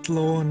 and not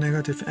lower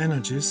negative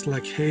energies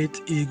like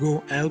hate,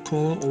 ego,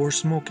 alcohol, or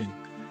smoking.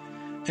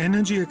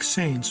 Energy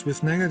exchange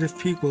with negative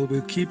people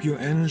will keep your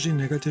energy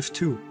negative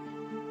too.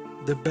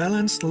 The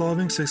balanced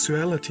loving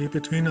sexuality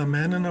between a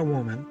man and a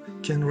woman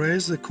can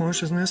raise the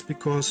consciousness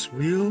because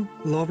real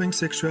loving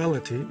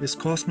sexuality is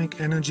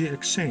cosmic energy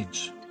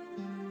exchange.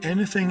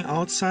 Anything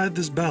outside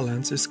this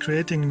balance is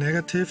creating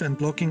negative and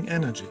blocking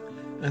energy,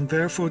 and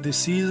therefore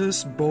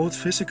diseases both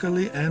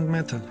physically and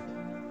mentally.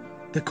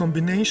 The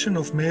combination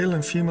of male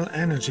and female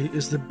energy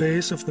is the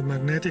base of the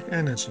magnetic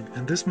energy,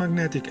 and this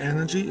magnetic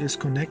energy is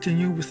connecting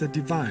you with the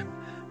divine,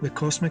 the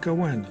cosmic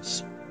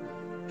awareness.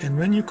 And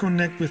when you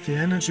connect with the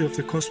energy of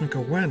the cosmic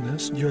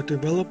awareness, you are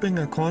developing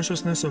a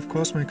consciousness of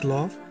cosmic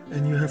love,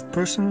 and you have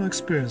personal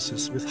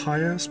experiences with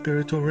higher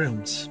spiritual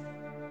realms.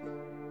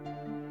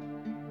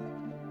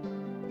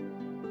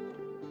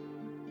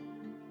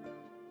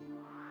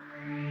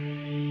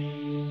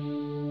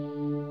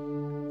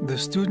 The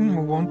student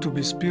who wants to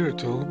be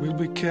spiritual will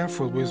be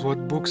careful with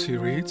what books he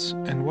reads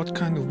and what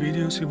kind of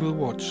videos he will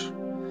watch.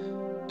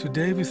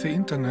 Today with the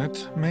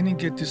internet, many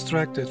get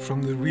distracted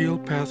from the real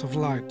path of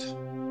light.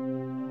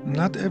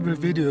 Not every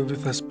video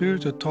with a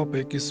spiritual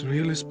topic is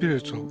really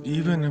spiritual,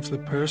 even if the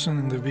person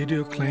in the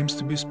video claims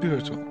to be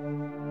spiritual.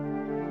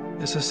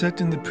 As I said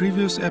in the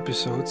previous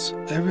episodes,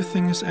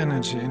 everything is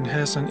energy and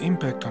has an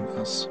impact on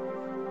us.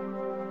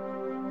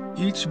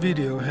 Each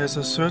video has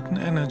a certain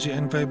energy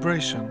and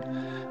vibration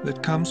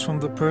that comes from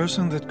the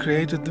person that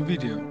created the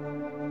video.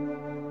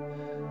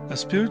 A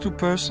spiritual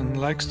person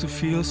likes to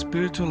feel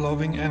spiritual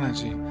loving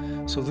energy,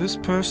 so this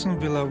person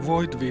will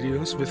avoid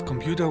videos with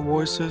computer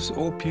voices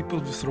or people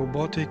with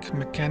robotic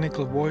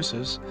mechanical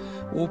voices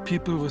or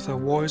people with a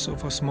voice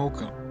of a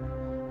smoker.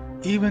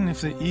 Even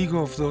if the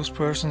ego of those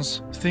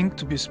persons think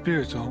to be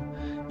spiritual,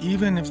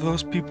 even if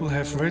those people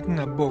have written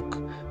a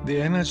book,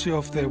 the energy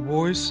of their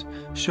voice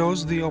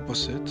shows the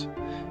opposite,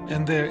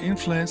 and they are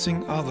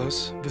influencing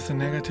others with the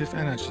negative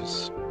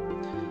energies.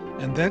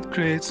 And that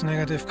creates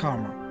negative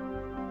karma.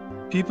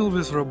 People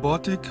with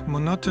robotic,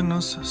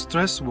 monotonous,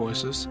 stress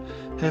voices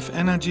have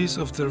energies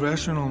of the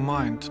rational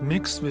mind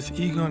mixed with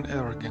ego and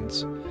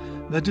arrogance.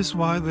 That is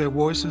why their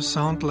voices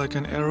sound like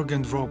an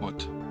arrogant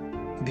robot.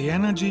 The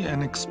energy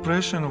and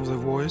expression of the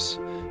voice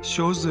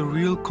shows the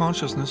real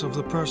consciousness of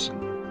the person.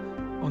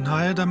 On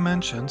higher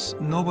dimensions,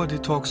 nobody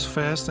talks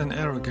fast and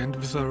arrogant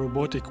with a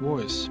robotic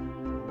voice.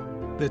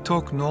 They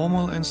talk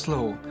normal and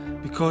slow,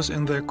 because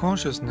in their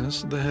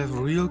consciousness they have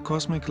real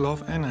cosmic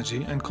love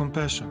energy and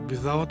compassion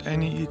without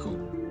any ego.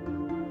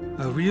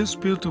 A real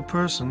spiritual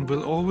person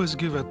will always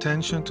give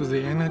attention to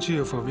the energy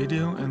of a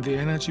video and the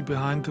energy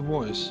behind the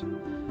voice,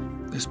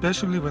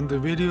 especially when the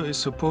video is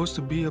supposed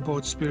to be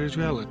about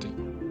spirituality.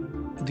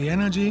 The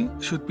energy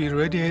should be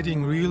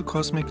radiating real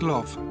cosmic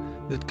love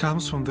that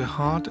comes from the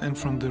heart and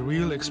from the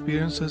real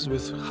experiences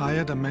with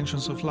higher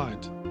dimensions of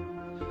light.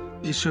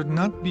 It should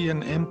not be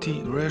an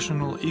empty,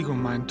 rational ego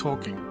mind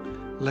talking,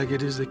 like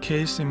it is the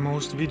case in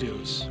most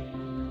videos.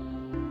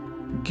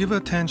 Give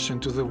attention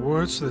to the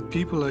words that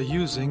people are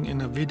using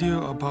in a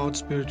video about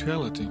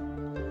spirituality.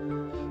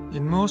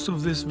 In most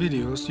of these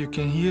videos you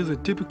can hear the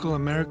typical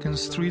American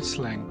street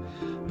slang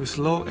with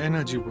low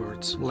energy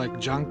words like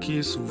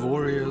junkies,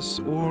 warriors,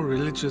 or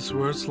religious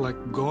words like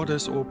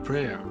goddess or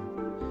prayer.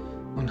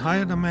 On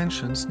higher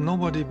dimensions,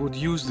 nobody would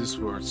use these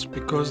words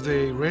because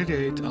they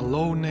radiate a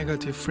low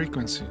negative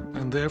frequency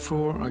and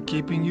therefore are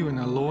keeping you in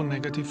a low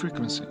negative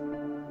frequency.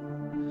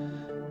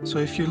 So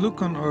if you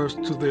look on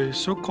Earth to the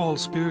so-called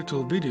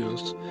spiritual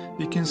videos,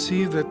 you can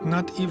see that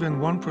not even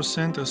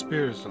 1% are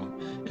spiritual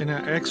and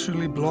are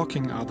actually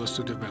blocking others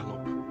to develop.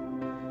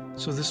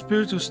 So the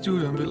spiritual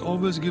student will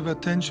always give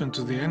attention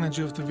to the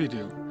energy of the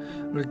video,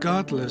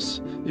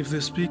 regardless if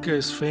the speaker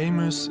is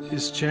famous,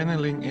 is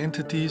channeling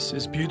entities,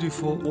 is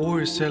beautiful, or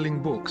is selling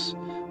books.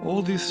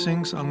 All these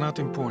things are not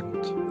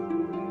important.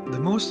 The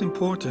most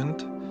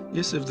important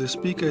is if the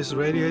speaker is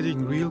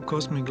radiating real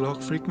cosmic log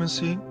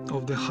frequency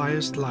of the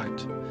highest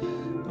light.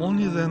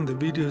 Only then the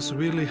video is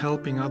really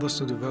helping others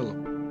to develop.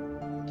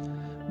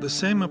 The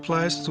same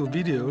applies to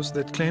videos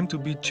that claim to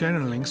be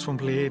channelings from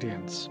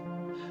Pleiadians.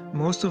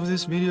 Most of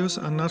these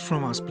videos are not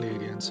from us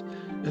Pleiadians,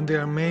 and they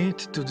are made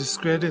to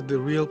discredit the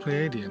real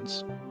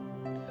Pleiadians.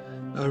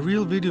 A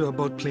real video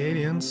about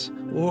Pleiadians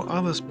or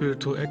other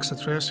spiritual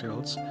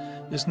extraterrestrials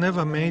is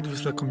never made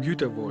with a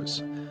computer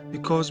voice,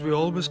 because we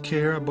always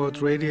care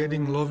about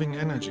radiating loving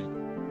energy.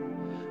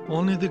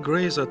 Only the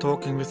Greys are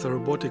talking with a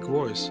robotic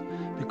voice,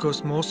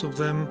 because most of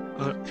them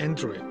are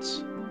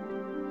androids.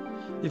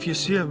 If you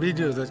see a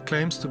video that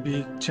claims to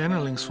be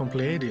channelings from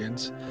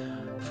Pleiadians,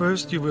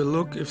 first you will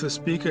look if the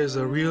speaker is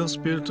a real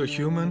spiritual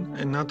human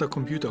and not a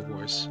computer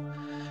voice.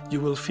 You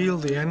will feel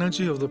the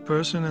energy of the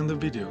person in the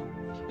video,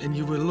 and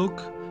you will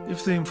look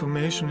if the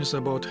information is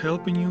about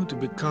helping you to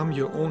become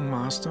your own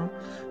master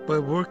by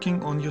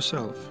working on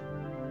yourself.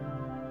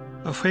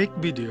 A fake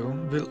video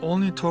will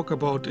only talk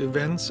about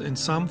events in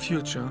some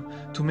future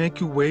to make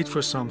you wait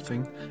for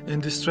something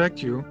and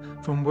distract you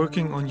from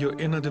working on your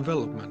inner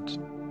development.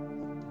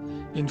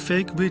 In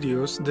fake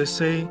videos, they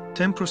say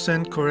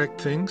 10% correct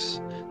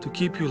things to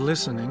keep you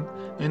listening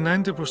and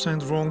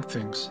 90% wrong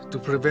things to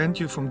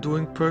prevent you from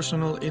doing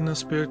personal inner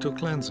spiritual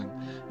cleansing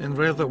and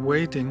rather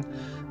waiting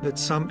that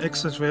some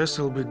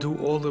extraterrestrial will do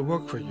all the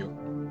work for you.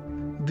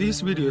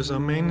 These videos are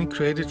mainly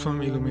created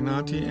from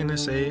Illuminati,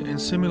 NSA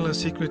and similar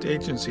secret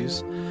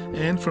agencies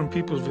and from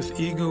people with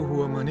ego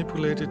who are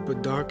manipulated by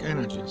dark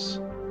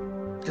energies.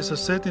 As I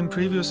said in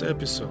previous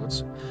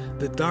episodes,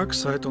 the dark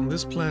side on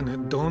this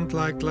planet don't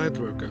like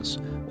lightworkers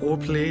or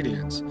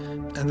Pleiadians,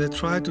 and they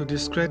try to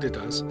discredit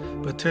us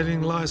by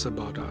telling lies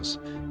about us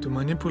to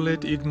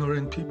manipulate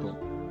ignorant people.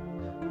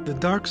 The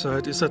dark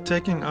side is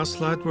attacking us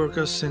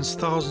lightworkers since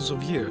thousands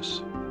of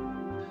years.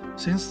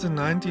 Since the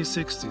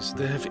 1960s,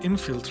 they have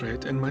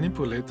infiltrated and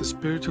manipulated the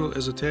spiritual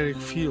esoteric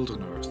field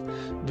on Earth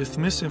with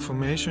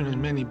misinformation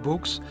in many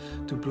books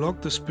to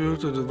block the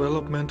spiritual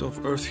development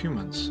of Earth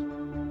humans.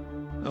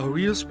 A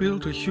real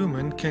spiritual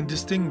human can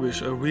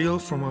distinguish a real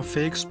from a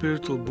fake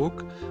spiritual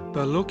book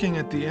by looking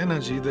at the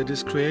energy that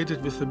is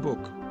created with the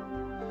book.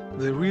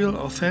 The real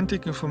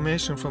authentic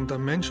information from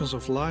dimensions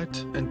of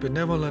light and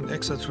benevolent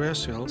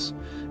extraterrestrials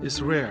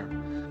is rare,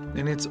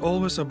 and it's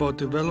always about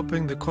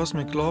developing the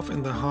cosmic love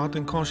in the heart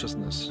and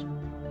consciousness.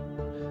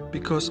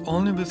 Because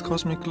only with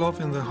cosmic love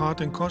in the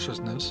heart and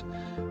consciousness,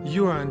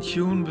 you are in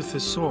tune with the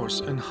source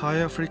and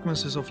higher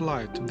frequencies of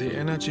light, the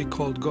energy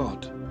called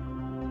God.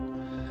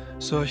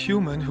 So a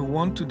human who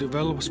wants to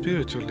develop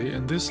spiritually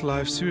in this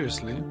life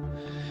seriously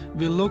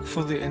will look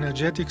for the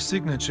energetic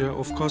signature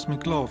of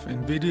cosmic love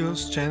in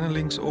videos,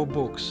 channelings or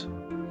books.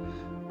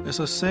 As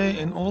I say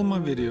in all my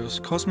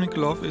videos, cosmic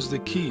love is the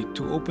key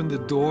to open the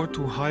door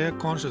to higher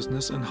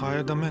consciousness and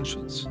higher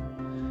dimensions.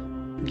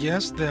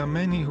 Yes, there are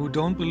many who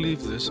don't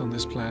believe this on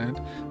this planet,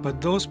 but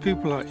those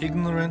people are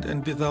ignorant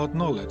and without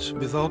knowledge,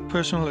 without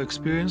personal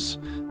experience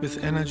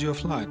with energy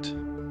of light.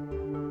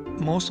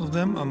 Most of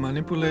them are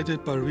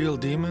manipulated by real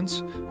demons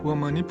who are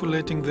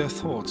manipulating their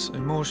thoughts,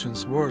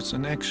 emotions, words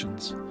and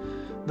actions.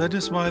 That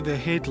is why they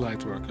hate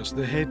light workers,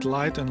 they hate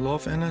light and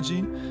love energy,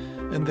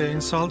 and they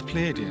insult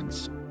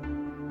Pleiadians.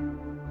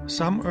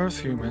 Some Earth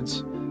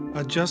humans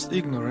are just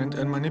ignorant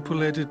and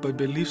manipulated by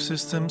belief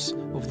systems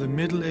of the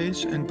Middle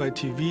Age and by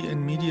TV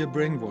and media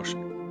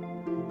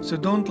brainwashing. So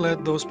don't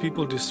let those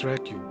people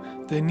distract you.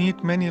 They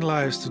need many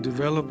lives to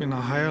develop in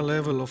a higher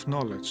level of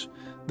knowledge.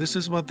 This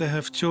is what they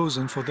have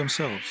chosen for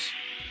themselves.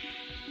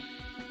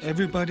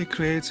 Everybody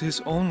creates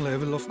his own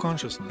level of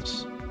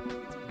consciousness.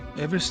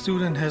 Every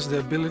student has the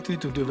ability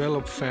to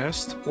develop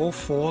fast or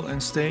fall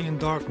and stay in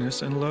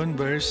darkness and learn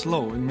very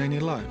slow in many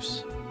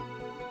lives.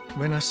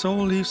 When a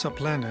soul leaves a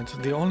planet,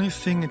 the only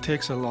thing it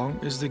takes along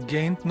is the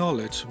gained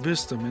knowledge,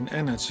 wisdom and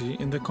energy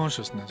in the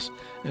consciousness,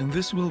 and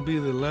this will be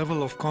the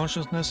level of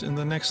consciousness in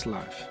the next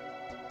life.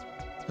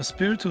 A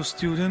spiritual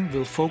student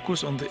will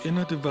focus on the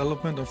inner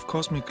development of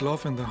cosmic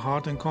love in the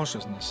heart and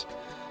consciousness,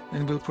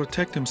 and will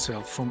protect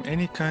himself from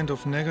any kind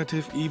of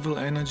negative, evil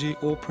energy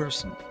or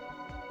person.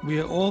 We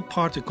are all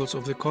particles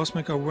of the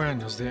cosmic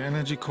awareness, the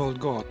energy called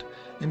God,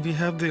 and we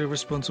have the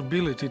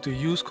responsibility to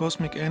use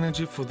cosmic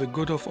energy for the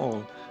good of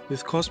all,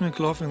 with cosmic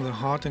love in the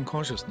heart and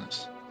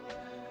consciousness.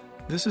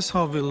 This is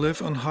how we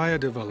live on higher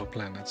developed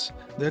planets.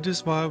 That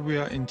is why we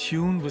are in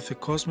tune with the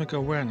cosmic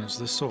awareness,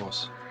 the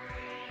source.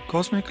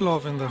 Cosmic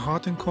love in the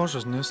heart and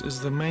consciousness is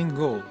the main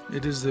goal.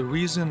 It is the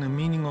reason and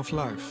meaning of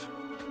life.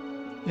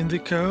 In the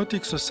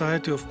chaotic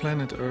society of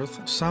planet Earth,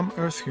 some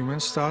Earth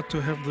humans start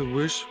to have the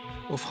wish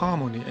of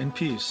harmony and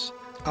peace,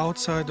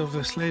 outside of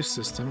the slave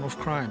system of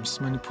crimes,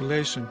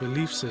 manipulation,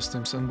 belief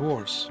systems and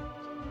wars.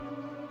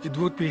 It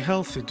would be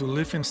healthy to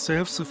live in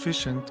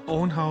self-sufficient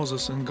own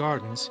houses and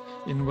gardens,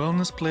 in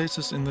wellness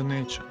places in the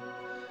nature.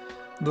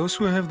 Those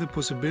who have the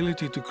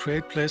possibility to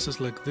create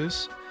places like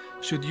this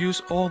should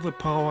use all the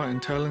power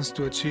and talents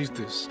to achieve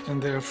this,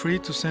 and they are free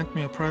to send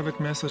me a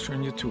private message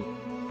on YouTube.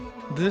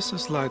 This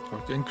is light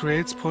work and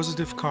creates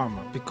positive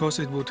karma because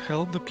it would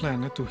help the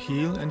planet to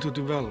heal and to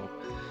develop,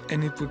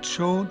 and it would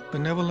show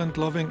benevolent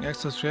loving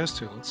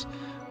extraterrestrials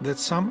that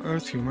some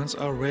Earth humans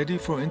are ready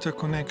for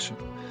interconnection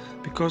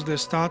because they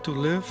start to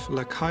live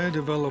like higher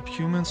developed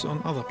humans on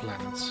other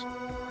planets.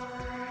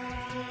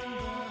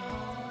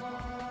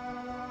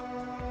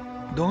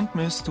 Don't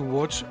miss to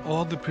watch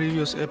all the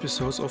previous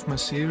episodes of my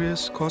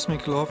series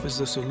Cosmic Love is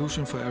the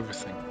Solution for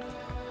Everything.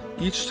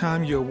 Each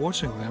time you are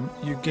watching them,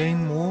 you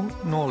gain more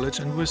knowledge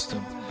and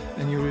wisdom,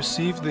 and you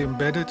receive the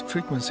embedded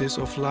frequencies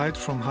of light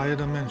from higher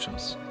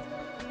dimensions.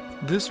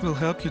 This will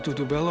help you to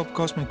develop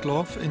cosmic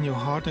love in your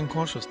heart and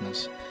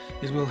consciousness.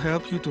 It will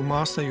help you to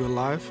master your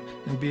life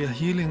and be a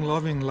healing,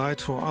 loving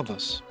light for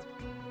others.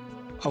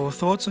 Our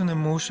thoughts and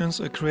emotions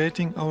are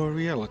creating our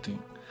reality.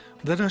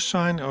 Let us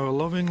shine our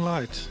loving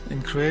light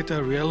and create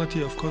a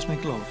reality of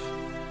cosmic love,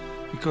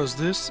 because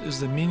this is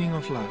the meaning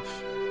of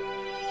life.